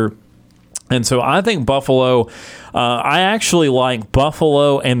last year. And so I think Buffalo, I actually like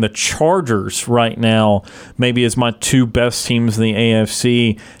Buffalo and the Chargers right now, maybe as my two best teams in the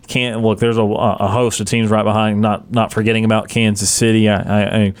AFC. There's a host of teams right behind, not forgetting about Kansas City.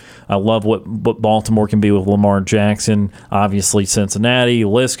 I love what Baltimore can be with Lamar Jackson, obviously Cincinnati, the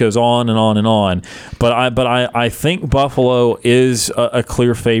list goes on and on and on. But I think Buffalo is a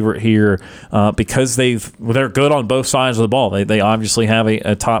clear favorite here because they're good on both sides of the ball. They obviously have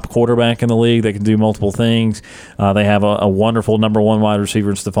a top quarterback in the league that can do multiple things. They have a wonderful number one wide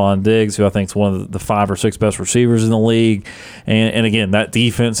receiver in Stephon Diggs, who I think is one of the 5 or 6 best receivers in the league. And again, that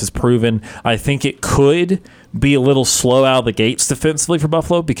defense has proven. I think it could be a little slow out of the gates defensively for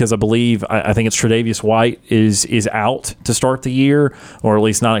Buffalo because I think it's Tre'Davious White is out to start the year, or at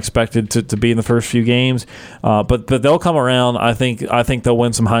least not expected to be in the first few games. But they'll come around. I think they'll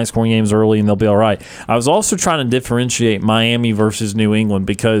win some high scoring games early and they'll be all right. I was also trying to differentiate Miami versus New England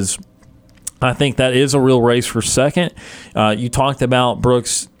because I think that is a real race for second. You talked about,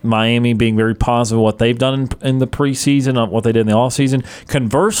 Brooks, Miami being very positive what they've done in the preseason, what they did in the offseason.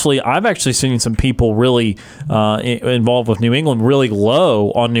 Conversely, I've actually seen some people really involved with New England really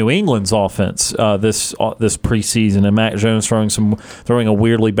low on New England's offense this preseason, and Mac Jones throwing a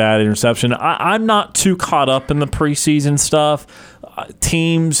weirdly bad interception. I'm not too caught up in the preseason stuff.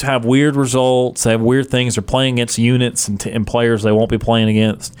 Teams have weird results. They have weird things. They're playing against units and players they won't be playing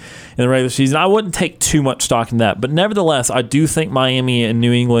against in the regular season. I wouldn't take too much stock in that. But nevertheless, I do think Miami and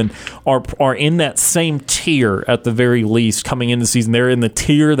New England are in that same tier at the very least coming into the season. They're in the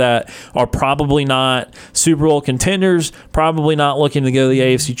tier that are probably not Super Bowl contenders, probably not looking to go to the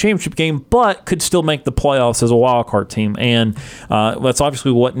AFC Championship game, but could still make the playoffs as a wild card team. And that's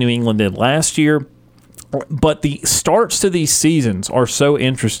obviously what New England did last year. But the starts to these seasons are so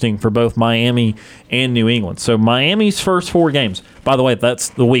interesting for both Miami and New England. So Miami's first 4 games, by the way, that's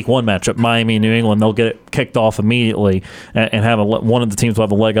the Week 1 matchup, Miami and New England. They'll get it kicked off immediately and have one of the teams will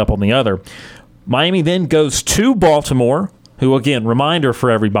have a leg up on the other. Miami then goes to Baltimore, who, again, reminder for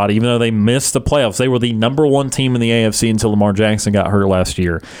everybody, even though they missed the playoffs, they were the number 1 team in the AFC until Lamar Jackson got hurt last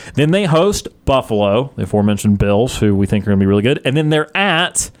year. Then they host Buffalo, the aforementioned Bills, who we think are going to be really good. And then they're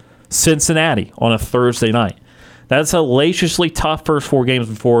at Cincinnati on a Thursday night. That's a hellaciously tough first 4 games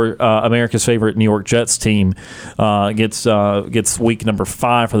before America's favorite New York Jets team gets week number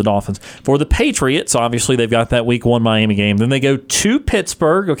 5 for the Dolphins. For the Patriots, obviously they've got that week 1 Miami game. Then they go to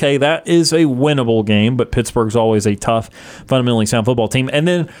Pittsburgh. Okay, that is a winnable game, but Pittsburgh's always a tough, fundamentally sound football team. And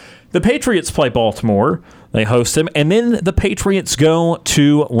then the Patriots play Baltimore. They host them. And then the Patriots go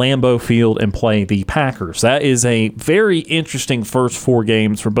to Lambeau Field and play the Packers. That is a very interesting first 4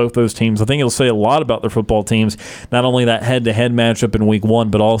 games for both those teams. I think it'll say a lot about their football teams, not only that head-to-head matchup in Week 1,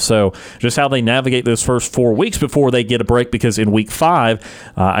 but also just how they navigate those first 4 weeks before they get a break, because in Week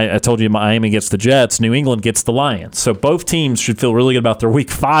 5, I told you Miami gets the Jets, New England gets the Lions. So both teams should feel really good about their Week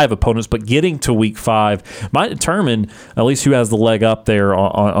 5 opponents, but getting to Week 5 might determine at least who has the leg up there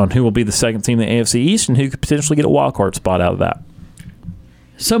on who will be the second team in the AFC East and who could potentially get a wild card spot out of that.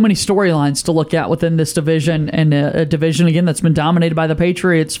 So many storylines to look at within this division, and a division, again, that's been dominated by the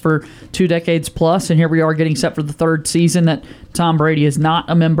Patriots for 2 decades plus, and here we are getting set for the 3rd season that Tom Brady is not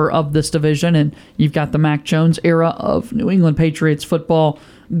a member of this division, and you've got the Mac Jones era of New England Patriots football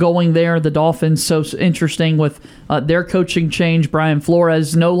going there. The Dolphins, so interesting with their coaching change. Brian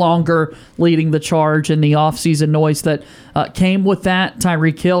Flores no longer leading the charge in the offseason noise that came with that.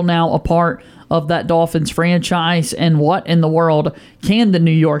 Tyreek Hill now a part of that Dolphins franchise. And what in the world can the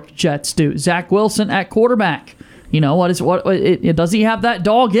New York Jets do? Zach Wilson at quarterback. Does he have that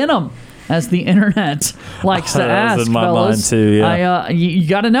dog in him as the internet likes to ask, was in my fellas. mind too, yeah. You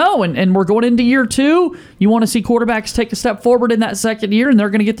got to know, and we're going into year 2. You want to see quarterbacks take a step forward in that second year, and they're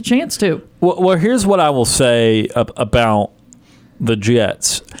going to get the chance to. Well, here's what I will say about the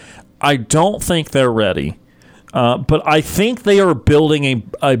Jets. I don't think they're ready, but I think they are building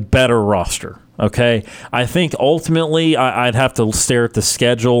a better roster. Okay, I think ultimately I'd have to stare at the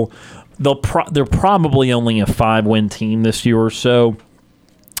schedule. They're probably only a 5-win team this year or so.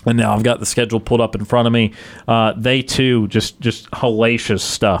 And now I've got the schedule pulled up in front of me. They too just hellacious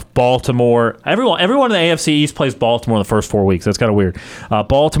stuff. Baltimore, everyone in the AFC East plays Baltimore in the first 4 weeks. That's kind of weird.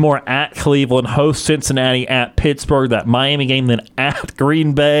 Baltimore at Cleveland, host Cincinnati, at Pittsburgh, that Miami game, then at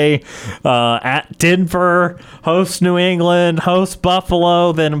Green Bay, at Denver, host New England, host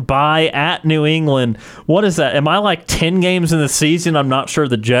Buffalo, then bye at New England. What is that? Am I like 10 games in the season? I'm not sure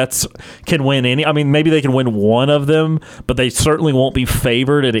the Jets can win any. I mean, maybe they can win one of them, but they certainly won't be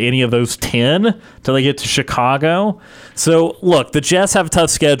favored at any of those 10 till they get to Chicago. So, look, the Jets have a tough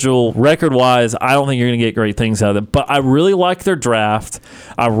schedule. Record-wise, I don't think you're going to get great things out of them. But I really like their draft.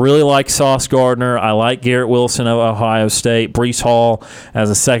 I really like Sauce Gardner. I like Garrett Wilson of Ohio State. Breece Hall as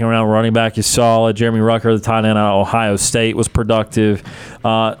a second-round running back is solid. Jeremy Rucker, the tight end out of Ohio State, was productive.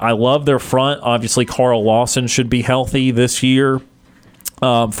 I love their front. Obviously, Carl Lawson should be healthy this year.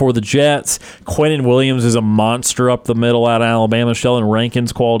 For the Jets, Quinnen Williams is a monster up the middle out of Alabama. Sheldon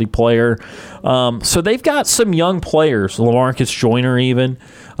Rankins, quality player. So they've got some young players. LaMarcus Joyner even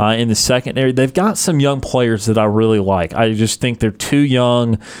in the secondary. They've got some young players that I really like. I just think they're too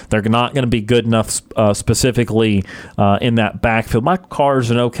young. They're not going to be good enough specifically in that backfield. Michael Carter's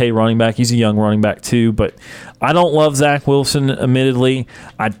an okay running back. He's a young running back too, but I don't love Zach Wilson, admittedly.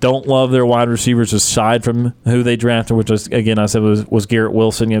 I don't love their wide receivers aside from who they drafted, which was, again, I said was Garrett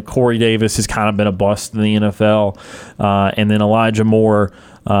Wilson. You know, Corey Davis has kind of been a bust in the NFL. And then Elijah Moore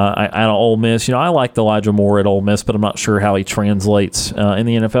at Ole Miss. You know, I liked Elijah Moore at Ole Miss, but I'm not sure how he translates in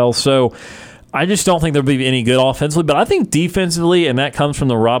the NFL. So I just don't think there'll be any good offensively, but I think defensively, and that comes from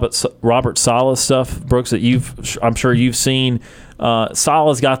the Robert Saleh stuff, Brooks, that I'm sure you've seen.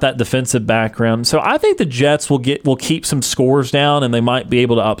 Saleh's got that defensive background, so I think the Jets will keep some scores down, and they might be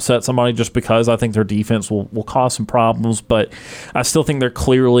able to upset somebody just because I think their defense will cause some problems. But I still think they're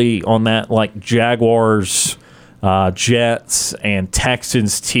clearly on that like Jaguars, Jets, and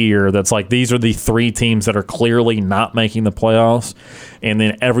Texans tier. That's like these are the 3 teams that are clearly not making the playoffs, and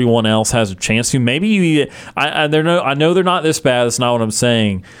then everyone else has a chance to. Maybe I know they're not this bad. That's not what I'm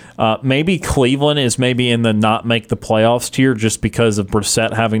saying. Maybe Cleveland is maybe in the not make the playoffs tier just because of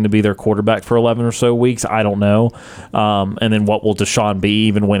Brissett having to be their quarterback for 11 or so weeks. I don't know. And then what will Deshaun be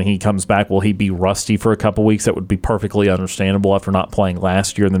even when he comes back? Will he be rusty for a couple weeks? That would be perfectly understandable after not playing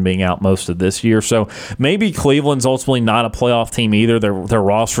last year and then being out most of this year. So maybe Cleveland's ultimately not a playoff team either. Their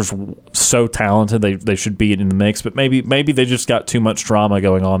roster's so talented they should be in the mix, but maybe they just got too much drama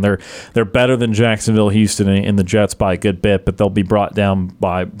going on. They're better than Jacksonville, Houston, and the Jets by a good bit, but they'll be brought down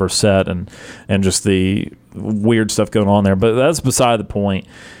by Brissett and just the weird stuff going on there. But that's beside the point.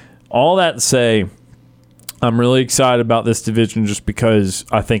 All that to say, I'm really excited about this division just because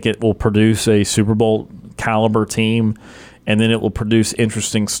I think it will produce a Super Bowl caliber team, and then it will produce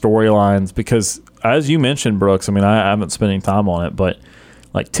interesting storylines because, as you mentioned, Brooks, I mean, I haven't spent any time on it, but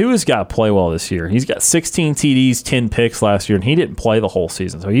like Tua's got to play well this year. He's got 16 TDs, 10 picks last year, and he didn't play the whole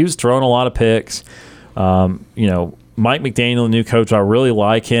season. So he was throwing a lot of picks. Mike McDaniel, the new coach, I really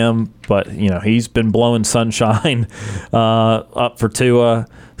like him, but he's been blowing sunshine up for Tua.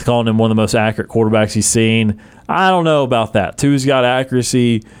 He's calling him one of the most accurate quarterbacks he's seen. I don't know about that. Tua's got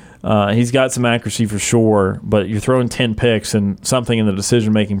accuracy. He's got some accuracy for sure, but you're throwing 10 picks and something in the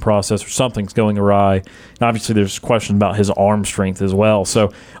decision-making process or something's going awry. And obviously, there's questions about his arm strength as well.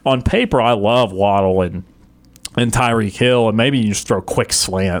 So on paper, I love Waddle and Tyreek Hill, and maybe you just throw quick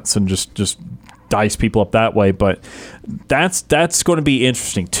slants and just dice people up that way. But that's going to be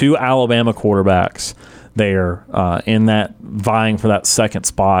interesting. 2 Alabama quarterbacks there in that vying for that second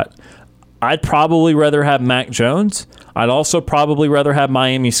spot. I'd probably rather have Mac Jones. I'd also probably rather have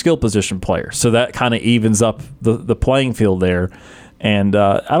Miami skill position players. So that kind of evens up the playing field there. And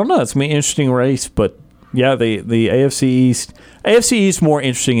I don't know. It's going to be an interesting race. But, yeah, the AFC East more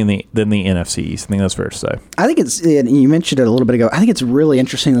interesting than the NFC East. I think that's fair to say. I think you mentioned it a little bit ago, I think it's really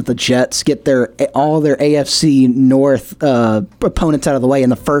interesting that the Jets get all their AFC North opponents out of the way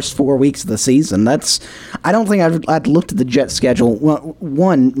in the first 4 weeks of the season. I don't think I'd looked at the Jets schedule.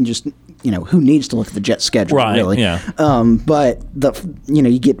 One, just who needs to look at the Jets schedule, right, really? Yeah. But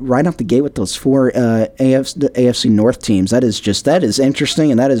you get right off the gate with those 4 AFC North teams. That is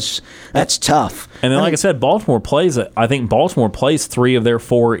interesting, and that's tough. And then, like I said, Baltimore plays 3 of their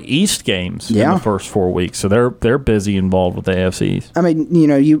 4 East games in the first 4 weeks, so they're busy involved with the AFCs. I mean,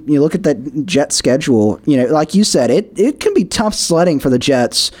 you look at that Jet schedule. Like you said, it can be tough sledding for the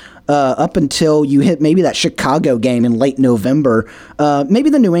Jets. Up until you hit maybe that Chicago game in late November. Maybe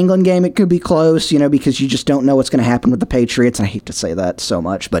the New England game, it could be close, because you just don't know what's going to happen with the Patriots. I hate to say that so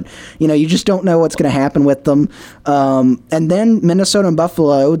much, but, you just don't know what's going to happen with them. And then Minnesota and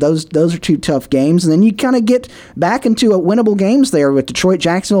Buffalo, those are 2 tough games. And then you kind of get back into winnable games there with Detroit,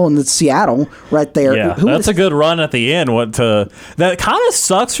 Jacksonville, and Seattle right there. Yeah, that's a good run at the end. That kind of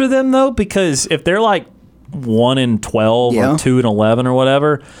sucks for them, though, because if they're like 1-12 or 2-11 or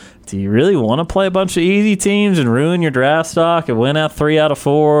whatever, do you really want to play a bunch of easy teams and ruin your draft stock and win out 3 out of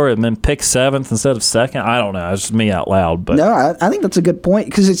 4 and then pick 7th instead of 2nd? I don't know. It's just me out loud. But no, I think that's a good point,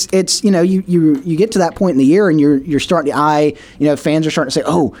 because it's you get to that point in the year and you're starting to eye, fans are starting to say,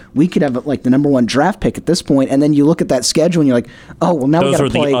 oh, we could have like the number 1 draft pick at this point, and then you look at that schedule and you're like, oh, well, now those we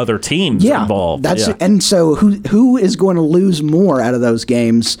got to play the other teams involved. And so who is going to lose more out of those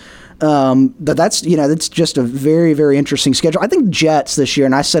games? But that's just a very, very interesting schedule. I think Jets this year,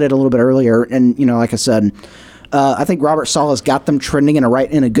 and I said it a little bit earlier, and like I said, I think Robert Saleh's got them trending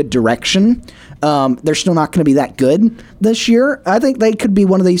in a good direction. They're still not going to be that good this year. I think they could be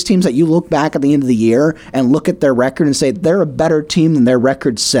one of these teams that you look back at the end of the year and look at their record and say they're a better team than their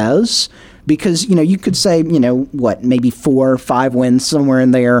record says. Because, you could say, maybe 4 or 5 wins somewhere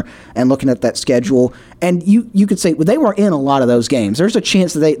in there, and looking at that schedule. And you could say, well, they were in a lot of those games. There's a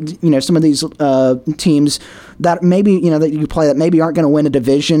chance that they, some of these teams that maybe, that you play that maybe aren't going to win a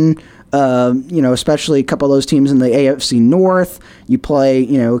division, especially a couple of those teams in the AFC North. You play,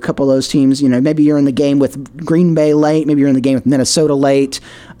 a couple of those teams, maybe you're in the game with Green Bay late, maybe you're in the game with Minnesota late.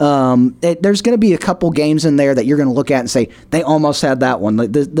 There's going to be a couple games in there that you're going to look at and say, they almost had that one.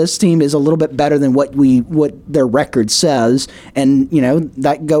 Like this team is a little bit better than what their record says. And,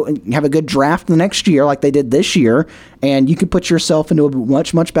 that go have a good draft the next year like they did this year, and you could put yourself into a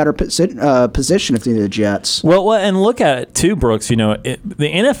much, much better position if you're the Jets. Well, and look at it too, Brooks. The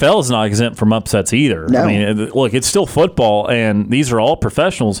NFL is not exempt from upsets either. No. I mean, look, it's still football, and these are all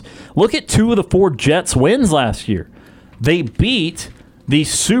professionals. Look at 2 of the 4 Jets wins last year. They beat the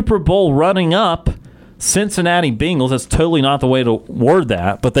Super Bowl running up Cincinnati Bengals. That's totally not the way to word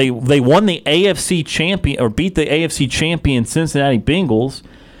that, but they won the AFC champion, or beat the AFC champion Cincinnati Bengals,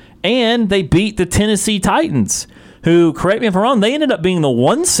 and they beat the Tennessee Titans, who, correct me if I'm wrong, they ended up being the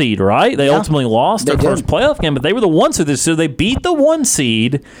 1 seed, right? They ultimately lost their first playoff game, but they were the 1 seed. So they beat the 1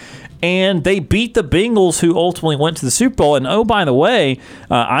 seed, and they beat the Bengals, who ultimately went to the Super Bowl. And, oh, by the way,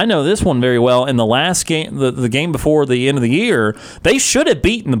 I know this one very well. In the last game, the game before the end of the year, they should have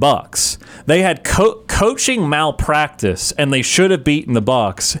beaten the Bucs. They had coaching malpractice, and they should have beaten the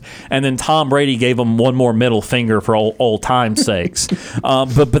Bucs. And then Tom Brady gave them one more middle finger for old time's sakes.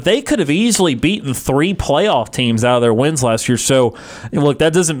 But they could have easily beaten 3 playoff teams out of their wins last year. So, look,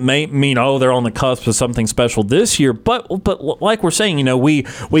 that doesn't mean, they're on the cusp of something special this year. But like we're saying, we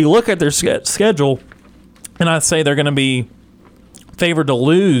look at their schedule, and I say they're going to be favored to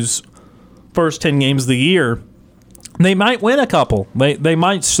lose first 10 games of the year. They might win a couple. They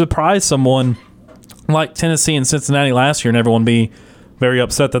might surprise someone like Tennessee and Cincinnati last year, and everyone be very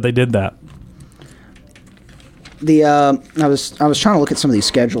upset that they did that. I was trying to look at some of these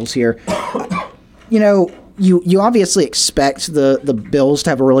schedules here. You obviously expect the Bills to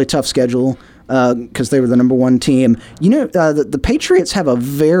have a really tough schedule, because they were the number 1 team. The Patriots have a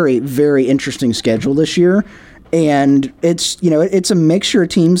very, very interesting schedule this year, and it's a mixture of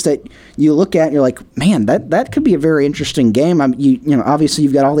teams that you look at and you're like, man, that could be a very interesting game. Obviously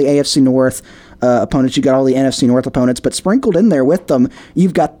you've got all the AFC North opponents, you've got all the NFC North opponents, but sprinkled in there with them,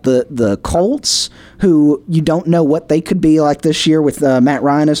 you've got the Colts, who you don't know what they could be like this year with Matt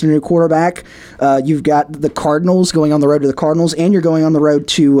Ryan as their new quarterback. You've got the Cardinals going on the road to the Cardinals, and you're going on the road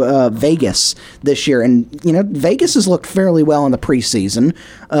to Vegas this year. And Vegas has looked fairly well in the preseason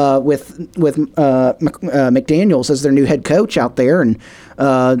with McDaniels as their new head coach out there, and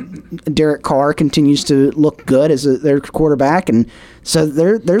Derek Carr continues to look good as their quarterback. And so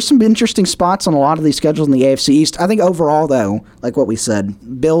there's some interesting spots on a lot of these schedules in the AFC East. I think overall, though, like what we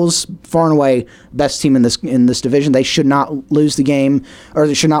said, Bills far and away best team in this division. They should not lose the game, or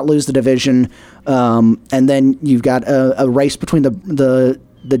they should not lose the division. And then you've got a race between the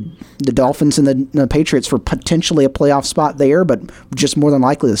Dolphins and the Patriots for potentially a playoff spot there, but just more than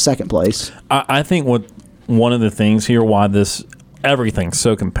likely the second place. I think one of the things here why this everything's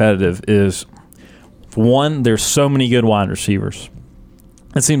so competitive is, one, there's so many good wide receivers.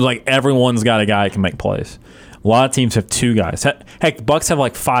 It seems like everyone's got a guy who can make plays. A lot of teams have 2 guys. Heck, the Bucs have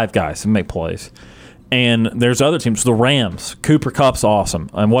like 5 guys who make plays. And there's other teams. The Rams, Cooper Kupp's awesome.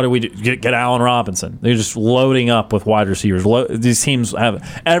 And what do we do? Get Allen Robinson. They're just loading up with wide receivers. These teams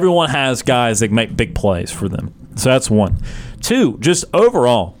everyone has guys that make big plays for them. So that's 1. 2, just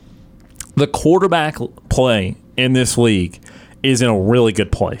overall, the quarterback play in this league is in a really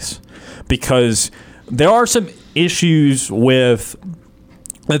good place because there are some issues with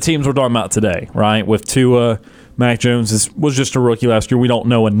the teams we're talking about today, right? With Tua, Mac Jones was just a rookie last year. We don't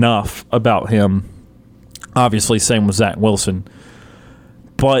know enough about him. Obviously, same with Zach Wilson.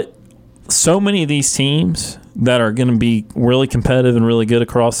 But so many of these teams that are going to be really competitive and really good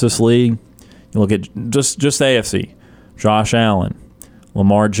across this league, you look at just AFC, Josh Allen,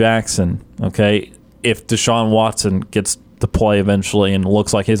 Lamar Jackson, okay? If Deshaun Watson gets to play eventually and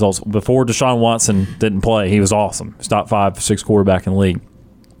looks like his also, before Deshaun Watson didn't play, he was awesome. He's top 5, 6 quarterback in the league.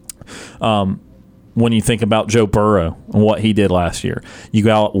 When you think about Joe Burrow and what he did last year, you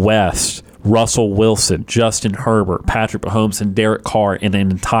go out west, Russell Wilson, Justin Herbert, Patrick Mahomes, and Derek Carr in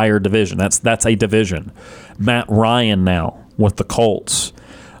an entire division. That's a division. Matt Ryan now with the Colts.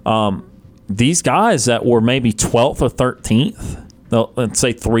 These guys that were maybe 12th or 13th, let's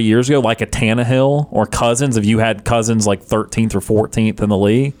say 3 years ago, like a Tannehill or Cousins, if you had Cousins like 13th or 14th in the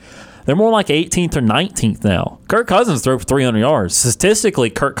league, they're more like 18th or 19th now. Kirk Cousins threw for 300 yards.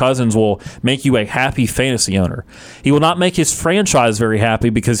 Statistically, Kirk Cousins will make you a happy fantasy owner. He will not make his franchise very happy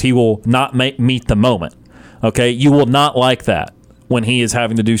because he will not meet the moment. Okay, you will not like that when he is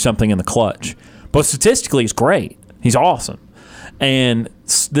having to do something in the clutch. But statistically, he's great. He's awesome. And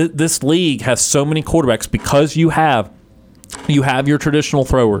this league has so many quarterbacks because you have your traditional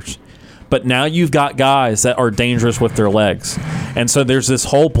throwers. But now you've got guys that are dangerous with their legs. And so there's this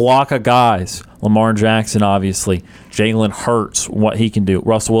whole block of guys. Lamar Jackson, obviously. Jalen Hurts, what he can do.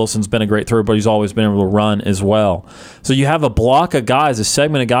 Russell Wilson's been a great thrower, but he's always been able to run as well. So you have a block of guys, a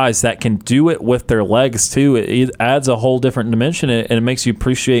segment of guys that can do it with their legs too. It adds a whole different dimension, and it makes you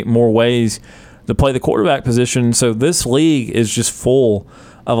appreciate more ways to play the quarterback position. So this league is just full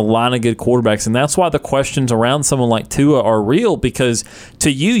of a lot of good quarterbacks, and that's why the questions around someone like Tua are real, because to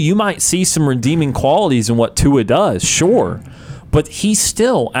you might see some redeeming qualities in what Tua does, sure, but he's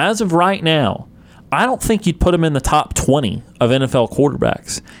still, as of right now, I don't think you'd put him in the top 20 of NFL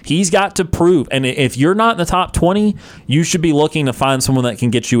quarterbacks. He's got to prove, and if you're not in the top 20, you should be looking to find someone that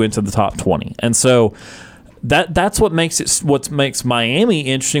can get you into the top 20. And so that's what makes Miami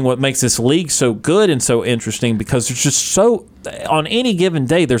interesting, what makes this league so good and so interesting, because there's just so, on any given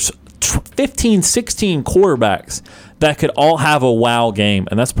day, there's 15, 16 quarterbacks that could all have a wow game,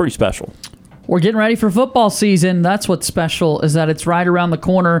 and that's pretty special. We're getting ready for football season. That's what's special, is that it's right around the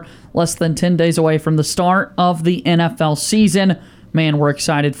corner, less than 10 days away from the start of the NFL season. Man, we're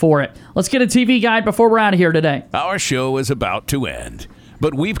excited for it. Let's get a TV guide before we're out of here today. Our show is about to end,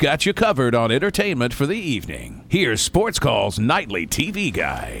 but we've got you covered on entertainment for the evening. Here's Sports Call's Nightly TV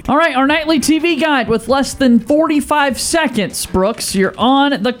Guide. All right, our Nightly TV Guide with less than 45 seconds. Brooks, you're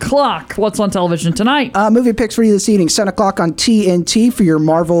on the clock. What's on television tonight? Movie picks for you this evening, 7 o'clock on TNT for your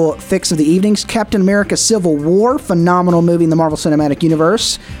Marvel fix of the evenings. Captain America Civil War, phenomenal movie in the Marvel Cinematic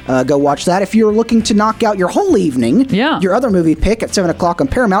Universe. Go watch that. If you're looking to knock out your whole evening, your other movie pick at 7 o'clock on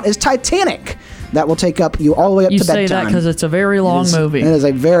Paramount is Titanic. That will take up you all the way up to bedtime. You say that because it's a very long movie. It is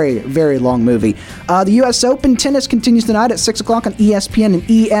a very, very long movie. The U.S. Open tennis continues tonight at 6 o'clock on ESPN and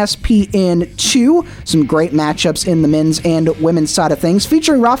ESPN2. Some great matchups in the men's and women's side of things.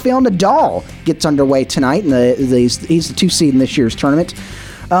 Featuring Rafael Nadal gets underway tonight. And he's the 2 seed in this year's tournament.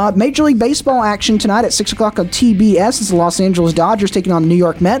 Major League Baseball action tonight at 6 o'clock on TBS. It's the Los Angeles Dodgers taking on the New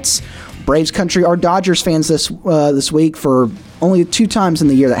York Mets. Braves country are Dodgers fans this week for only 2 times in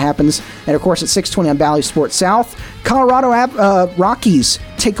the year that happens. And, of course, at 6:20 on Bally Sports South, Colorado Rockies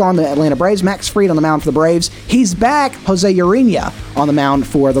take on the Atlanta Braves. Max Fried on the mound for the Braves. He's back. Jose Urena on the mound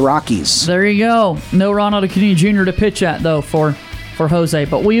for the Rockies. There you go. No Ronald Acuna Jr. to pitch at, though, for Jose.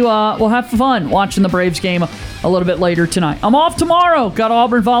 But we'll have fun watching the Braves game a little bit later tonight. I'm off tomorrow. Got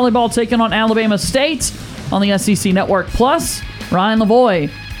Auburn volleyball taking on Alabama State on the SEC Network. Plus, Ryan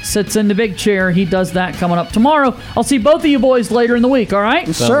Lavoie sits in the big chair. He does that coming up tomorrow. I'll see both of you boys later in the week, all right?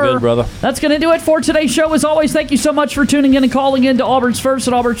 Sounds good, brother. That's going to do it for today's show. As always, thank you so much for tuning in and calling in to Auburn's first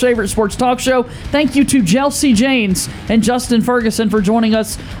and Auburn's favorite sports talk show. Thank you to Chelsea Janes and Justin Ferguson for joining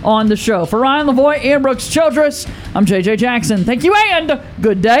us on the show. For Ryan Lavoie and Brooks Childress, I'm JJ Jackson. Thank you and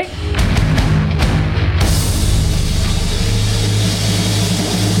good day.